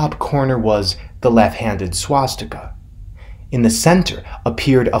the top corner was the left-handed swastika. In the center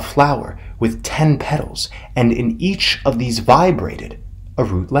appeared a flower with 10 petals, and in each of these vibrated a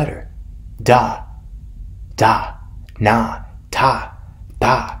root letter. Da, da, na, ta,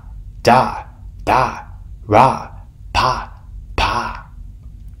 da, da, da, ra, pa, pa.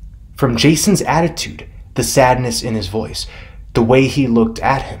 From Jason's attitude, the sadness in his voice, the way he looked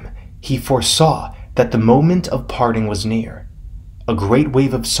at him, he foresaw that the moment of parting was near. A great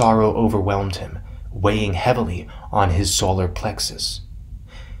wave of sorrow overwhelmed him, weighing heavily on his solar plexus.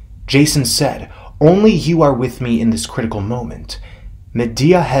 Jason said, "Only you are with me in this critical moment.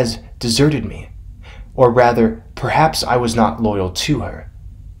 Medea has deserted me. Or rather, perhaps I was not loyal to her.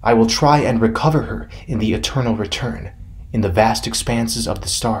 I will try and recover her in the eternal return, in the vast expanses of the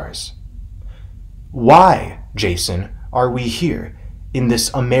stars." Why, Jason, are we here, in this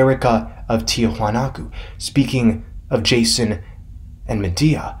America of Tiwanaku, speaking of Jason and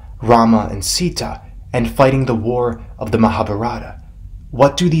Medea, Rama and Sita, and fighting the war of the Mahabharata?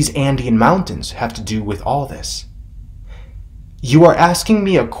 What do these Andean mountains have to do with all this? You are asking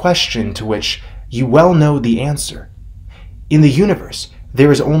me a question to which you well know the answer. In the universe,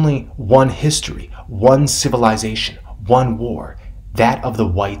 there is only one history, one civilization, one war, that of the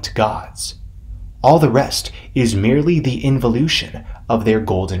white gods. All the rest is merely the involution of their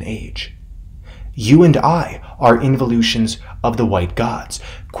golden age. You and I are involutions of the white gods,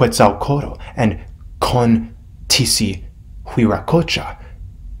 Quetzalcoatl and Huiracocha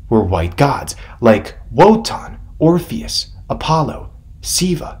were white gods, like Wotan, Orpheus, Apollo,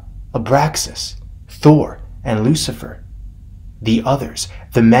 Siva, Abraxas, Thor, and Lucifer. The others,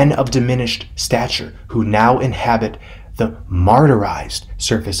 the men of diminished stature who now inhabit the martyrized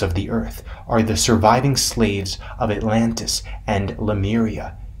surface of the earth, are the surviving slaves of Atlantis and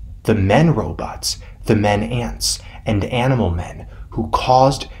Lemuria, the men robots, the men ants, and animal men who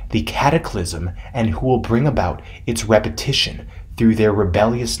caused the cataclysm and who will bring about its repetition through their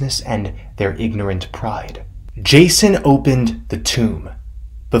rebelliousness and their ignorant pride. Jason opened the tomb.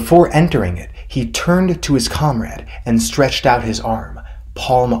 Before entering it, he turned to his comrade and stretched out his arm,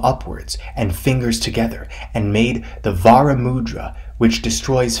 palm upwards and fingers together, and made the Vara Mudra, which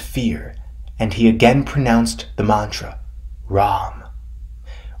destroys fear, and he again pronounced the mantra, Ram.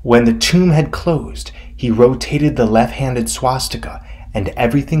 When the tomb had closed, he rotated the left-handed swastika, and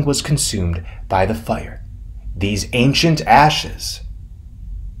everything was consumed by the fire. These ancient ashes.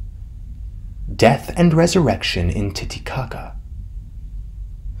 Death and Resurrection in Titicaca.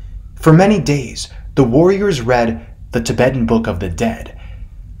 For many days, the warriors read the Tibetan Book of the Dead,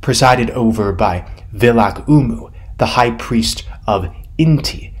 presided over by Vilak Umu, the high priest of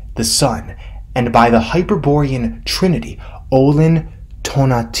Inti, the sun, and by the Hyperborean trinity Olin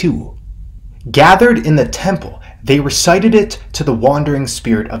Tonatiuh. Gathered in the temple, they recited it to the wandering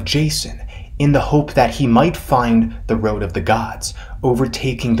spirit of Jason, in the hope that he might find the road of the gods,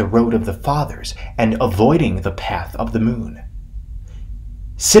 overtaking the road of the fathers, and avoiding the path of the moon.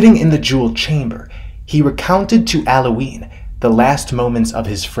 Sitting in the jeweled chamber, he recounted to Halloween the last moments of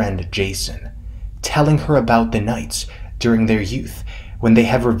his friend Jason, telling her about the nights during their youth when they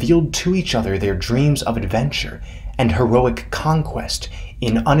have revealed to each other their dreams of adventure and heroic conquest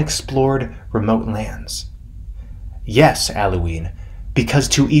in unexplored remote lands. Yes, Halloween, because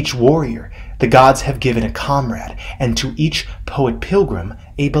to each warrior the gods have given a comrade, and to each poet-pilgrim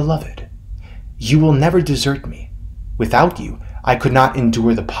a beloved. You will never desert me. Without you, I could not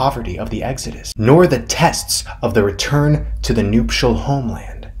endure the poverty of the exodus, nor the tests of the return to the nuptial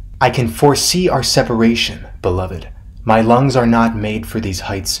homeland. I can foresee our separation, beloved. My lungs are not made for these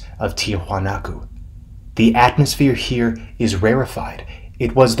heights of Tiwanaku. The atmosphere here is rarefied.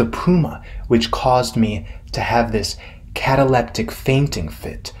 It was the puma which caused me to have this cataleptic fainting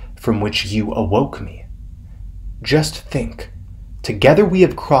fit from which you awoke me. Just think, together we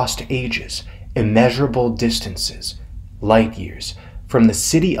have crossed ages, immeasurable distances, light years, from the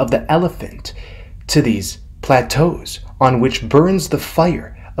city of the elephant to these plateaus on which burns the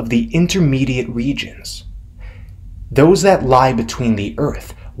fire of the intermediate regions. Those that lie between the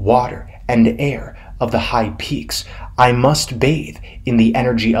earth, water, and air of the high peaks, I must bathe in the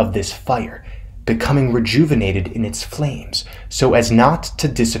energy of this fire, becoming rejuvenated in its flames, so as not to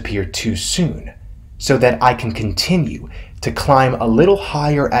disappear too soon, so that I can continue to climb a little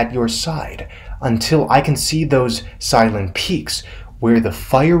higher at your side until I can see those silent peaks where the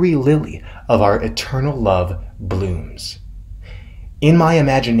fiery lily of our eternal love blooms. In my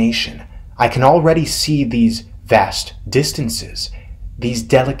imagination, I can already see these vast distances, these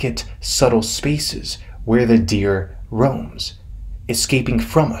delicate, subtle spaces where the deer roams, escaping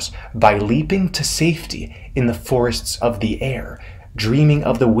from us by leaping to safety in the forests of the air, dreaming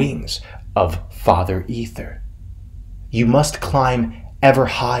of the wings of Father Ether. You must climb ever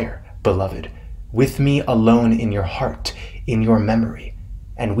higher, beloved, with me alone in your heart, in your memory,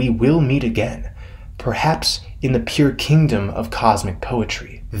 and we will meet again, perhaps in the pure kingdom of cosmic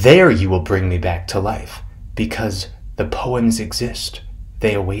poetry. There you will bring me back to life, because the poems exist.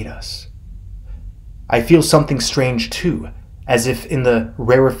 They await us. I feel something strange too, as if in the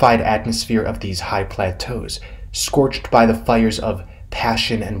rarefied atmosphere of these high plateaus, scorched by the fires of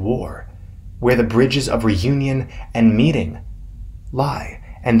passion and war, where the bridges of reunion and meeting lie,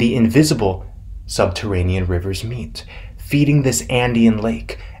 and the invisible subterranean rivers meet, feeding this Andean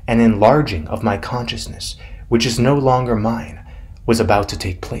lake, an enlarging of my consciousness, which is no longer mine, was about to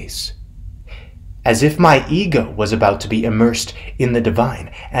take place. As if my ego was about to be immersed in the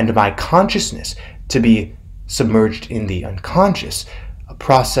divine, and my consciousness to be submerged in the unconscious, a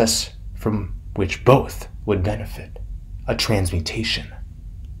process from which both would benefit, a transmutation.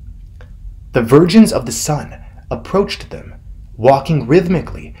 The virgins of the sun approached them, walking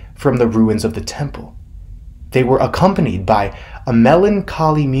rhythmically from the ruins of the temple. They were accompanied by a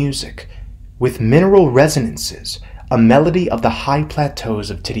melancholy music, with mineral resonances, a melody of the high plateaus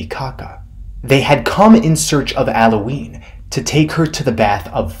of Titicaca. They had come in search of Halloween to take her to the bath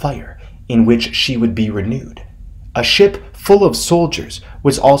of fire, in which she would be renewed. A ship full of soldiers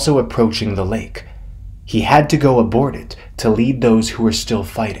was also approaching the lake. He had to go aboard it to lead those who were still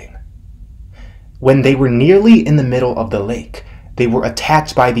fighting. When they were nearly in the middle of the lake, they were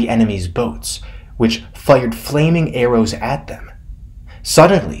attacked by the enemy's boats, which fired flaming arrows at them.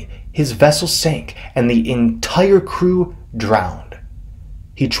 Suddenly, his vessel sank and the entire crew drowned.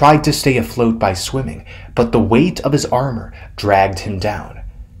 He tried to stay afloat by swimming, but the weight of his armor dragged him down.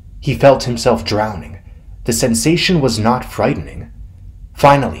 He felt himself drowning. The sensation was not frightening.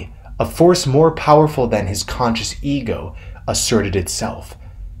 Finally, a force more powerful than his conscious ego asserted itself,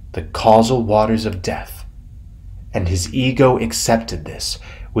 the causal waters of death. And his ego accepted this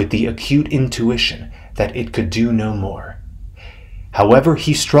with the acute intuition that it could do no more. However,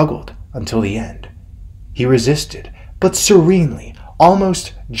 he struggled until the end. He resisted, but serenely,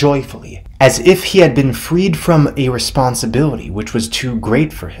 almost joyfully, as if he had been freed from a responsibility which was too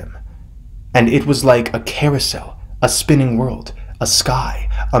great for him. And it was like a carousel, a spinning world, a sky,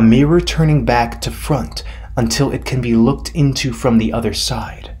 a mirror turning back to front until it can be looked into from the other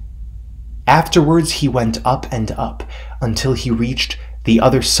side. Afterwards he went up and up until he reached the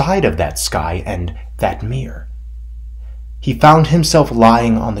other side of that sky and that mirror. He found himself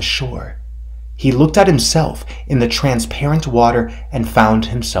lying on the shore. He looked at himself in the transparent water and found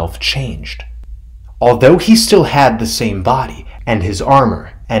himself changed. Although he still had the same body and his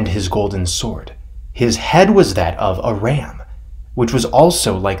armor and his golden sword, his head was that of a ram, which was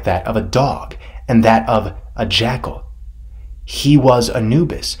also like that of a dog and that of a jackal. He was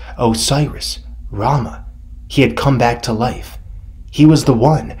Anubis, Osiris, Rama. He had come back to life. He was the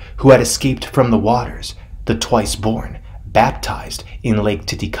one who had escaped from the waters, the twice born, baptized in Lake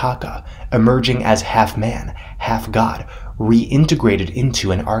Titicaca, emerging as half man, half god, reintegrated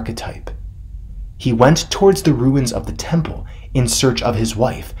into an archetype. He went towards the ruins of the temple in search of his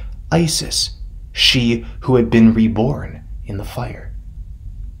wife, Isis, she who had been reborn in the fire.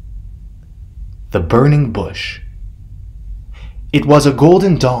 The burning bush. It was a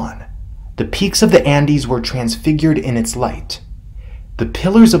golden dawn. The peaks of the Andes were transfigured in its light. The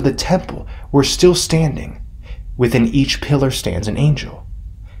pillars of the temple were still standing. Within each pillar stands an angel.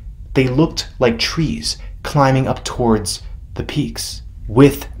 They looked like trees climbing up towards the peaks.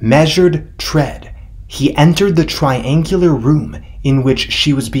 With measured tread, he entered the triangular room in which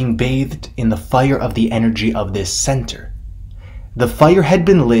she was being bathed in the fire of the energy of this center. The fire had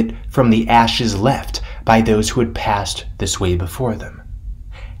been lit from the ashes left by those who had passed this way before them.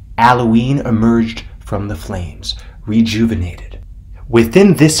 Halloween emerged from the flames, rejuvenated.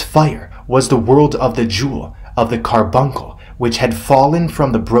 Within this fire was the world of the jewel, of the carbuncle, which had fallen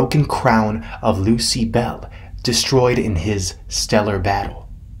from the broken crown of Lucy Bell destroyed in his stellar battle.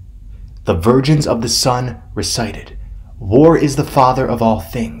 The virgins of the sun recited, "War is the father of all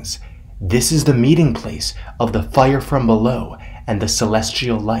things. This is the meeting place of the fire from below and the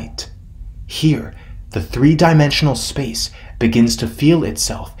celestial light." Here, the three-dimensional space begins to feel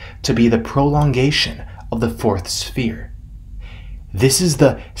itself to be the prolongation of the fourth sphere. This is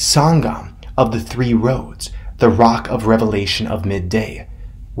the Sangam of the three roads, the rock of revelation of midday,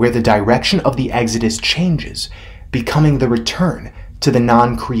 where the direction of the exodus changes, becoming the return to the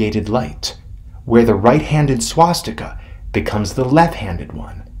non-created light, where the right-handed swastika becomes the left-handed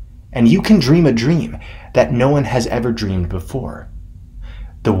one, and you can dream a dream that no one has ever dreamed before.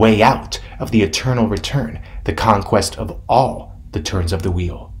 The way out of the eternal return, the conquest of all the turns of the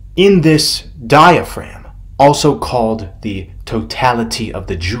wheel. In this diaphragm, also called the totality of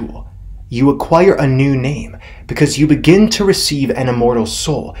the jewel, you acquire a new name because you begin to receive an immortal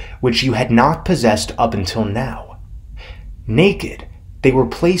soul which you had not possessed up until now. Naked, they were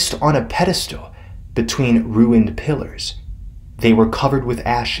placed on a pedestal between ruined pillars. They were covered with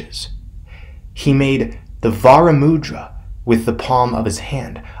ashes. He made the Varamudra with the palm of his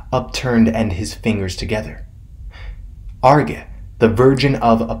hand upturned and his fingers together. Arge, the virgin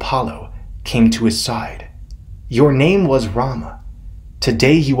of Apollo, came to his side. Your name was Rama.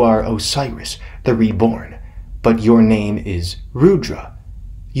 Today you are Osiris, the reborn, but your name is Rudra.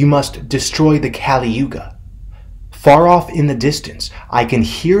 You must destroy the Kali Yuga. Far off in the distance, I can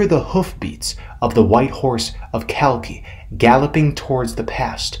hear the hoofbeats of the white horse of Kalki galloping towards the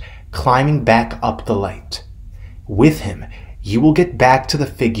past, climbing back up the light. With him, you will get back to the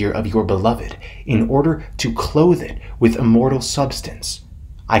figure of your beloved in order to clothe it with immortal substance.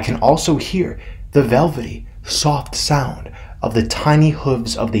 I can also hear the velvety, soft sound of the tiny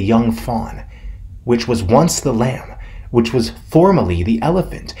hooves of the young fawn, which was once the lamb, which was formerly the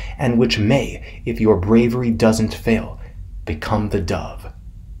elephant, and which may, if your bravery doesn't fail, become the dove.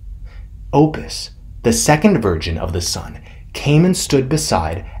 Opus, the second virgin of the sun, came and stood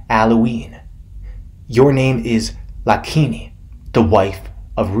beside Alouine. Your name is Lakini, the wife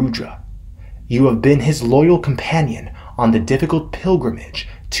of Rudra. You have been his loyal companion on the difficult pilgrimage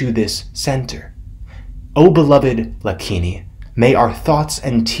to this center. O beloved Lakini, may our thoughts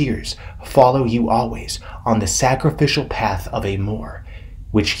and tears follow you always on the sacrificial path of Amor,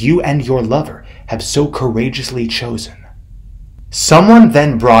 which you and your lover have so courageously chosen. Someone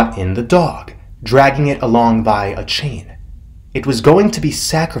then brought in the dog, dragging it along by a chain. It was going to be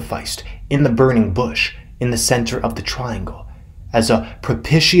sacrificed in the burning bush in the center of the triangle as a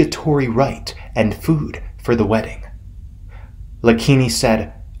propitiatory rite and food for the wedding. Lakini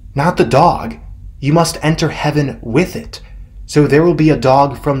said, "Not the dog. You must enter heaven with it. So there will be a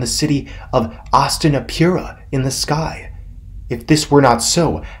dog from the city of Astinapura in the sky. If this were not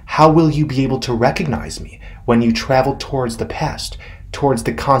so, how will you be able to recognize me when you travel towards the past, towards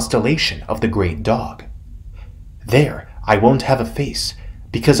the constellation of the great dog? There I won't have a face,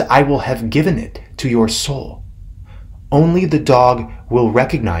 because I will have given it to your soul. Only the dog will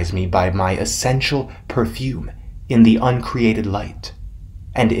recognize me by my essential perfume in the uncreated light,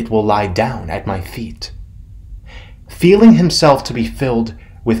 and it will lie down at my feet." Feeling himself to be filled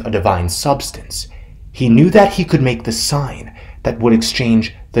with a divine substance, he knew that he could make the sign that would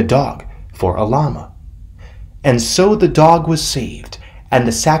exchange the dog for a llama. And so the dog was saved, and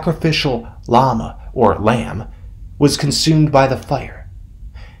the sacrificial llama, or lamb, was consumed by the fire.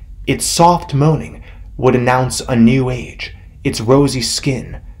 Its soft moaning would announce a new age, its rosy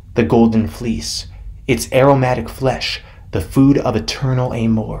skin, the golden fleece, its aromatic flesh, the food of eternal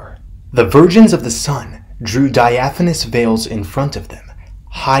Amor. The virgins of the sun drew diaphanous veils in front of them,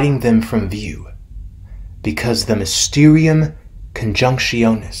 hiding them from view, because the Mysterium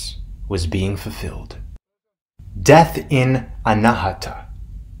Conjunctionis was being fulfilled. Death in Anahata.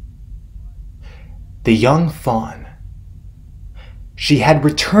 The young fawn. She had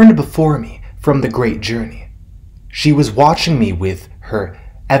returned before me from the great journey. She was watching me with her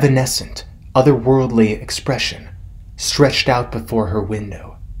evanescent, otherworldly expression stretched out before her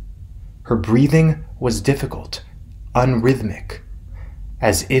window. Her breathing was difficult, unrhythmic,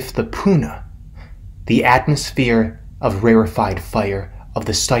 as if the puna, the atmosphere of rarefied fire of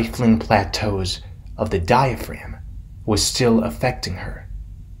the stifling plateaus of the diaphragm, was still affecting her.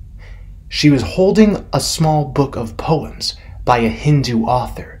 She was holding a small book of poems by a Hindu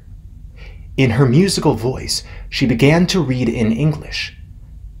author. In her musical voice, she began to read in English,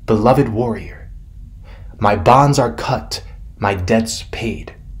 "Beloved warrior, my bonds are cut, my debts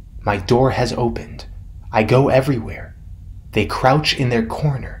paid. My door has opened. I go everywhere. They crouch in their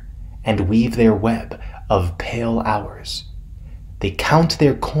corner and weave their web of pale hours. They count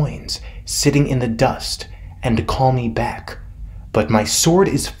their coins sitting in the dust and call me back. But my sword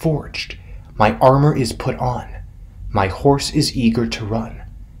is forged, my armor is put on, my horse is eager to run.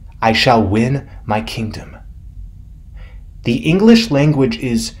 I shall win my kingdom. The English language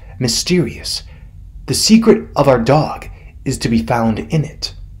is mysterious. The secret of our dog is to be found in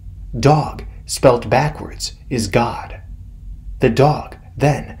it. Dog, spelt backwards, is God. The dog,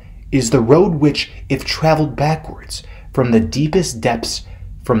 then, is the road which, if traveled backwards, from the deepest depths,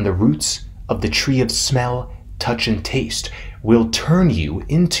 from the roots of the tree of smell, touch, and taste, will turn you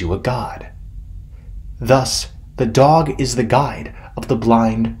into a god. Thus, the dog is the guide of the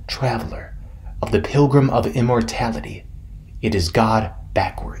blind traveler, of the pilgrim of immortality. It is God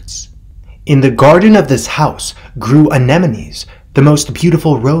backwards. In the garden of this house grew anemones, the most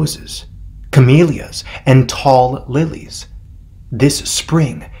beautiful roses, camellias, and tall lilies. This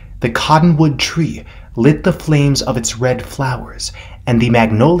spring, the cottonwood tree lit the flames of its red flowers, and the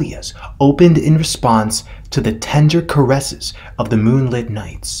magnolias opened in response to the tender caresses of the moonlit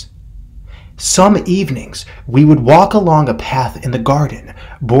nights. Some evenings we would walk along a path in the garden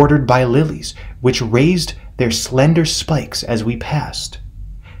bordered by lilies which raised their slender spikes as we passed.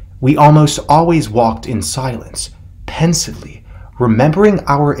 We almost always walked in silence, pensively, remembering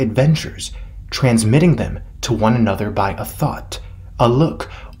our adventures, transmitting them to one another by a thought, a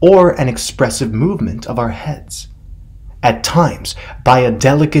look, or an expressive movement of our heads. At times, by a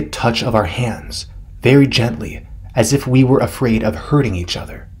delicate touch of our hands, very gently, as if we were afraid of hurting each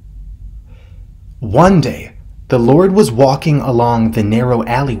other. One day, the Lord was walking along the narrow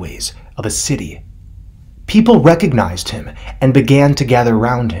alleyways of a city. People recognized him and began to gather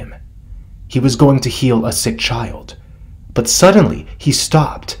round him. He was going to heal a sick child, but suddenly he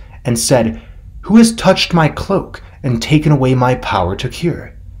stopped and said, "Who has touched my cloak and taken away my power to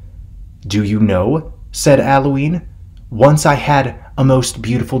cure?" "Do you know," said Halloween, "once I had a most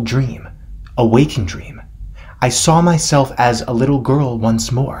beautiful dream, a waking dream. I saw myself as a little girl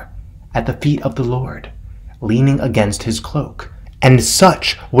once more, at the feet of the Lord, leaning against his cloak. And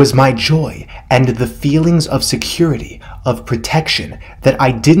such was my joy and the feelings of security, of protection, that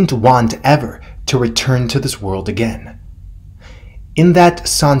I didn't want ever to return to this world again." In that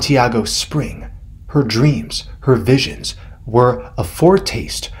Santiago spring, her dreams, her visions, were a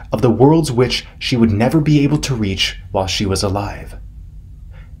foretaste of the worlds which she would never be able to reach while she was alive.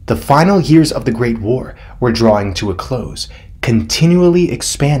 The final years of the Great War were drawing to a close, continually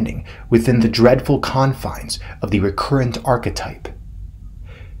expanding within the dreadful confines of the recurrent archetype.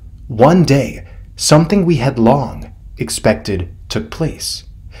 One day, something we had long expected took place.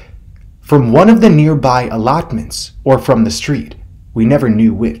 From one of the nearby allotments, or from the street, we never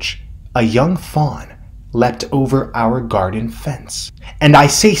knew which, a young fawn leapt over our garden fence. And I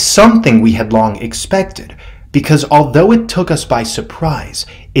say something we had long expected, because although it took us by surprise,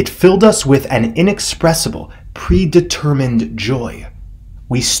 it filled us with an inexpressible, predetermined joy.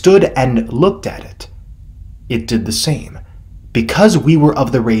 We stood and looked at it. It did the same. Because we were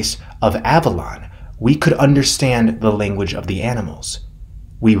of the race of Avalon, we could understand the language of the animals.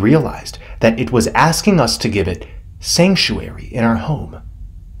 We realized that it was asking us to give it sanctuary in our home.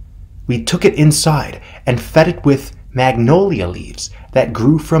 We took it inside and fed it with magnolia leaves that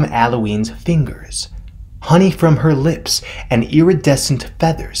grew from Halloween's fingers, honey from her lips, and iridescent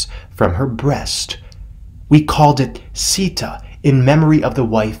feathers from her breast. We called it Sita in memory of the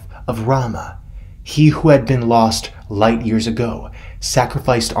wife of Rama, he who had been lost light years ago,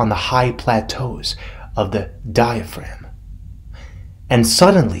 sacrificed on the high plateaus of the diaphragm. And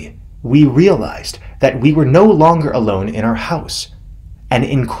suddenly, we realized that we were no longer alone in our house. An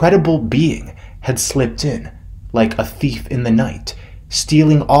incredible being had slipped in, like a thief in the night,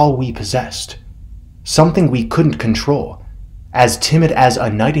 stealing all we possessed. Something we couldn't control, as timid as a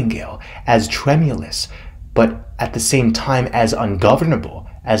nightingale, as tremulous, but at the same time as ungovernable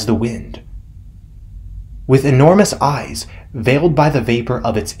as the wind. With enormous eyes, veiled by the vapor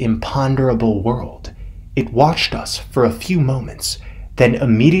of its imponderable world, it watched us for a few moments, then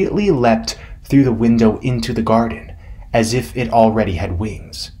immediately leapt through the window into the garden, as if it already had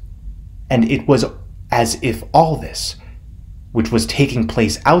wings. And it was as if all this, which was taking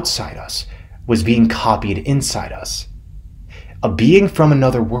place outside us, was being copied inside us. A being from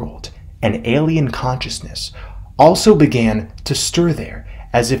another world, an alien consciousness, also began to stir there,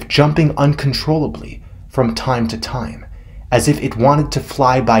 as if jumping uncontrollably from time to time, as if it wanted to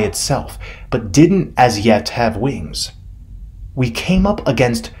fly by itself, but didn't as yet have wings. We came up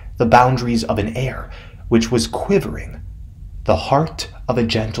against the boundaries of an air which was quivering, the heart of a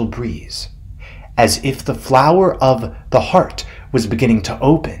gentle breeze, as if the flower of the heart was beginning to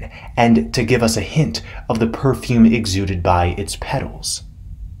open and to give us a hint of the perfume exuded by its petals.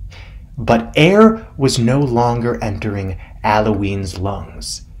 But air was no longer entering Aloween's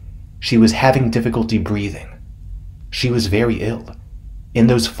lungs. She was having difficulty breathing. She was very ill. In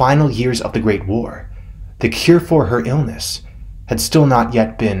those final years of the Great War, the cure for her illness had still not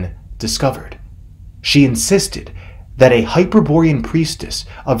yet been discovered. She insisted that a Hyperborean priestess,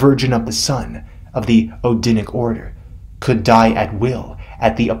 a virgin of the sun, of the Odinic order, could die at will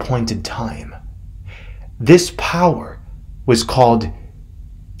at the appointed time. This power was called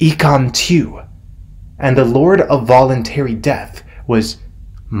Ikan-Tu, and the Lord of Voluntary Death was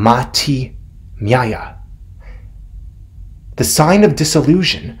Mati Myaya. The sign of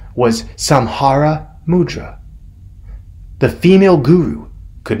disillusion was Samhara Mudra. The female guru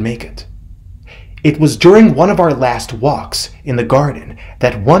could make it. It was during one of our last walks in the garden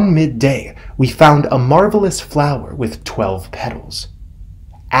that one midday we found a marvelous flower with 12 petals.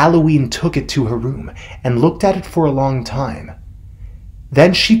 Aloween took it to her room and looked at it for a long time.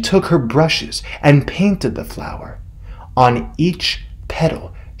 Then she took her brushes and painted the flower. On each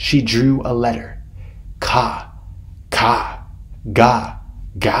petal she drew a letter. Ka, ka, ga,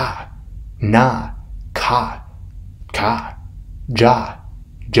 ga, na, ka, ka, ja,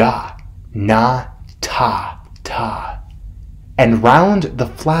 ja, na, ta, ta. And round the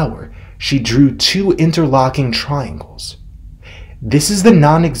flower she drew 2 interlocking triangles. This is the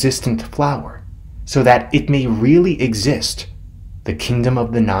non-existent flower, so that it may really exist, the kingdom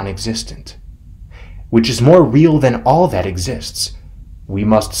of the non-existent, which is more real than all that exists. We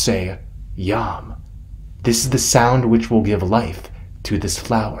must say, Yam. This is the sound which will give life to this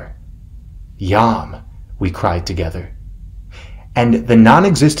flower. Yam, we cried together. And the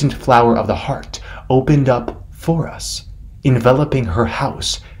non-existent flower of the heart opened up for us, enveloping her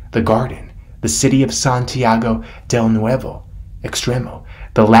house, the garden, the city of Santiago del Nuevo Extremo,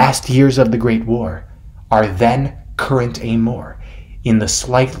 the last years of the Great War, our then current amour, in the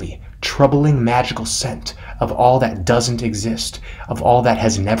slightly troubling magical scent of all that doesn't exist, of all that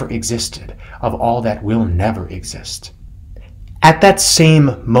has never existed, of all that will never exist. At that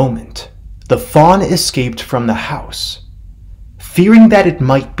same moment, the fawn escaped from the house. Fearing that it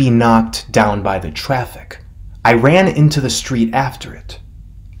might be knocked down by the traffic, I ran into the street after it.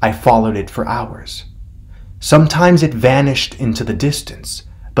 I followed it for hours. Sometimes it vanished into the distance,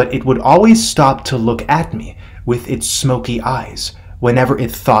 but it would always stop to look at me with its smoky eyes whenever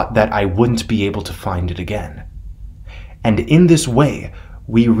it thought that I wouldn't be able to find it again. And in this way,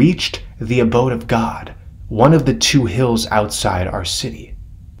 we reached the abode of God, one of the 2 hills outside our city.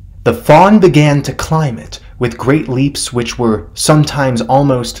 The fawn began to climb it with great leaps which were sometimes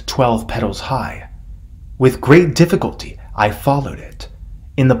almost 12 petals high. With great difficulty, I followed it.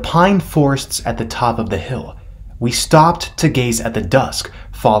 In the pine forests at the top of the hill, we stopped to gaze at the dusk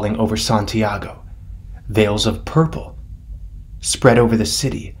falling over Santiago. Veils of purple spread over the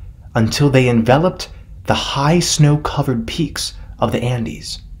city until they enveloped the high snow-covered peaks of the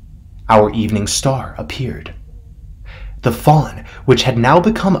Andes. Our evening star appeared. The fawn, which had now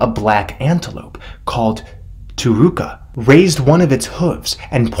become a black antelope called Turuka, raised one of its hooves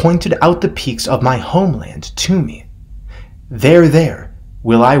and pointed out the peaks of my homeland to me. There,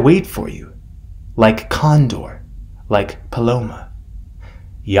 will I wait for you, like condor, like paloma.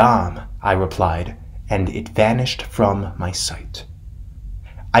 Yam, I replied, and it vanished from my sight.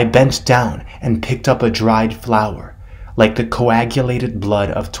 I bent down and picked up a dried flower, like the coagulated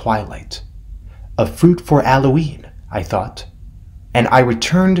blood of twilight. A fruit for Aloween, I thought, and I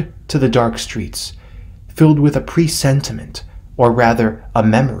returned to the dark streets, filled with a presentiment, or rather a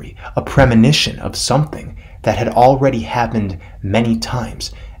memory, a premonition of something that had already happened many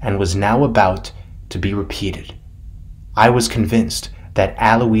times and was now about to be repeated. I was convinced that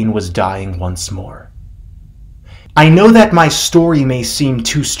Aloween was dying once more. I know that my story may seem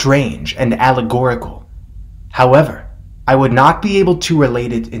too strange and allegorical. However, I would not be able to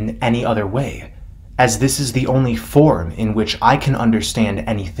relate it in any other way, as this is the only form in which I can understand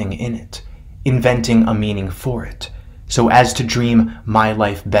anything in it, inventing a meaning for it, so as to dream my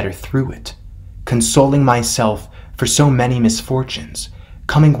life better through it, consoling myself for so many misfortunes,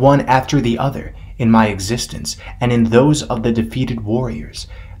 coming one after the other in my existence and in those of the defeated warriors,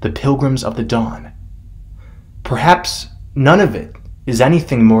 the pilgrims of the dawn. Perhaps none of it is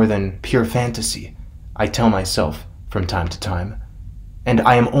anything more than pure fantasy, I tell myself from time to time, and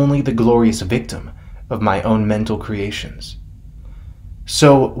I am only the glorious victim of my own mental creations.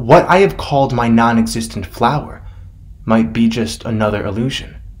 So what I have called my non-existent flower might be just another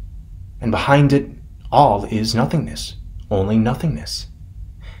illusion, and behind it all is nothingness, only nothingness.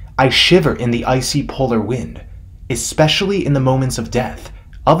 I shiver in the icy polar wind, especially in the moments of death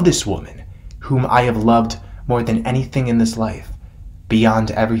of this woman whom I have loved more than anything in this life,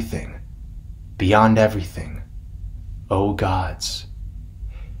 beyond everything, beyond everything, O gods.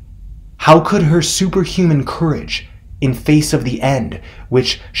 How could her superhuman courage, in face of the end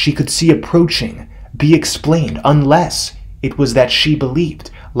which she could see approaching, be explained unless it was that she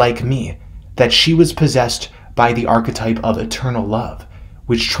believed, like me, that she was possessed by the archetype of eternal love,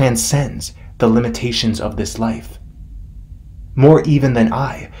 which transcends the limitations of this life? More even than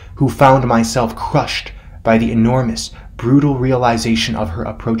I, who found myself crushed by the enormous, brutal realization of her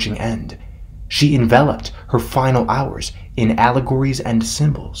approaching end, she enveloped her final hours in allegories and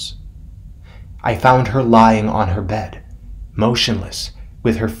symbols. I found her lying on her bed, motionless,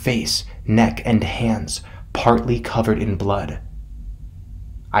 with her face, neck, and hands partly covered in blood.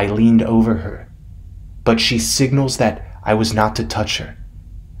 I leaned over her, but she signals that I was not to touch her.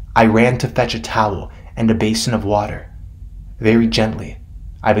 I ran to fetch a towel and a basin of water. Very gently,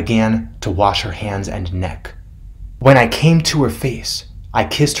 I began to wash her hands and neck. When I came to her face, I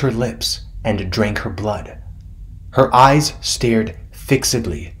kissed her lips and drank her blood. Her eyes stared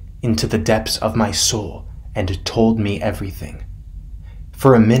fixedly into the depths of my soul and told me everything.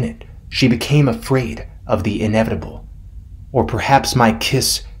 For a minute, she became afraid of the inevitable, or perhaps my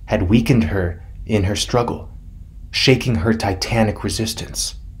kiss had weakened her in her struggle, shaking her titanic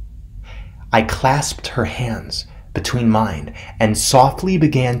resistance. I clasped her hands between mine and softly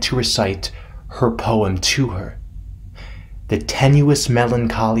began to recite her poem to her. The tenuous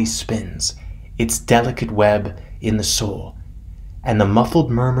melancholy spins its delicate web in the soul, and the muffled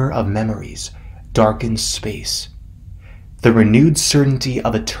murmur of memories darkens space. The renewed certainty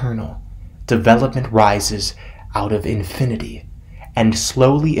of eternal development rises out of infinity and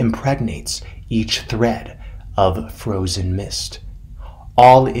slowly impregnates each thread of frozen mist.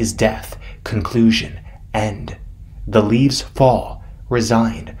 All is death, conclusion, end. The leaves fall,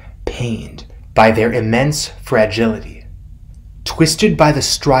 resigned, pained by their immense fragility, twisted by the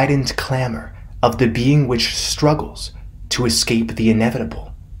strident clamor of the being which struggles to escape the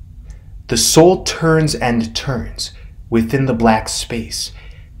inevitable. The soul turns and turns within the black space,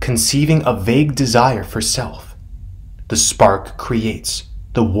 conceiving a vague desire for self. The spark creates,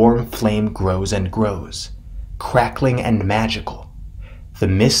 the warm flame grows and grows, crackling and magical. The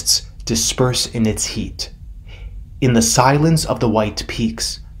mists disperse in its heat. In the silence of the white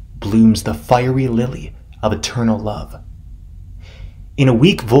peaks blooms the fiery lily of eternal love. In a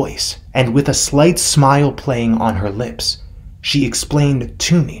weak voice, and with a slight smile playing on her lips, she explained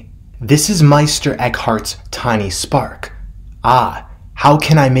to me, "This is Meister Eckhart's tiny spark. Ah, how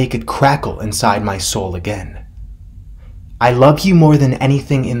can I make it crackle inside my soul again? I love you more than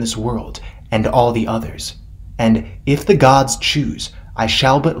anything in this world and all the others, and if the gods choose, I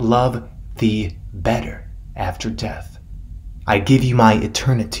shall but love thee better after death. I give you my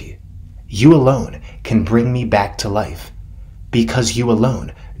eternity. You alone can bring me back to life, because you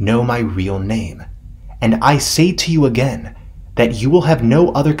alone know my real name. And I say to you again that you will have no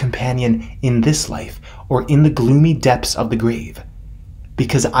other companion in this life or in the gloomy depths of the grave,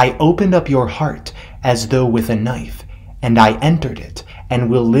 because I opened up your heart as though with a knife, and I entered it and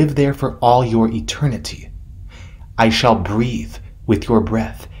will live there for all your eternity. I shall breathe with your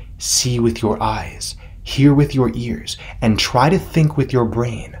breath, see with your eyes, hear with your ears, and try to think with your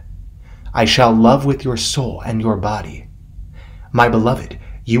brain. I shall love with your soul and your body. My beloved,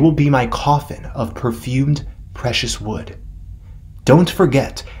 you will be my coffin of perfumed, precious wood. Don't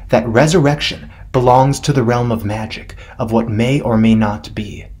forget that resurrection belongs to the realm of magic, of what may or may not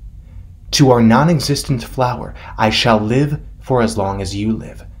be. To our non-existent flower, I shall live for as long as you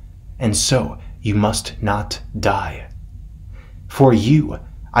live, and so you must not die. For you,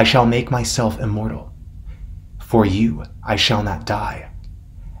 I shall make myself immortal. For you, I shall not die.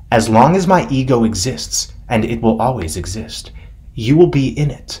 As long as my ego exists, and it will always exist, you will be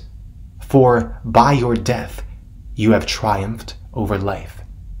in it, for by your death you have triumphed over life.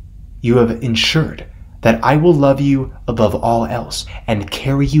 You have ensured that I will love you above all else and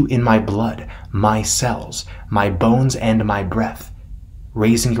carry you in my blood, my cells, my bones, and my breath,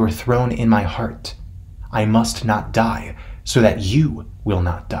 raising your throne in my heart. I must not die so that you will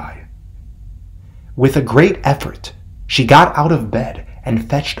not die." With a great effort, she got out of bed and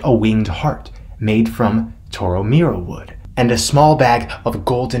fetched a winged heart made from toromiro wood and a small bag of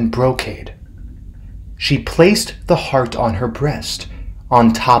golden brocade. She placed the heart on her breast,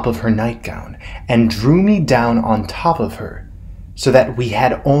 on top of her nightgown, and drew me down on top of her, so that we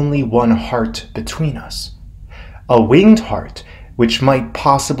had only one heart between us. A winged heart, which might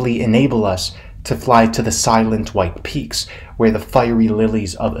possibly enable us to fly to the silent white peaks where the fiery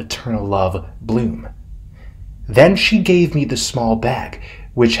lilies of eternal love bloom. Then she gave me the small bag,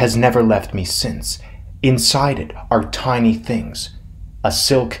 which has never left me since. Inside it are tiny things: a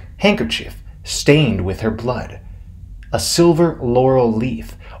silk handkerchief stained with her blood, a silver laurel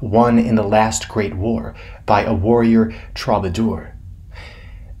leaf won in the last great war by a warrior troubadour,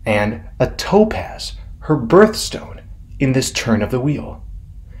 and a topaz, her birthstone in this turn of the wheel.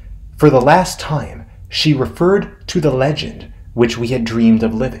 For the last time, she referred to the legend which we had dreamed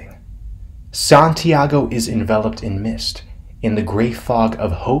of living. Santiago is enveloped in mist, in the gray fog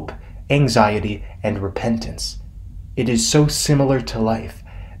of hope, anxiety, and repentance. It is so similar to life,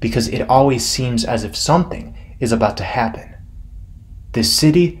 because it always seems as if something is about to happen. This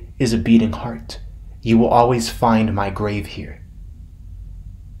city is a beating heart. You will always find my grave here.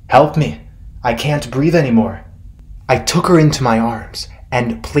 Help me! I can't breathe anymore. I took her into my arms,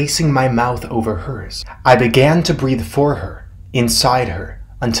 and placing my mouth over hers, I began to breathe for her, inside her,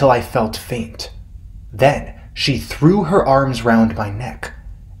 until I felt faint. Then she threw her arms round my neck,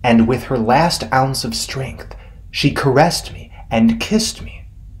 and with her last ounce of strength, she caressed me and kissed me.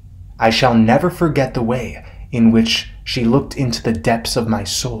 I shall never forget the way in which she looked into the depths of my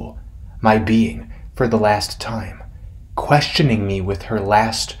soul, my being, for the last time, questioning me with her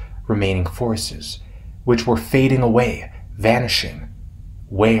last remaining forces, which were fading away, vanishing.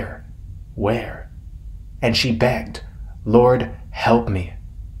 Where? And she begged, Lord, help me.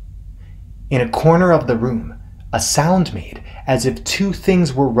 In a corner of the room, a sound made as if two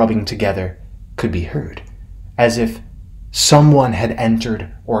things were rubbing together could be heard, as if someone had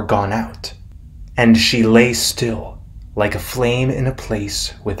entered or gone out, and she lay still, like a flame in a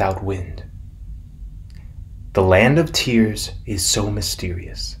place without wind. The land of tears is so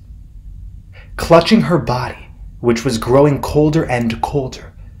mysterious. Clutching her body, which was growing colder and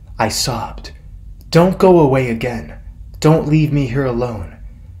colder, I sobbed, Don't go away again. Don't leave me here alone.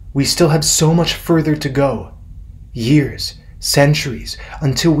 We still have so much further to go. Years, centuries,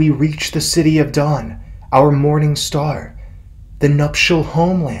 until we reach the city of dawn, our morning star, the nuptial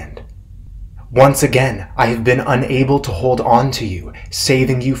homeland. Once again, I have been unable to hold on to you,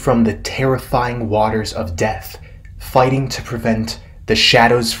 saving you from the terrifying waters of death, fighting to prevent the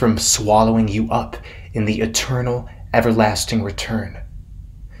shadows from swallowing you up in the eternal, everlasting return.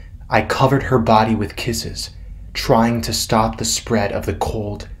 I covered her body with kisses, trying to stop the spread of the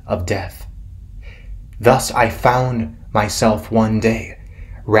cold of death. Thus I found myself one day,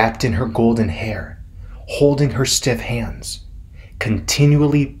 wrapped in her golden hair, holding her stiff hands,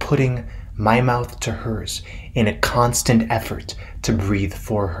 continually putting my mouth to hers in a constant effort to breathe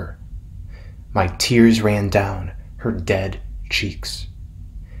for her. My tears ran down her dead cheeks.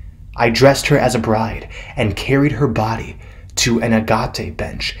 I dressed her as a bride and carried her body to an agate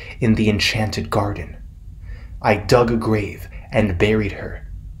bench in the enchanted garden. I dug a grave and buried her.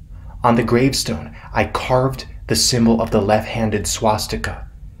 On the gravestone, I carved the symbol of the left-handed swastika,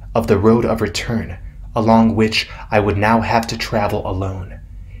 of the road of return, along which I would now have to travel alone,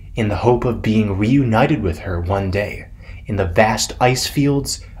 in the hope of being reunited with her one day in the vast ice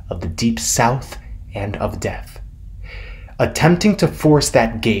fields of the deep south and of death, attempting to force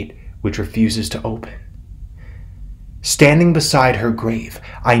that gate which refuses to open. Standing beside her grave,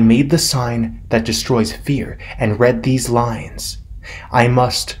 I made the sign that destroys fear and read these lines. I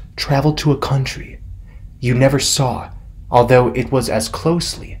must travel to a country you never saw, although it was as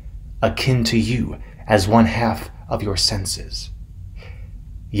closely akin to you as one half of your senses.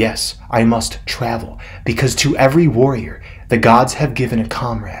 Yes, I must travel, because to every warrior the gods have given a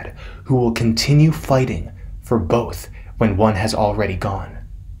comrade who will continue fighting for both when one has already gone.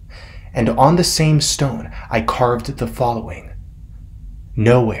 And on the same stone I carved the following: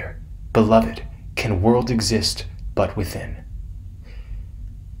 Nowhere, beloved, can world exist but within.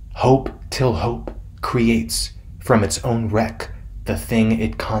 Hope till hope creates from its own wreck the thing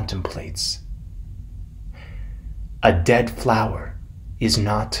it contemplates. A dead flower is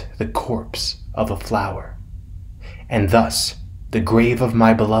not the corpse of a flower, and thus the grave of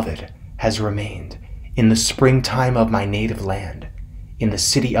my beloved has remained in the springtime of my native land, in the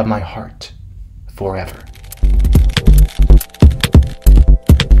city of my heart, forever.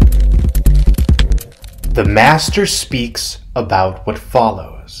 The Master speaks about what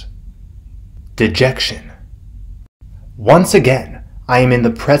follows. Dejection. Once again, I am in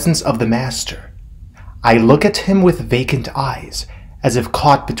the presence of the Master. I look at him with vacant eyes, as if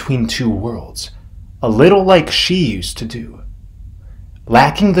caught between two worlds, a little like she used to do.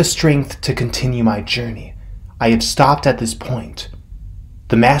 Lacking the strength to continue my journey, I have stopped at this point.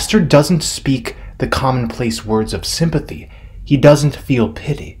 The Master doesn't speak the commonplace words of sympathy. He doesn't feel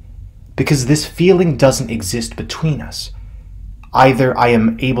pity, because this feeling doesn't exist between us. Either I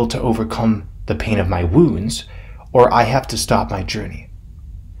am able to overcome the pain of my wounds, or I have to stop my journey.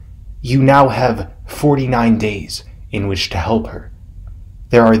 You now have 49 days in which to help her.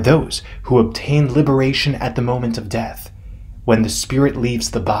 There are those who obtain liberation at the moment of death, when the spirit leaves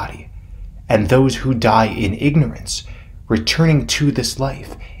the body, and those who die in ignorance, returning to this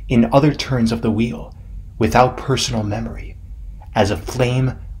life in other turns of the wheel, without personal memory, as a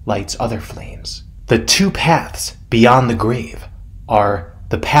flame lights other flames. The two paths beyond the grave are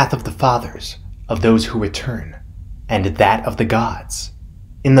the path of the fathers, of those who return, and that of the gods.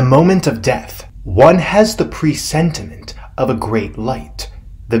 In the moment of death, one has the presentiment of a great light,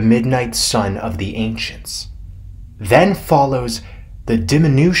 the midnight sun of the ancients. Then follows the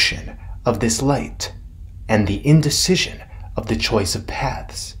diminution of this light, and the indecision of the choice of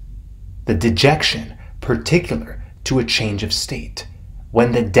paths, the dejection particular to a change of state,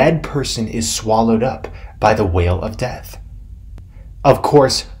 when the dead person is swallowed up by the whale of death. Of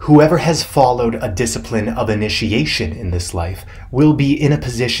course, whoever has followed a discipline of initiation in this life will be in a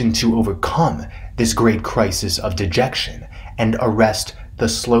position to overcome this great crisis of dejection and arrest the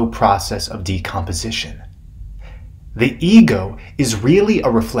slow process of decomposition. The ego is really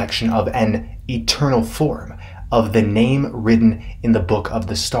a reflection of an eternal form of the name written in the book of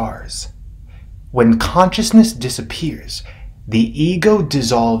the stars. When consciousness disappears, the ego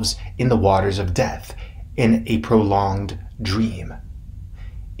dissolves in the waters of death in a prolonged dream.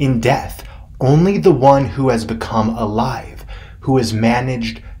 In death, only the one who has become alive, who has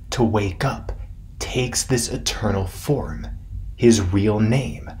managed to wake up, takes this eternal form, his real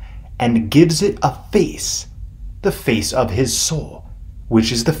name, and gives it a face, the face of his soul,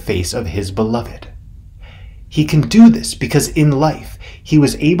 which is the face of his beloved. He can do this because in life he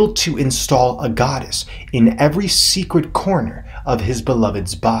was able to install a goddess in every secret corner of his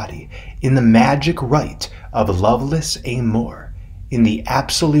beloved's body, in the magic rite of loveless amour, in the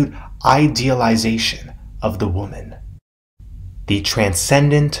absolute idealization of the woman. The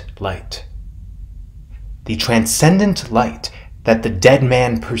transcendent light. The transcendent light that the dead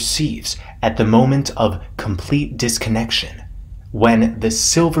man perceives at the moment of complete disconnection, when the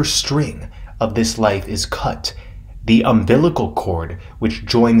silver string of this life is cut, the umbilical cord which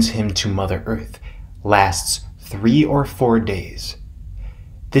joins him to Mother Earth lasts 3 or 4 days.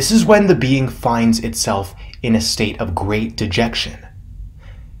 This is when the being finds itself in a state of great dejection.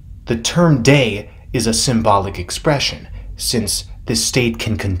 The term day is a symbolic expression, since this state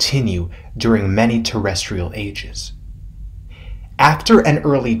can continue during many terrestrial ages. After an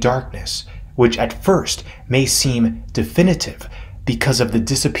early darkness, which at first may seem definitive because of the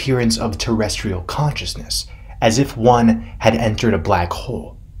disappearance of terrestrial consciousness, as if one had entered a black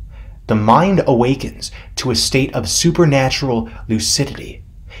hole, the mind awakens to a state of supernatural lucidity.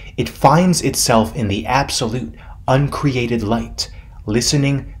 It finds itself in the absolute, uncreated light,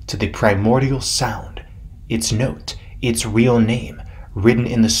 listening to the primordial sound, its note, its real name, written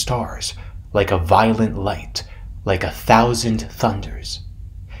in the stars, like a violent light, like 1,000 thunders.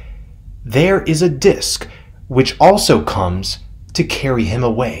 There is a disk which also comes to carry him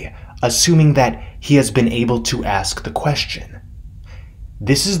away, assuming that he has been able to ask the question.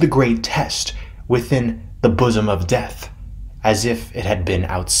 This is the great test within the bosom of death, as if it had been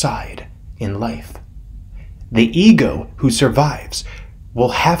outside in life. The ego who survives will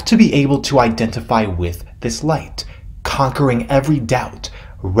have to be able to identify with this light, conquering every doubt,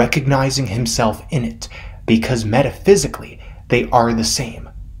 recognizing himself in it, because metaphysically they are the same.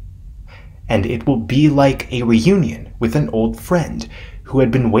 And it will be like a reunion with an old friend who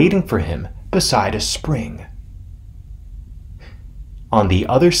had been waiting for him beside a spring. On the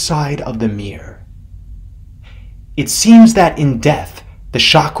other side of the mirror. It seems that in death, the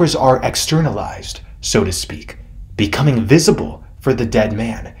chakras are externalized, so to speak, becoming visible for the dead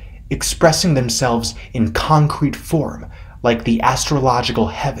man, expressing themselves in concrete form like the astrological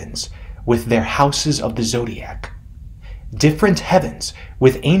heavens with their houses of the zodiac. Different heavens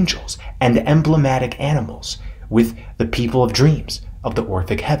with angels and emblematic animals with the people of dreams of the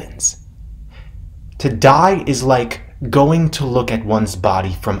Orphic heavens. To die is like going to look at one's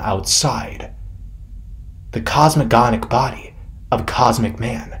body from outside, the cosmogonic body of cosmic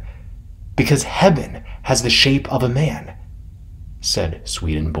man, because heaven has the shape of a man, said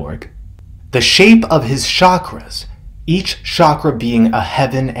Swedenborg. The shape of his chakras, each chakra being a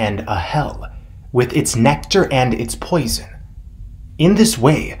heaven and a hell, with its nectar and its poison. In this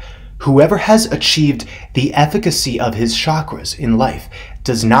way, whoever has achieved the efficacy of his chakras in life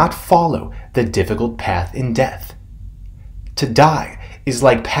does not follow the difficult path in death. To die is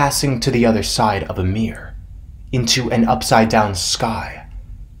like passing to the other side of a mirror, into an upside-down sky,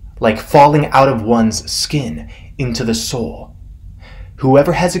 like falling out of one's skin into the soul.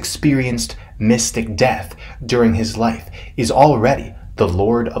 Whoever has experienced mystic death during his life is already the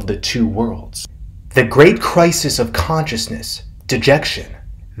Lord of the two worlds. The great crisis of consciousness, dejection,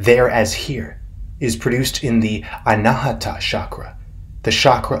 there as here, is produced in the Anahata chakra, the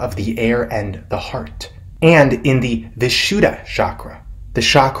chakra of the air and the heart, and in the Vishuddha chakra, the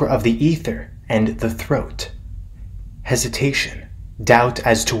chakra of the ether and the throat. Hesitation, doubt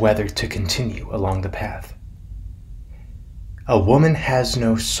as to whether to continue along the path. A woman has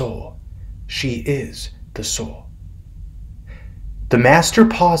no soul. She is the soul. The master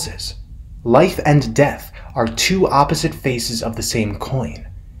pauses. Life and death are two opposite faces of the same coin,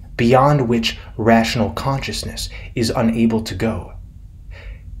 beyond which rational consciousness is unable to go.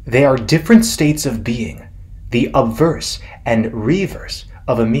 They are different states of being, the obverse and reverse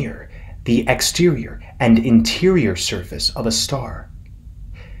of a mirror, the exterior and interior surface of a star.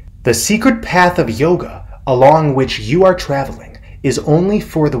 The secret path of yoga along which you are traveling is only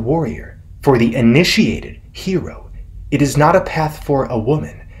for the warrior, for the initiated hero. It is not a path for a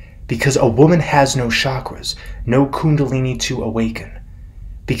woman, because a woman has no chakras, no kundalini to awaken.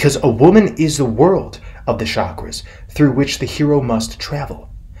 Because a woman is the world of the chakras through which the hero must travel.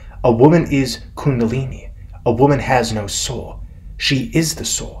 A woman is kundalini. A woman has no soul. She is the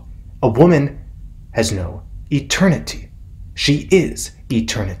soul. A woman has no eternity. She is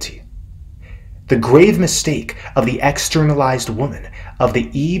eternity. The grave mistake of the externalized woman, of the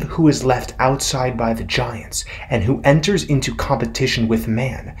Eve who is left outside by the giants and who enters into competition with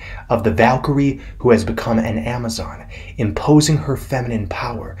man, of the Valkyrie who has become an Amazon, imposing her feminine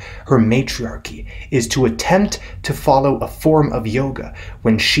power, her matriarchy, is to attempt to follow a form of yoga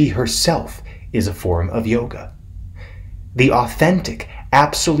when she herself is a form of yoga. The authentic,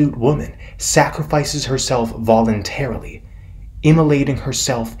 absolute woman sacrifices herself voluntarily, immolating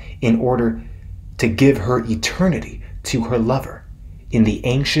herself in order to give her eternity to her lover, in the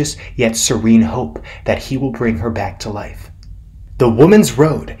anxious yet serene hope that he will bring her back to life. The woman's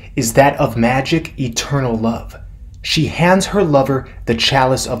road is that of magic eternal love. She hands her lover the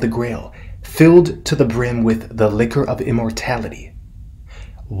chalice of the Grail, filled to the brim with the liquor of immortality.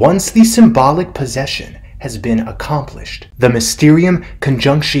 Once the symbolic possession has been accomplished, the mysterium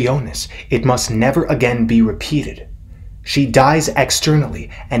conjunctionis, it must never again be repeated. She dies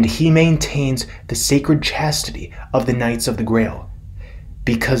externally, and he maintains the sacred chastity of the Knights of the Grail,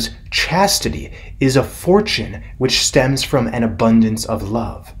 because chastity is a fortune which stems from an abundance of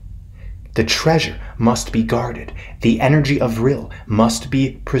love. The treasure must be guarded, the energy of Vril must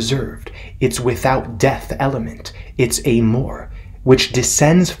be preserved, its without death element, its amor, which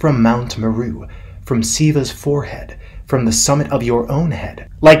descends from Mount Meru, from Siva's forehead, from the summit of your own head,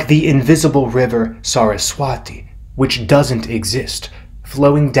 like the invisible river Saraswati, which doesn't exist,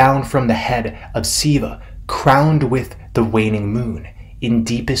 flowing down from the head of Siva, crowned with the waning moon, in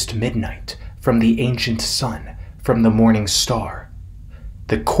deepest midnight, from the ancient sun, from the morning star.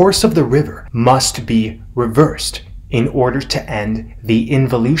 The course of the river must be reversed in order to end the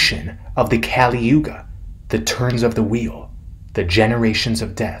involution of the Kali Yuga, the turns of the wheel, the generations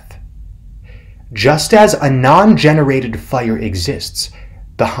of death. Just as a non-generated fire exists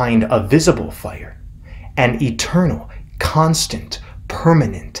behind a visible fire, an eternal, constant,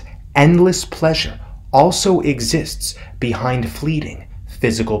 permanent, endless pleasure also exists behind fleeting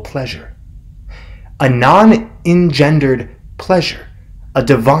physical pleasure. A non-engendered pleasure, a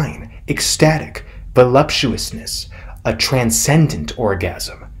divine, ecstatic voluptuousness, a transcendent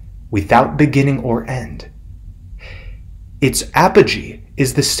orgasm, without beginning or end. Its apogee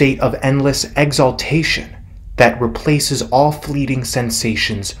is the state of endless exaltation that replaces all fleeting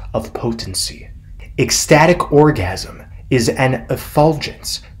sensations of potency. Ecstatic orgasm is an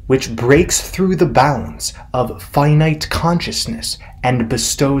effulgence which breaks through the bounds of finite consciousness and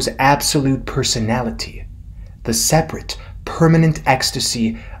bestows absolute personality, the separate, permanent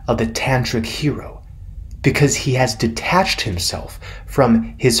ecstasy of the tantric hero, because he has detached himself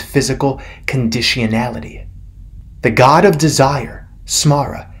from his physical conditionality. The god of desire,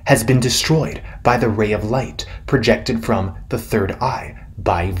 Smara, has been destroyed by the ray of light projected from the third eye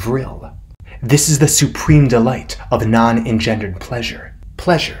by Vril. This is the supreme delight of non-engendered pleasure,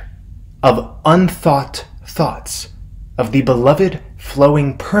 pleasure of unthought thoughts, of the beloved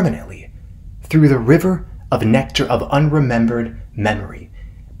flowing permanently through the river of nectar of unremembered memory,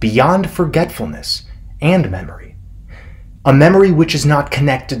 beyond forgetfulness and memory, a memory which is not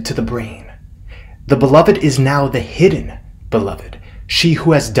connected to the brain. The beloved is now the hidden beloved, she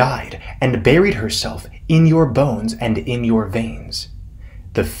who has died and buried herself in your bones and in your veins.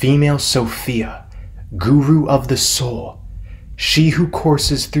 The female Sophia, guru of the soul, she who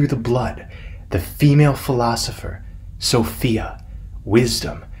courses through the blood, the female philosopher, Sophia,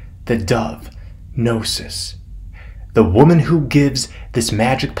 wisdom, the dove, Gnosis. The woman who gives this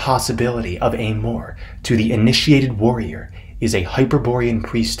magic possibility of amor to the initiated warrior is a Hyperborean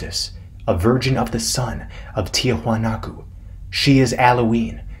priestess, a virgin of the sun of Tiahuanacu. She is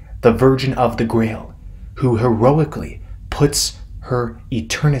Halloween, the virgin of the Grail, who heroically puts her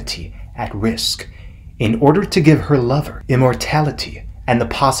eternity at risk in order to give her lover immortality and the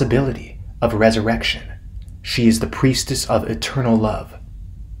possibility of resurrection. She is the priestess of eternal love.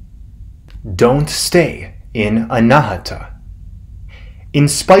 Don't stay in Anahata. In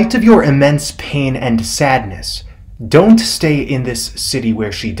spite of your immense pain and sadness, don't stay in this city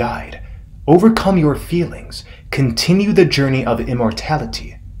where she died. Overcome your feelings. Continue the journey of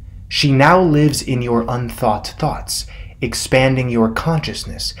immortality. She now lives in your unthought thoughts, expanding your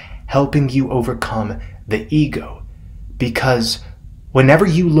consciousness, helping you overcome the ego. Because whenever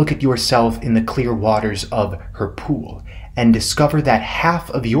you look at yourself in the clear waters of her pool and discover that half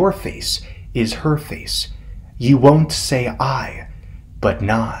of your face is her face, you won't say I, but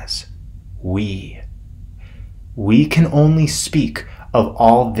NOS, we. We can only speak of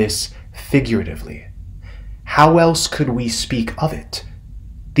all this figuratively. How else could we speak of it?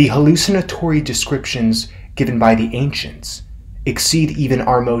 The hallucinatory descriptions given by the ancients exceed even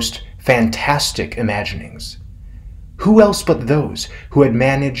our most fantastic imaginings. Who else but those who had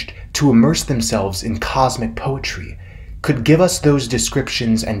managed to immerse themselves in cosmic poetry could give us those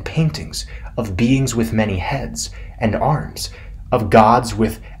descriptions and paintings of beings with many heads and arms, of gods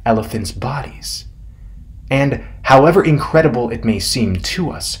with elephants' bodies? And however incredible it may seem to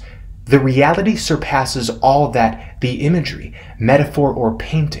us, the reality surpasses all that the imagery, metaphor, or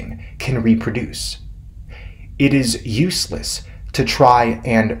painting can reproduce. It is useless to try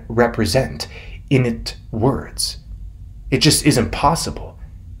and represent in it words. It just isn't possible.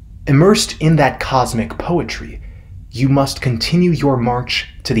 Immersed in that cosmic poetry, you must continue your march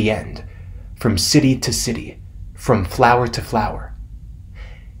to the end, from city to city, from flower to flower.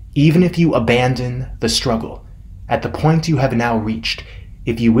 Even if you abandon the struggle, at the point you have now reached,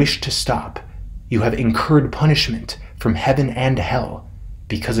 if you wish to stop, you have incurred punishment from heaven and hell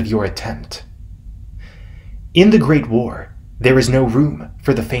because of your attempt. In the Great War, there is no room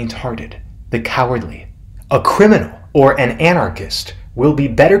for the faint-hearted, the cowardly. A criminal or an anarchist will be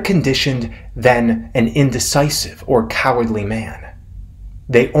better conditioned than an indecisive or cowardly man.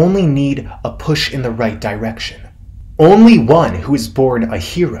 They only need a push in the right direction. Only one who is born a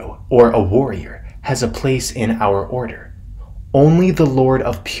hero or a warrior has a place in our order. Only the Lord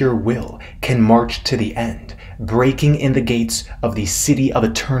of pure will can march to the end, breaking in the gates of the city of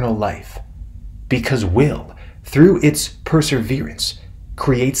eternal life. Because will, through its perseverance,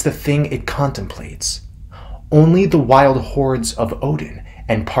 creates the thing it contemplates. Only the wild hordes of Odin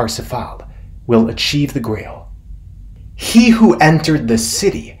and Parsifal will achieve the Grail. He who entered the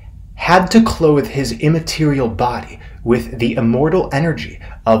city had to clothe his immaterial body with the immortal energy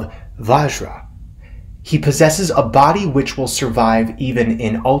of Vajra. He possesses a body which will survive even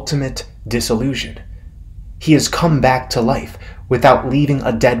in ultimate dissolution. He has come back to life without leaving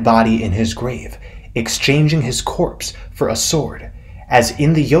a dead body in his grave, exchanging his corpse for a sword, as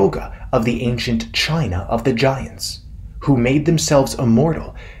in the yoga of the ancient China of the giants, who made themselves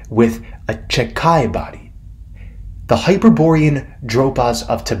immortal with a Chekai body. The Hyperborean Dropas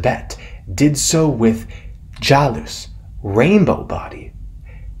of Tibet did so with Jalus, rainbow body.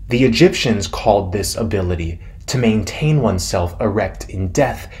 The Egyptians called this ability to maintain oneself erect in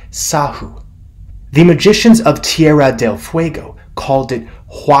death Sahu. The magicians of Tierra del Fuego called it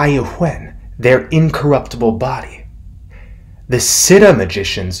Huayuhen, their incorruptible body. The Siddha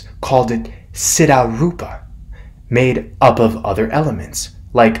magicians called it Siddha Rupa, made up of other elements,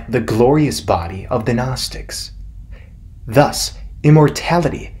 like the glorious body of the Gnostics. Thus,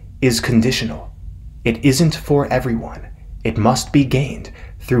 immortality is conditional. It isn't for everyone. It must be gained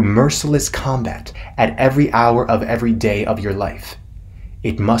through merciless combat at every hour of every day of your life.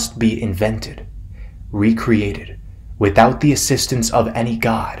 It must be invented, recreated, without the assistance of any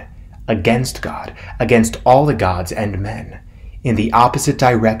god, against all the gods and men, in the opposite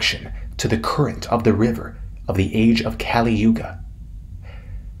direction to the current of the river of the age of Kali Yuga.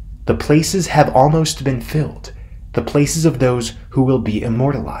 The places have almost been filled, the places of those who will be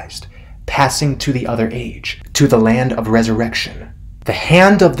immortalized, passing to the other age, to the land of resurrection. The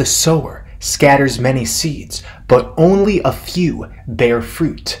hand of the sower scatters many seeds, but only a few bear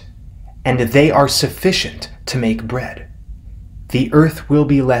fruit, and they are sufficient to make bread. The earth will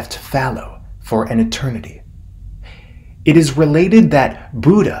be left fallow for an eternity. It is related that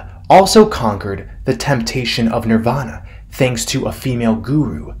Buddha also conquered the temptation of nirvana thanks to a female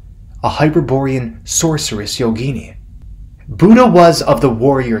guru, a Hyperborean sorceress yogini. Buddha was of the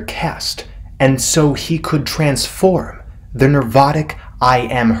warrior caste, and so he could transform the nirvanic I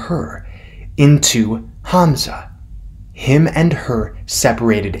am her into Hamza, him and her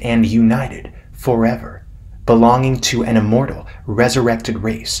separated and united forever, belonging to an immortal, resurrected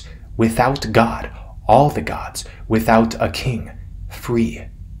race, without God, all the gods, without a king, free.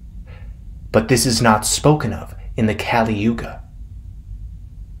 But this is not spoken of in the Kali Yuga.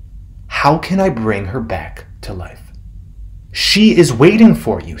 How can I bring her back to life? She is waiting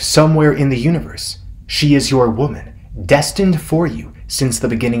for you somewhere in the universe. She is your woman, destined for you since the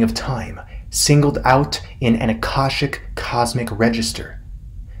beginning of time, singled out in an Akashic cosmic register.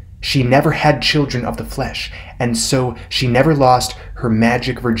 She never had children of the flesh, and so she never lost her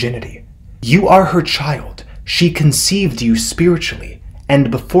magic virginity. You are her child. She conceived you spiritually, and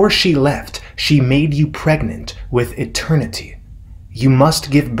before she left, she made you pregnant with eternity. You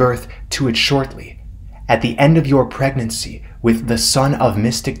must give birth to it shortly, at the end of your pregnancy with the son of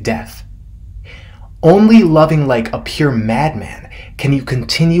mystic death. Only loving like a pure madman can you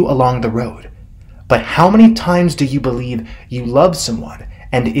continue along the road. But how many times do you believe you love someone,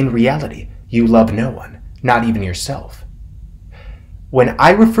 and in reality, you love no one, not even yourself? When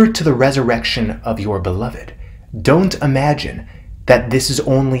I refer to the resurrection of your beloved, don't imagine that this is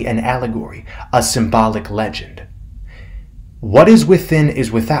only an allegory, a symbolic legend. What is within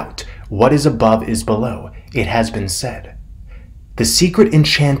is without, what is above is below, it has been said. The secret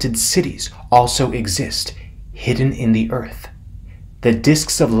enchanted cities also exist, hidden in the earth. The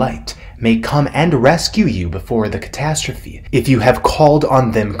discs of light may come and rescue you before the catastrophe if you have called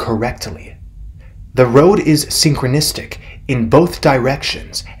on them correctly. The road is synchronistic in both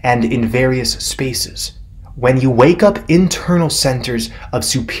directions and in various spaces. When you wake up internal centers of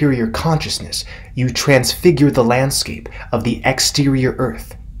superior consciousness, you transfigure the landscape of the exterior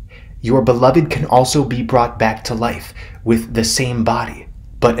earth. Your beloved can also be brought back to life with the same body,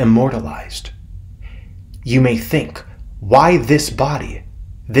 but immortalized. You may think, why this body,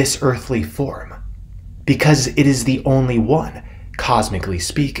 this earthly form? Because it is the only one, cosmically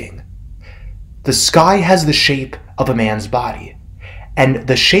speaking. The sky has the shape of a man's body, and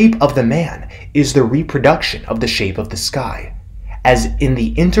the shape of the man is the reproduction of the shape of the sky, as in the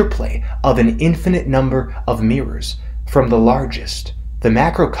interplay of an infinite number of mirrors, from the largest, the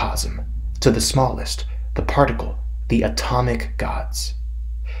macrocosm, to the smallest, the particle, the atomic gods.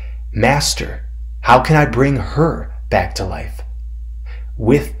 Master, how can I bring her back to life?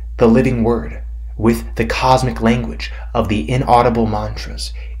 With the living word, with the cosmic language of the inaudible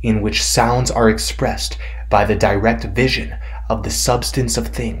mantras, in which sounds are expressed by the direct vision of the substance of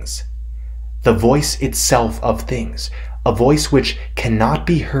things, the voice itself of things, a voice which cannot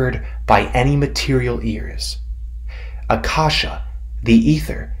be heard by any material ears. Akasha, the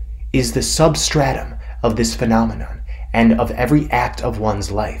ether, is the substratum of this phenomenon and of every act of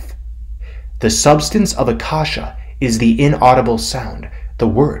one's life. The substance of Akasha is the inaudible sound, the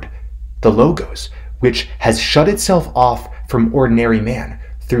word, the logos, which has shut itself off from ordinary man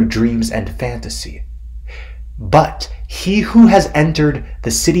through dreams and fantasy. But he who has entered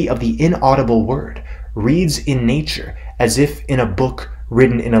the city of the inaudible word reads in nature as if in a book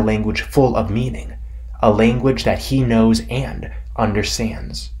written in a language full of meaning, a language that he knows and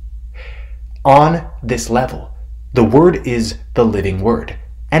understands. On this level, the word is the living word,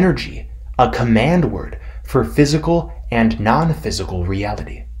 energy, a command word for physical and non-physical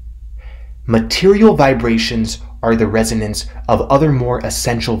reality. Material vibrations are the resonance of other more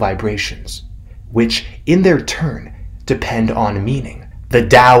essential vibrations, which in their turn depend on meaning, the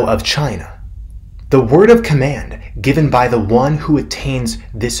Tao of China. The word of command given by the one who attains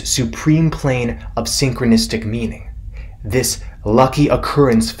this supreme plane of synchronistic meaning, this lucky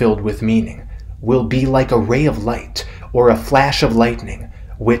occurrence filled with meaning, will be like a ray of light or a flash of lightning,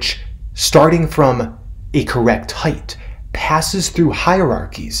 which, starting from a correct height, passes through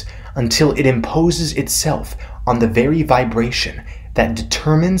hierarchies until it imposes itself on the very vibration that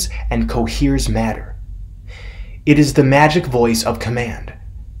determines and coheres matter. It is the magic voice of command,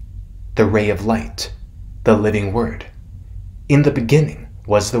 the ray of light, the living word. In the beginning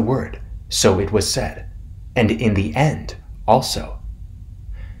was the word, so it was said, and in the end also.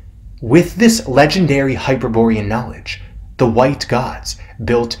 With this legendary Hyperborean knowledge, the white gods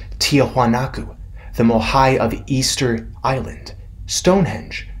built Tiahuanacu, the Moai of Easter Island,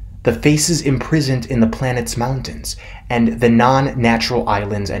 Stonehenge, the faces imprisoned in the planet's mountains, and the non-natural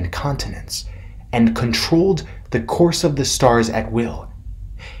islands and continents, and controlled the course of the stars at will.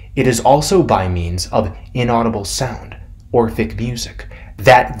 It is also by means of inaudible sound, Orphic music,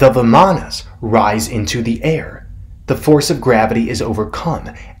 that the Vimanas rise into the air. The force of gravity is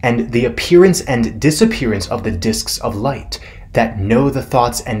overcome, and the appearance and disappearance of the discs of light that know the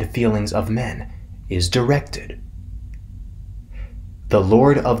thoughts and feelings of men is directed. The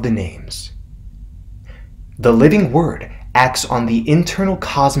Lord of the Names. The living word acts on the internal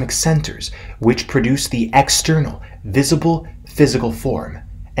cosmic centers which produce the external, visible, physical form,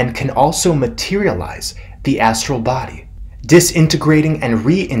 and can also materialize the astral body, disintegrating and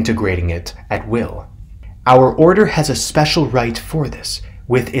reintegrating it at will. Our order has a special rite for this,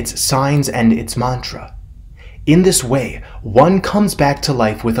 with its signs and its mantra. In this way, one comes back to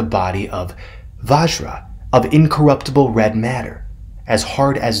life with a body of Vajra, of incorruptible red matter, as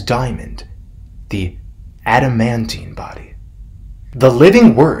hard as diamond, the adamantine body. The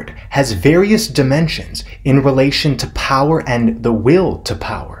living word has various dimensions in relation to power and the will to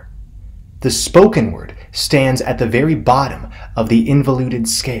power. The spoken word stands at the very bottom of the involuted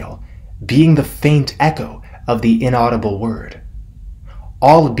scale, being the faint echo of the inaudible word.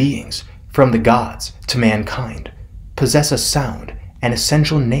 All beings, from the gods to mankind, possess a sound, an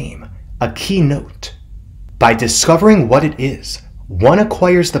essential name, a key note. By discovering what it is, one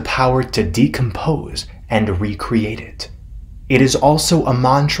acquires the power to decompose and recreate it. It is also a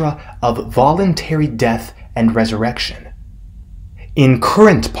mantra of voluntary death and resurrection. In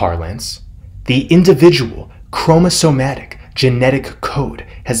current parlance, the individual chromosomatic genetic code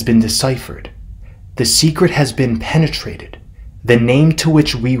has been deciphered. The secret has been penetrated. The name to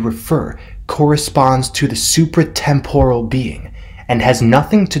which we refer corresponds to the supratemporal being and has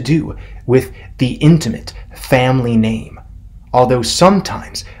nothing to do with the intimate family name, although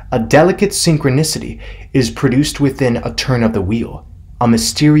sometimes a delicate synchronicity is produced within a turn of the wheel, a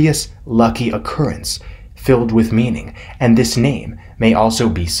mysterious, lucky occurrence filled with meaning, and this name may also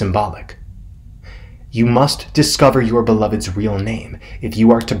be symbolic. You must discover your beloved's real name if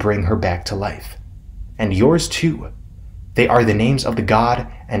you are to bring her back to life, and yours too. They are the names of the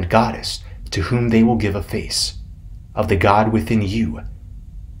god and goddess to whom they will give a face, of the god within you.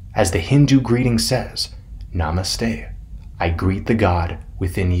 As the Hindu greeting says, Namaste, I greet the god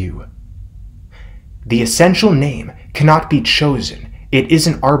within you. The essential name cannot be chosen. It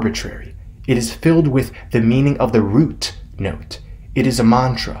isn't arbitrary. It is filled with the meaning of the root note. It is a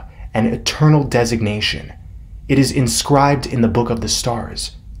mantra, an eternal designation. It is inscribed in the book of the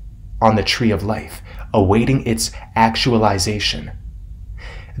stars, on the tree of life, awaiting its actualization.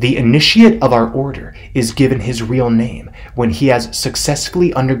 The initiate of our order is given his real name when he has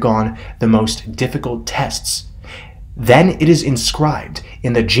successfully undergone the most difficult tests. Then it is inscribed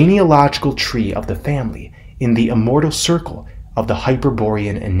in the genealogical tree of the family in the immortal circle of the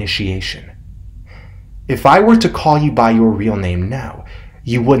Hyperborean initiation. If I were to call you by your real name now,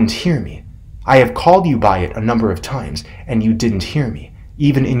 you wouldn't hear me. I have called you by it a number of times, and you didn't hear me,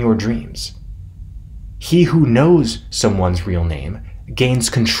 even in your dreams. He who knows someone's real name gains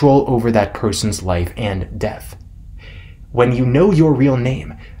control over that person's life and death. When you know your real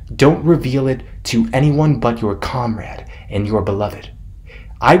name, don't reveal it to anyone but your comrade and your beloved.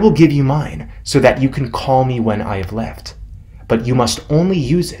 I will give you mine so that you can call me when I have left, but you must only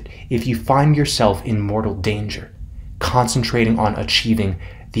use it if you find yourself in mortal danger, concentrating on achieving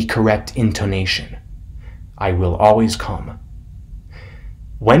the correct intonation. I will always come.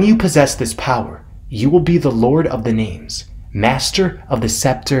 When you possess this power, you will be the Lord of the names, master of the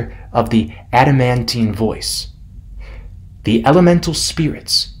scepter of the adamantine voice. The elemental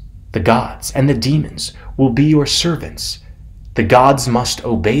spirits, the gods, and the demons will be your servants. The gods must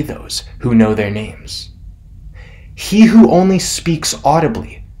obey those who know their names. He who only speaks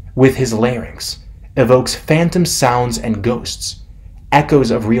audibly with his larynx evokes phantom sounds and ghosts,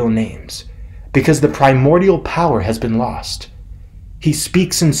 echoes of real names, because the primordial power has been lost. He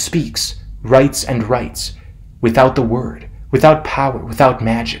speaks and speaks, writes and writes, without the word, without power, without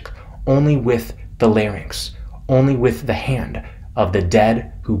magic, only with the larynx, only with the hand of the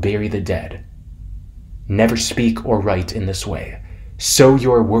dead who bury the dead. Never speak or write in this way. Sow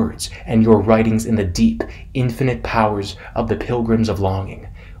your words and your writings in the deep, infinite powers of the pilgrims of longing,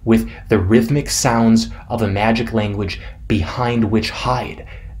 with the rhythmic sounds of a magic language behind which hide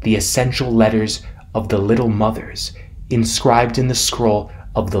the essential letters of the little mothers inscribed in the scroll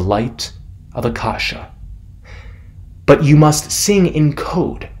of the light of Akasha. But you must sing in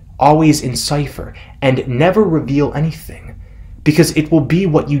code, always in cipher, and never reveal anything, because it will be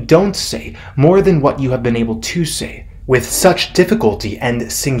what you don't say more than what you have been able to say, with such difficulty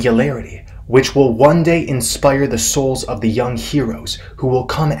and singularity, which will one day inspire the souls of the young heroes who will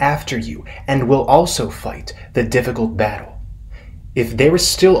come after you and will also fight the difficult battle, if there is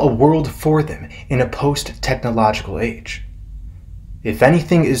still a world for them in a post-technological age. If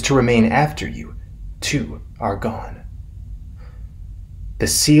anything is to remain after you, two are gone. The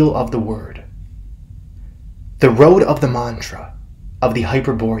seal of the word. The road of the mantra, of the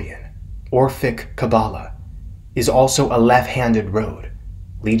Hyperborean, Orphic Kabbalah, is also a left-handed road,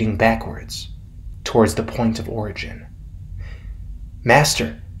 leading backwards. towards the point of origin.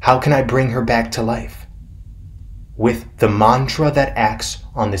 Master, how can I bring her back to life? With the mantra that acts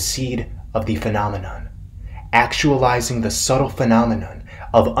on the seed of the phenomenon, actualizing the subtle phenomenon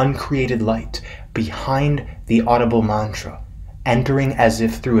of uncreated light behind the audible mantra, entering as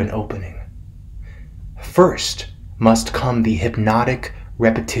if through an opening. First must come the hypnotic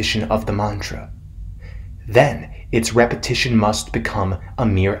repetition of the mantra. Then its repetition must become a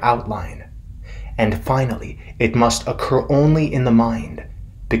mere outline. And finally, it must occur only in the mind,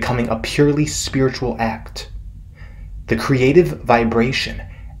 becoming a purely spiritual act. The creative vibration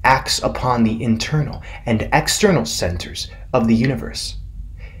acts upon the internal and external centers of the universe.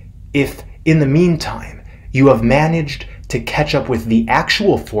 If, in the meantime, you have managed to catch up with the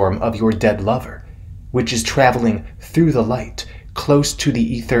actual form of your dead lover, which is traveling through the light close to the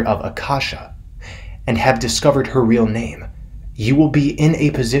ether of Akasha, and have discovered her real name, you will be in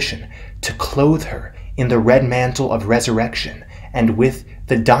a position to clothe her in the red mantle of resurrection and with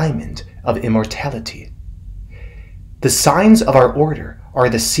the diamond of immortality. The signs of our order are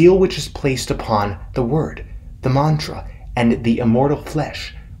the seal which is placed upon the word, the mantra, and the immortal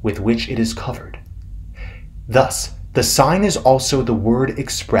flesh with which it is covered. Thus, the sign is also the word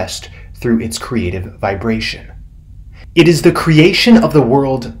expressed through its creative vibration. It is the creation of the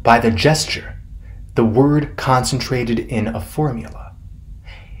world by the gesture, the word concentrated in a formula.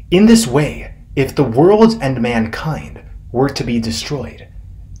 In this way, if the world and mankind were to be destroyed,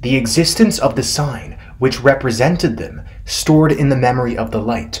 the existence of the sign which represented them, stored in the memory of the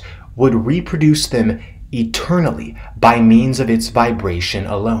light, would reproduce them eternally by means of its vibration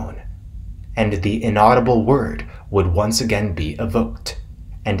alone, and the inaudible word would once again be evoked,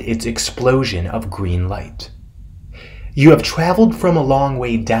 and its explosion of green light. You have traveled from a long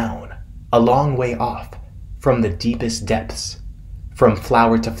way down, a long way off, from the deepest depths, from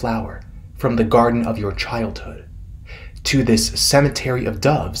flower to flower, from the garden of your childhood, to this cemetery of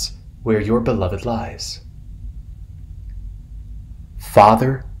doves where your beloved lies.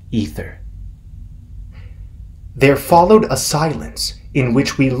 Father Ether. There followed a silence in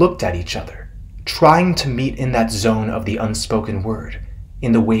which we looked at each other, trying to meet in that zone of the unspoken word,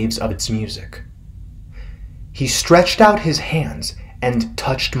 in the waves of its music. He stretched out his hands and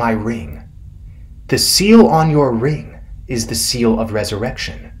touched my ring. The seal on your ring is the seal of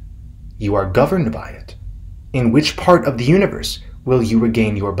resurrection. You are governed by it. In which part of the universe will you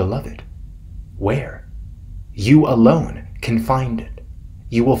regain your beloved? Where? You alone can find it.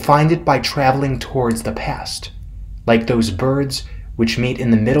 You will find it by traveling towards the past, like those birds which meet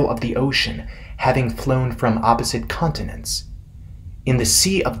in the middle of the ocean, having flown from opposite continents, in the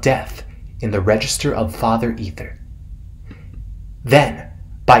sea of death, in the register of Father Ether. Then,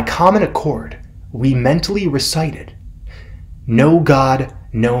 by common accord, we mentally recited, "No God,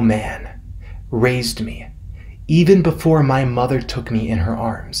 no man, raised me, even before my mother took me in her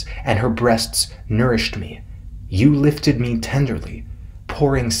arms, and her breasts nourished me. You lifted me tenderly,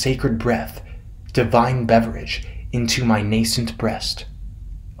 pouring sacred breath, divine beverage, into my nascent breast.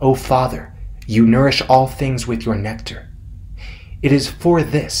 O Father, you nourish all things with your nectar. It is for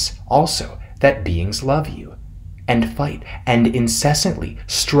this, also, that beings love you, and fight, and incessantly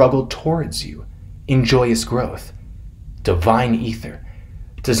struggle towards you, in joyous growth. Divine Ether,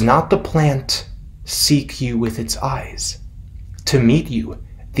 does not the plant seek you with its eyes? To meet you,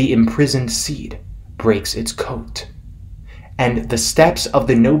 the imprisoned seed breaks its coat, and the steps of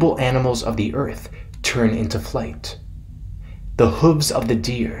the noble animals of the earth turn into flight. The hooves of the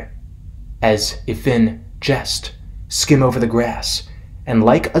deer, as if in jest, skim over the grass, and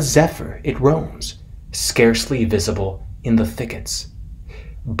like a zephyr it roams, scarcely visible in the thickets.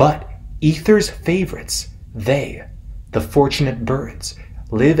 But Ether's favorites, they, the fortunate birds,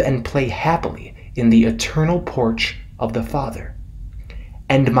 live and play happily in the eternal porch of the Father.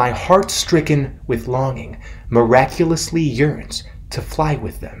 And my heart, stricken with longing, miraculously yearns to fly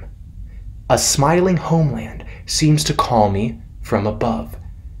with them. A smiling homeland seems to call me from above,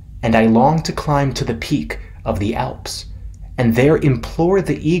 and I long to climb to the peak of the Alps, and there implore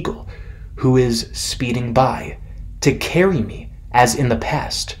the eagle who is speeding by to carry me, as in the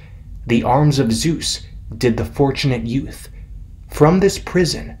past the arms of Zeus did the fortunate youth, from this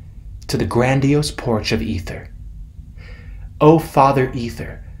prison to the grandiose porch of Ether. O Father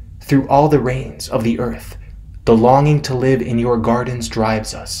Ether, through all the reigns of the earth, the longing to live in your gardens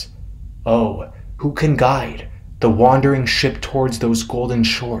drives us. Oh, who can guide the wandering ship towards those golden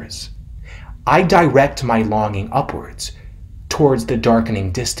shores? I direct my longing upwards, towards the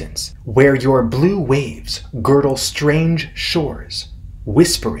darkening distance, where your blue waves girdle strange shores.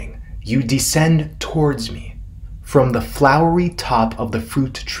 Whispering, you descend towards me, from the flowery top of the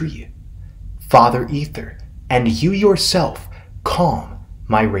fruit tree. Father Ether, and you yourself calm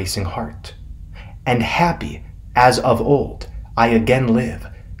my racing heart. And happy as of old, I again live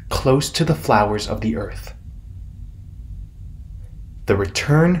close to the flowers of the earth. The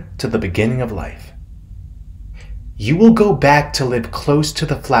return to the beginning of life. You will go back to live close to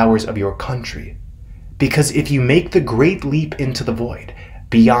the flowers of your country, because if you make the great leap into the void,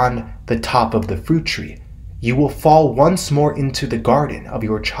 beyond the top of the fruit tree, you will fall once more into the garden of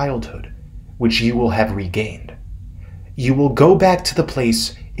your childhood, which you will have regained. You will go back to the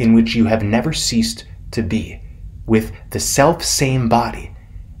place in which you have never ceased to be, with the self-same body,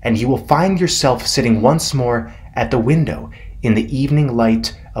 and you will find yourself sitting once more at the window in the evening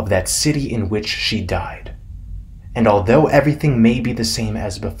light of that city in which she died. And although everything may be the same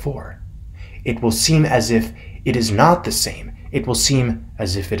as before, it will seem as if it is not the same. It will seem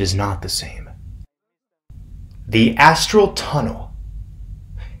as if it is not the same. The astral tunnel.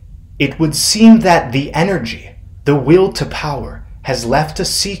 It would seem that the energy, the will to power, has left a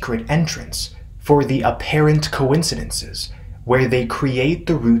secret entrance for the apparent coincidences, where they create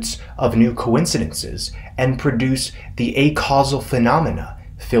the roots of new coincidences and produce the acausal phenomena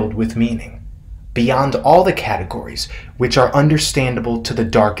filled with meaning, beyond all the categories which are understandable to the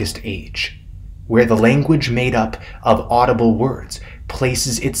darkest age, where the language made up of audible words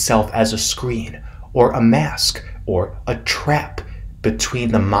places itself as a screen, or a mask, or a trap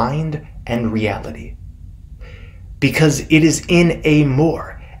between the mind and reality. Because it is in a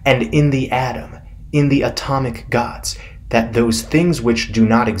more and in the atom, in the atomic gods, that those things which do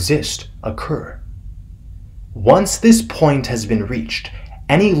not exist occur. Once this point has been reached,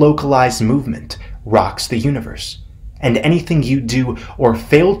 any localized movement rocks the universe, and anything you do or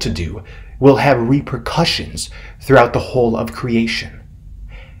fail to do will have repercussions throughout the whole of creation.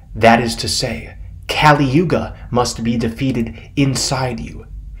 That is to say, Kali Yuga must be defeated inside you.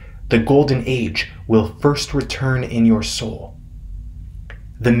 The golden age will first return in your soul.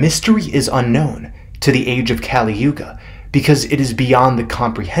 The mystery is unknown to the age of Kali Yuga because it is beyond the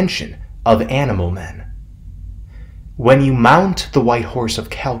comprehension of animal men. When you mount the white horse of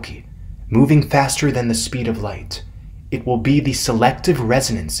Kalki, moving faster than the speed of light, it will be the selective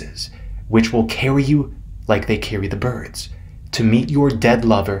resonances which will carry you like they carry the birds to meet your dead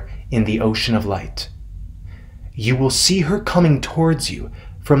lover in the ocean of light. You will see her coming towards you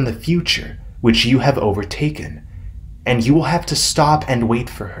from the future which you have overtaken, and you will have to stop and wait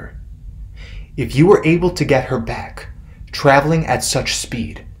for her. If you are able to get her back, traveling at such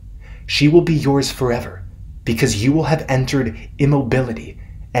speed, she will be yours forever, because you will have entered immobility,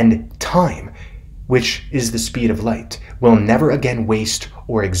 and time, which is the speed of light, will never again waste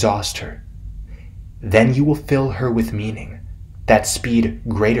or exhaust her. Then you will fill her with meaning, that speed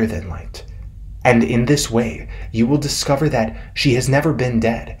greater than light, and in this way you will discover that she has never been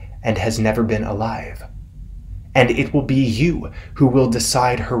dead and has never been alive. And it will be you who will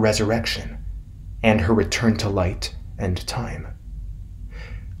decide her resurrection and her return to light and time.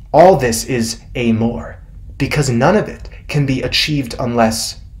 All this is amor, because none of it can be achieved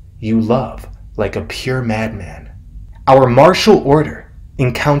unless you love like a pure madman. Our martial order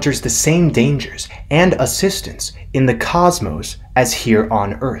encounters the same dangers and assistance in the cosmos as here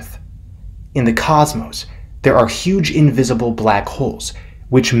on Earth. In the cosmos, there are huge invisible black holes,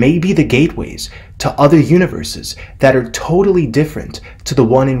 which may be the gateways to other universes that are totally different to the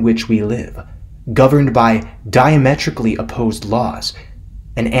one in which we live, governed by diametrically opposed laws,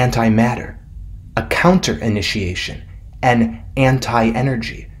 an antimatter, a counter-initiation, an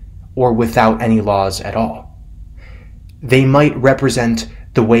anti-energy, or without any laws at all. They might represent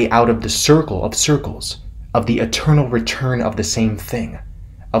the way out of the circle of circles, of the eternal return of the same thing,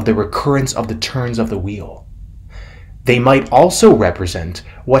 of the recurrence of the turns of the wheel. They might also represent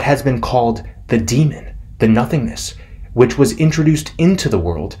what has been called the demon, the nothingness, which was introduced into the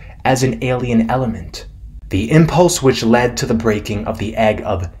world as an alien element, the impulse which led to the breaking of the egg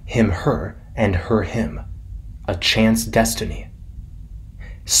of him-her and her-him, a chance destiny.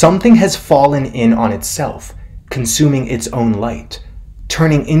 Something has fallen in on itself, consuming its own light,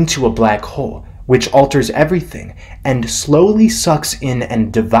 turning into a black hole, which alters everything and slowly sucks in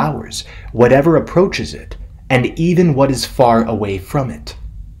and devours whatever approaches it, and even what is far away from it.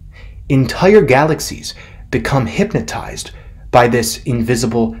 Entire galaxies become hypnotized by this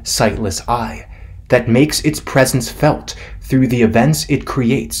invisible, sightless eye that makes its presence felt through the events it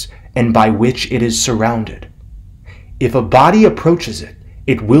creates and by which it is surrounded. If a body approaches it,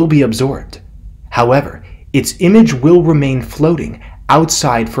 it will be absorbed. However, its image will remain floating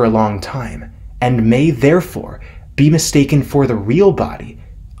outside for a long time, and may therefore be mistaken for the real body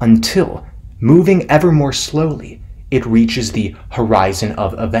until, moving ever more slowly, it reaches the horizon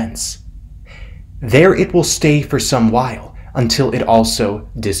of events. There it will stay for some while until it also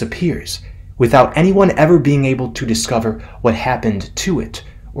disappears, without anyone ever being able to discover what happened to it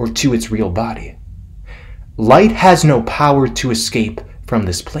or to its real body. Light has no power to escape from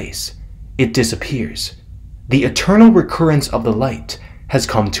this place. It disappears. The eternal recurrence of the light has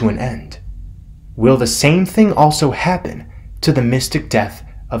come to an end. Will the same thing also happen to the mystic death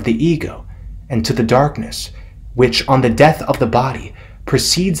of the ego and to the darkness, which on the death of the body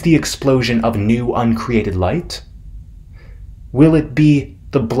precedes the explosion of new uncreated light? Will it be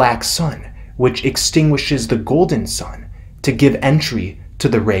the black sun, which extinguishes the golden sun to give entry to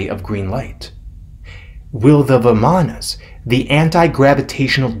the ray of green light? Will the Vimanas, the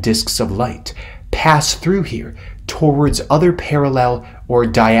anti-gravitational disks of light, pass through here towards other parallel or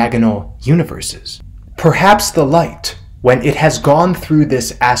diagonal universes? Perhaps the light, when it has gone through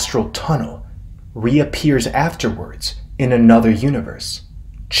this astral tunnel, reappears afterwards in another universe,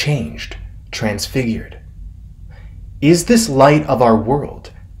 changed, transfigured. Is this light of our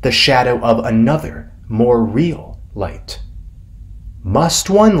world the shadow of another, more real light? Must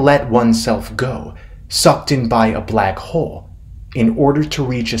one let oneself go, sucked in by a black hole, in order to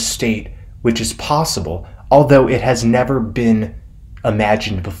reach a state which is possible, although it has never been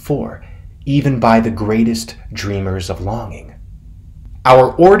imagined before, even by the greatest dreamers of longing?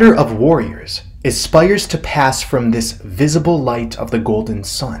 Our order of warriors aspires to pass from this visible light of the golden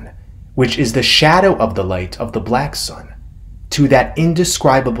sun, which is the shadow of the light of the black sun, to that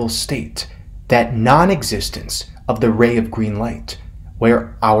indescribable state, that non-existence of the ray of green light,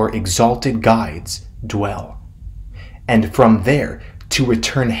 where our exalted guides dwell, and from there to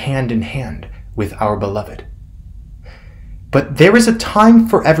return hand in hand with our beloved. But there is a time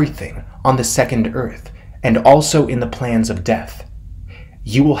for everything on the second earth, and also in the plans of death.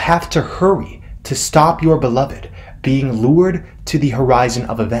 You will have to hurry to stop your beloved being lured to the horizon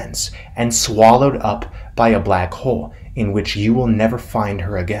of events and swallowed up by a black hole in which you will never find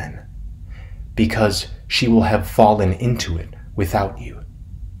her again, because she will have fallen into it without you.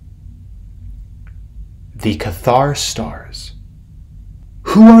 The Cathar stars.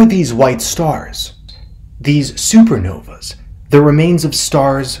 Who are these white stars? These supernovas, the remains of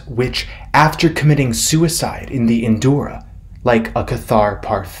stars which, after committing suicide in the Indura, like a Cathar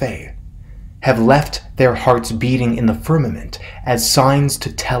parfait, have left their hearts beating in the firmament as signs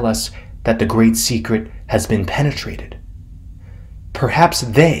to tell us that the great secret has been penetrated. Perhaps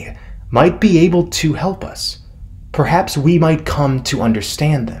they might be able to help us. Perhaps we might come to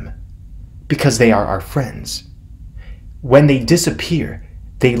understand them, because they are our friends. When they disappear,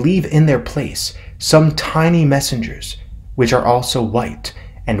 they leave in their place some tiny messengers, which are also white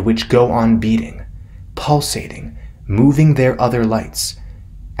and which go on beating, pulsating, moving their other lights,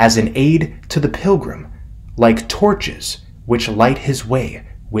 as an aid to the pilgrim, like torches which light his way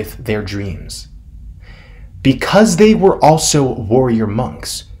with their dreams. Because they were also warrior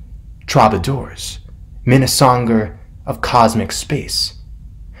monks, troubadours, Minnesonger of cosmic space,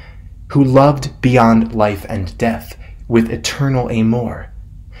 who loved beyond life and death with eternal amour.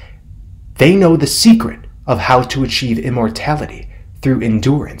 They know the secret of how to achieve immortality through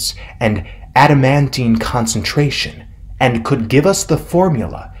endurance and adamantine concentration, and could give us the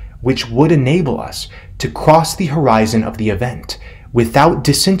formula which would enable us to cross the horizon of the event without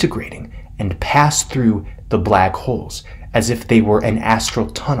disintegrating and pass through the black holes as if they were an astral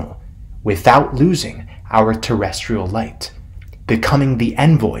tunnel, without losing our terrestrial light, becoming the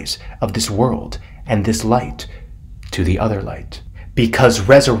envoys of this world and this light to the other light. Because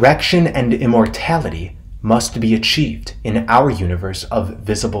resurrection and immortality must be achieved in our universe of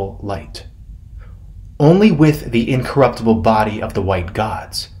visible light. Only with the incorruptible body of the white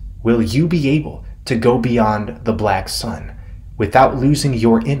gods will you be able to go beyond the black sun without losing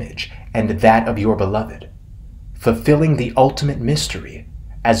your image and that of your beloved, fulfilling the ultimate mystery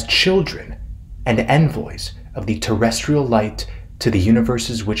as children and envoys of the terrestrial light to the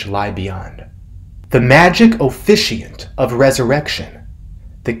universes which lie beyond. The magic officiant of resurrection,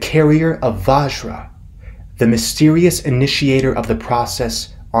 the carrier of Vajra, the mysterious initiator of the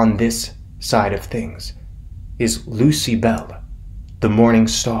process on this side of things, is Lucy Bell, the morning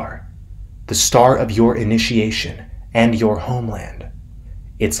star, the star of your initiation and your homeland.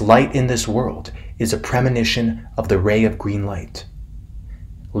 Its light in this world is a premonition of the ray of green light.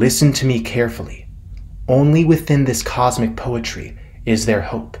 Listen to me carefully. Only within this cosmic poetry is there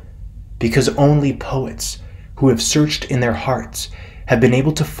hope, because only poets who have searched in their hearts have been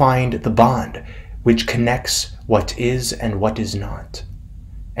able to find the bond which connects what is and what is not.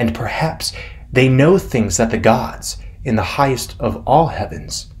 And perhaps they know things that the gods, in the highest of all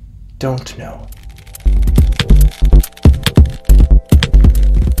heavens, don't know.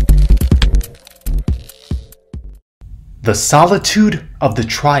 The solitude of the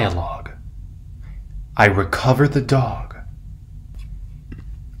trialogue. I recover the dog.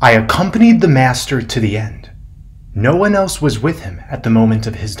 I accompanied the master to the end. No one else was with him at the moment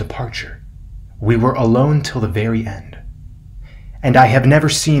of his departure. We were alone till the very end. And I have never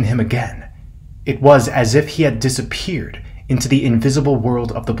seen him again. It was as if he had disappeared into the invisible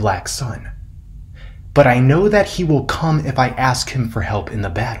world of the Black Sun. But I know that he will come if I ask him for help in the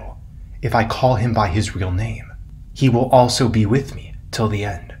battle, if I call him by his real name. He will also be with me till the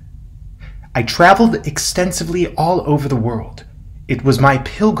end. I traveled extensively all over the world. It was my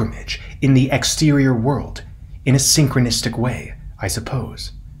pilgrimage in the exterior world, in a synchronistic way, I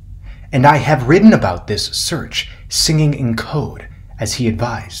suppose. And I have written about this search, singing in code, as he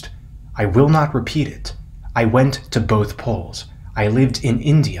advised. I will not repeat it. I went to both poles. I lived in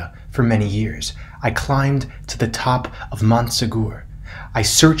India for many years. I climbed to the top of Mont Segur. I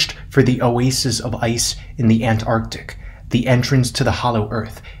searched for the oases of ice in the Antarctic, the entrance to the Hollow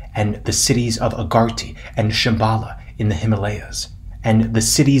Earth, and the cities of Agartha and Shambhala in the Himalayas, and the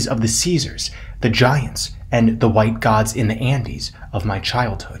cities of the Caesars, the giants, and the white gods in the Andes of my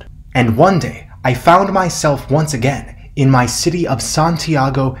childhood. And one day, I found myself once again in my city of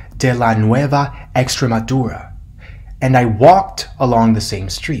Santiago de la Nueva Extremadura, and I walked along the same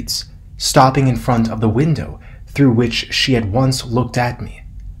streets, stopping in front of the window through which she had once looked at me,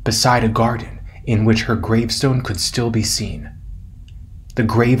 beside a garden in which her gravestone could still be seen. The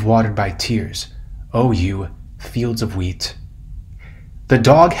grave watered by tears, O you fields of wheat. The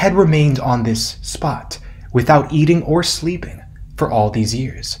dog had remained on this spot, without eating or sleeping, for all these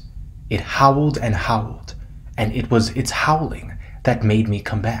years. It howled, and it was its howling that made me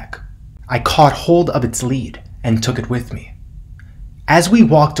come back. I caught hold of its lead and took it with me. As we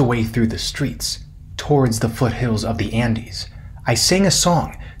walked away through the streets, towards the foothills of the Andes, I sang a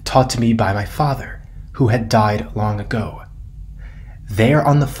song taught to me by my father, who had died long ago. There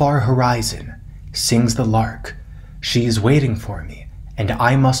on the far horizon sings the lark. She is waiting for me, and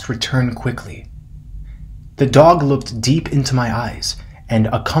I must return quickly. The dog looked deep into my eyes and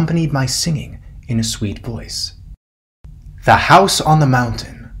accompanied my singing in a sweet voice. The House on the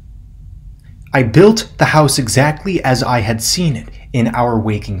Mountain. I built the house exactly as I had seen it in our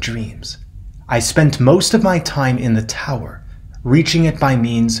waking dreams. I spent most of my time in the tower, reaching it by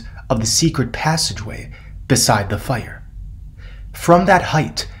means of the secret passageway beside the fire. From that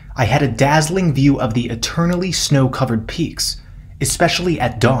height, I had a dazzling view of the eternally snow-covered peaks, especially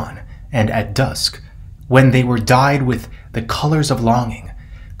at dawn and at dusk, when they were dyed with the colors of longing,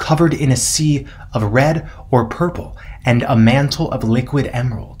 covered in a sea of red or purple and a mantle of liquid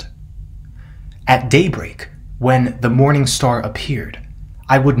emerald. At daybreak, when the morning star appeared,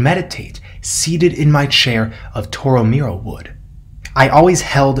 I would meditate seated in my chair of Toromiro wood. I always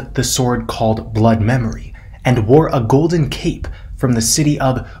held the sword called Blood Memory and wore a golden cape from the city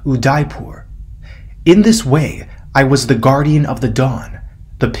of Udaipur. In this way, I was the guardian of the dawn,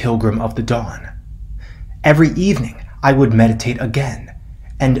 the pilgrim of the dawn. Every evening, I would meditate again,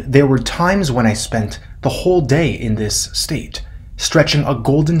 and there were times when I spent the whole day in this state, stretching a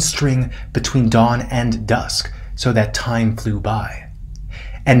golden string between dawn and dusk so that time flew by.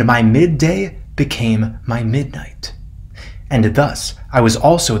 And my midday became my midnight. And thus I was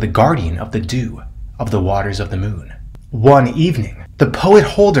also the guardian of the dew, of the waters of the moon. One evening, the poet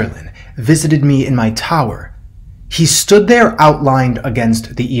Holderlin visited me in my tower. He stood there outlined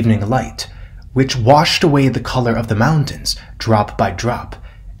against the evening light, which washed away the color of the mountains, drop by drop,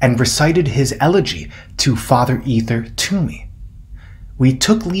 and recited his elegy to Father Ether to me. We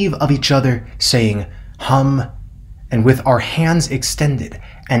took leave of each other, saying, hum, and with our hands extended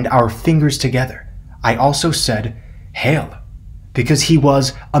and our fingers together, I also said, hail, because he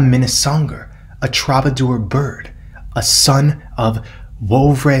was a Minnesanger, a troubadour bird, a son of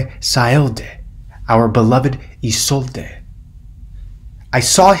Wouvre Saelde, our beloved Isolde. I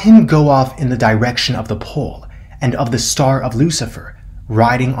saw him go off in the direction of the pole and of the star of Lucifer,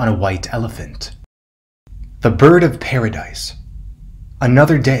 riding on a white elephant. The bird of paradise.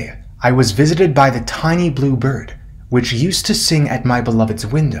 Another day, I was visited by the tiny blue bird, which used to sing at my beloved's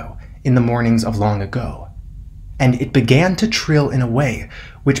window in the mornings of long ago, and it began to trill in a way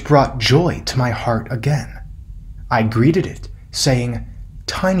which brought joy to my heart again. I greeted it, saying,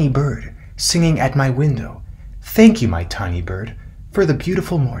 "Tiny bird, singing at my window, thank you, my tiny bird, for the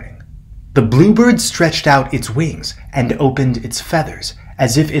beautiful morning." The bluebird stretched out its wings and opened its feathers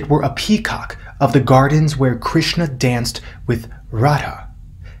as if it were a peacock of the gardens where Krishna danced with Radha.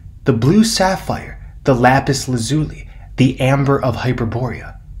 The blue sapphire, the lapis lazuli, the amber of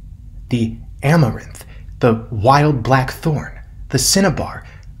Hyperborea, the amaranth, the wild black thorn, the cinnabar,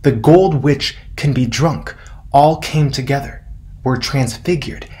 the gold which can be drunk, all came together, were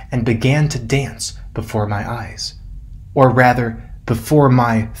transfigured, and began to dance before my eyes. Or rather, before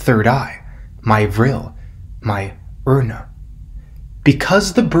my third eye, my vril, my urna.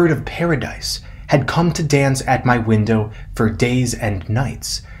 Because the bird of paradise had come to dance at my window for days and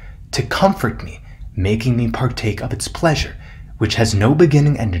nights, to comfort me, making me partake of its pleasure, which has no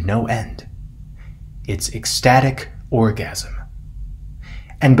beginning and no end, its ecstatic orgasm.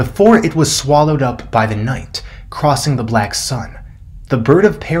 And before it was swallowed up by the night, crossing the black sun, the bird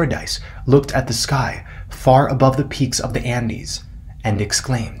of paradise looked at the sky far above the peaks of the Andes and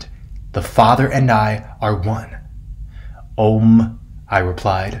exclaimed, "The Father and I are one." "Om," I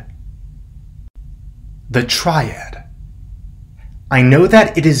replied. The Triad. I know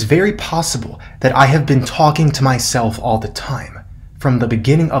that it is very possible that I have been talking to myself all the time, from the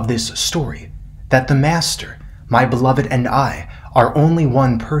beginning of this story, that the Master, my beloved, and I are only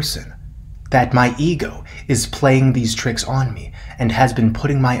one person, that my ego is playing these tricks on me and has been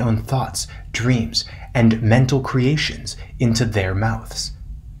putting my own thoughts, dreams, and mental creations into their mouths.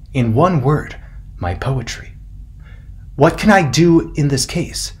 In one word, my poetry. What can I do in this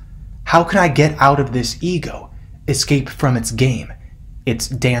case? How can I get out of this ego, escape from its game, its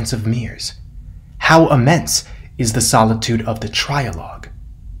dance of mirrors? How immense is the solitude of the trialogue?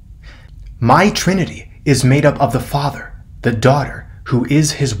 My Trinity is made up of the Father, the daughter, who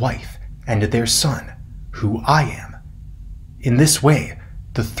is his wife, and their son, who I am. In this way,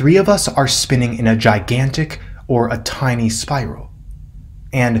 the three of us are spinning in a gigantic or a tiny spiral.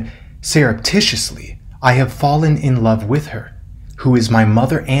 And surreptitiously, I have fallen in love with her, who is my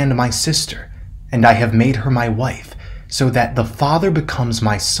mother and my sister, and I have made her my wife, so that the Father becomes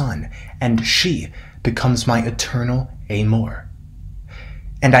my son, and she becomes my eternal amour.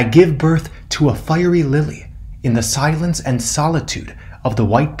 And I give birth to a fiery lily in the silence and solitude of the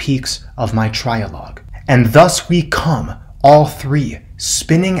white peaks of my trialogue. And thus we come, all three,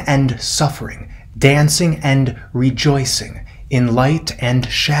 spinning and suffering, dancing and rejoicing, in light and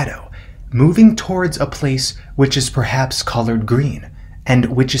shadow, moving towards a place which is perhaps colored green, and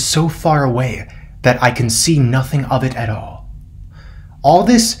which is so far away that I can see nothing of it at all. All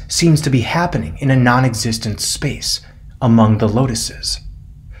this seems to be happening in a non-existent space, among the lotuses.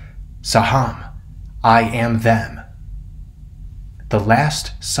 Saham, I am them. The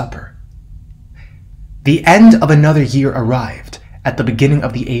Last Supper. The end of another year arrived, at the beginning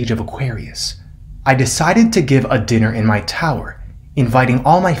of the age of Aquarius. I decided to give a dinner in my tower, inviting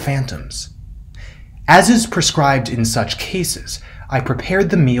all my phantoms. As is prescribed in such cases, I prepared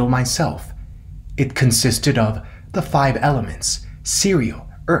the meal myself. It consisted of the 5 elements: cereal,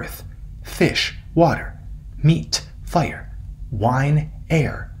 earth; fish, water; meat, fire; wine,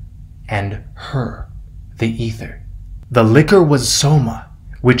 air; and her, the ether. The liquor was soma,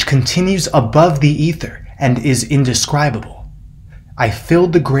 which continues above the ether and is indescribable. I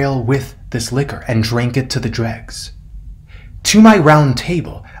filled the grail with this liquor and drank it to the dregs. To my round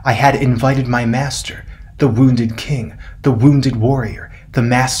table I had invited my master, the wounded king, the wounded warrior, the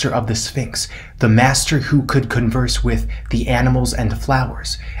master of the Sphinx, the master who could converse with the animals and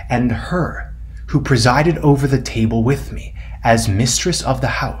flowers, and her who presided over the table with me as mistress of the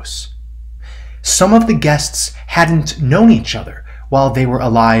house. Some of the guests hadn't known each other while they were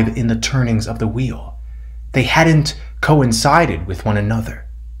alive in the turnings of the wheel. They hadn't coincided with one another,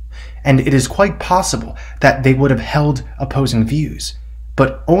 and it is quite possible that they would have held opposing views,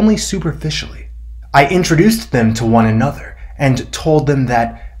 but only superficially. I introduced them to one another and told them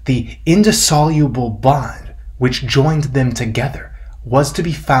that the indissoluble bond which joined them together was to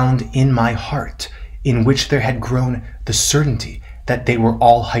be found in my heart, in which there had grown the certainty that they were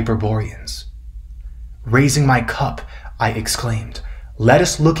all Hyperboreans. Raising my cup, I exclaimed, "Let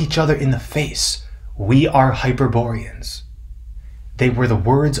us look each other in the face. We are Hyperboreans." They were the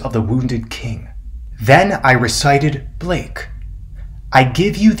words of the wounded king. Then I recited Blake. I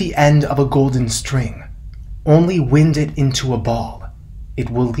give you the end of a golden string. Only wind it into a ball. It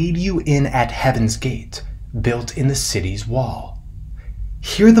will lead you in at heaven's gate, built in the city's wall.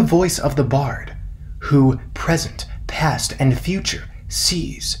 Hear the voice of the bard, who present, past, and future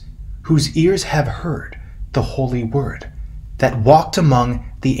sees, whose ears have heard the holy word that walked among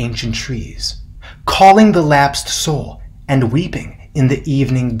the ancient trees, calling the lapsed soul and weeping in the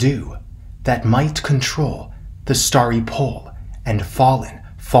evening dew, that might control the starry pole and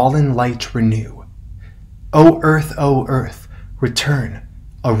fallen light renew. O earth, return,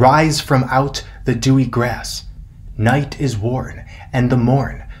 arise from out the dewy grass. Night is worn, and the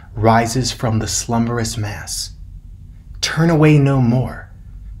morn rises from the slumberous mass. Turn away no more.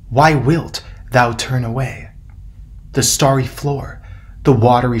 Why wilt thou turn away? The starry floor, the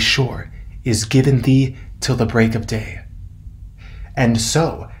watery shore, is given thee till the break of day. And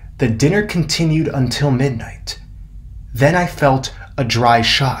so the dinner continued until midnight. Then I felt a dry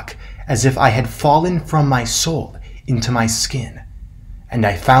shock, as if I had fallen from my soul into my skin, and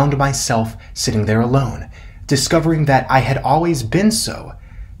I found myself sitting there alone, discovering that I had always been so,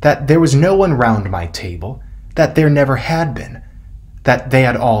 that there was no one round my table, that there never had been, that they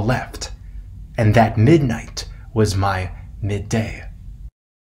had all left, and that midnight was my midday.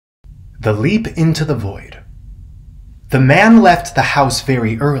 The leap into the void. The man left the house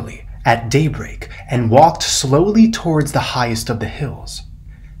very early, at daybreak, and walked slowly towards the highest of the hills.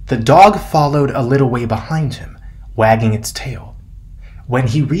 The dog followed a little way behind him, wagging its tail. When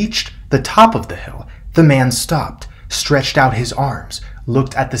he reached the top of the hill, the man stopped, stretched out his arms,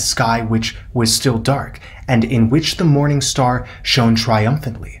 looked at the sky, which was still dark, and in which the morning star shone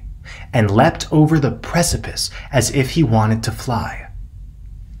triumphantly, and leapt over the precipice as if he wanted to fly.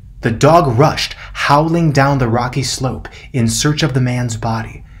 The dog rushed, howling down the rocky slope in search of the man's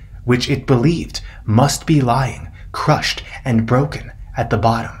body, which it believed must be lying, crushed and broken, at the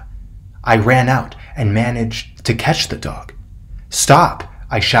bottom. I ran out and managed to catch the dog. "Stop,"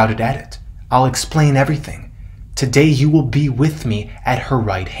 I shouted at it. "I'll explain everything. Today you will be with me at her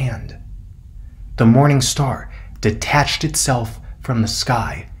right hand." The morning star detached itself from the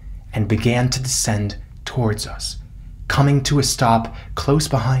sky and began to descend towards us, coming to a stop close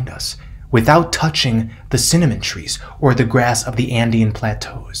behind us, without touching the cinnamon trees or the grass of the Andean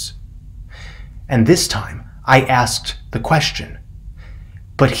plateaus. And this time I asked the question,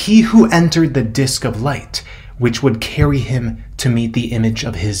 "But he who entered the disk of light, which would carry him to meet the image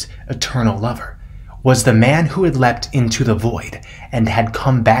of his eternal lover, was the man who had leapt into the void and had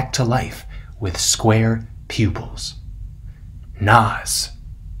come back to life with square pupils." NOS.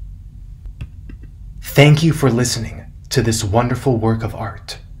 Thank you for listening to this wonderful work of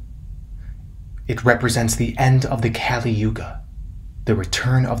art. It represents the end of the Kali Yuga, the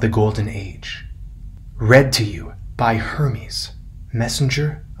return of the Golden Age. Read to you by Hermes,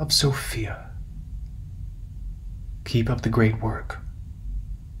 messenger of Sophia. Keep up the great work.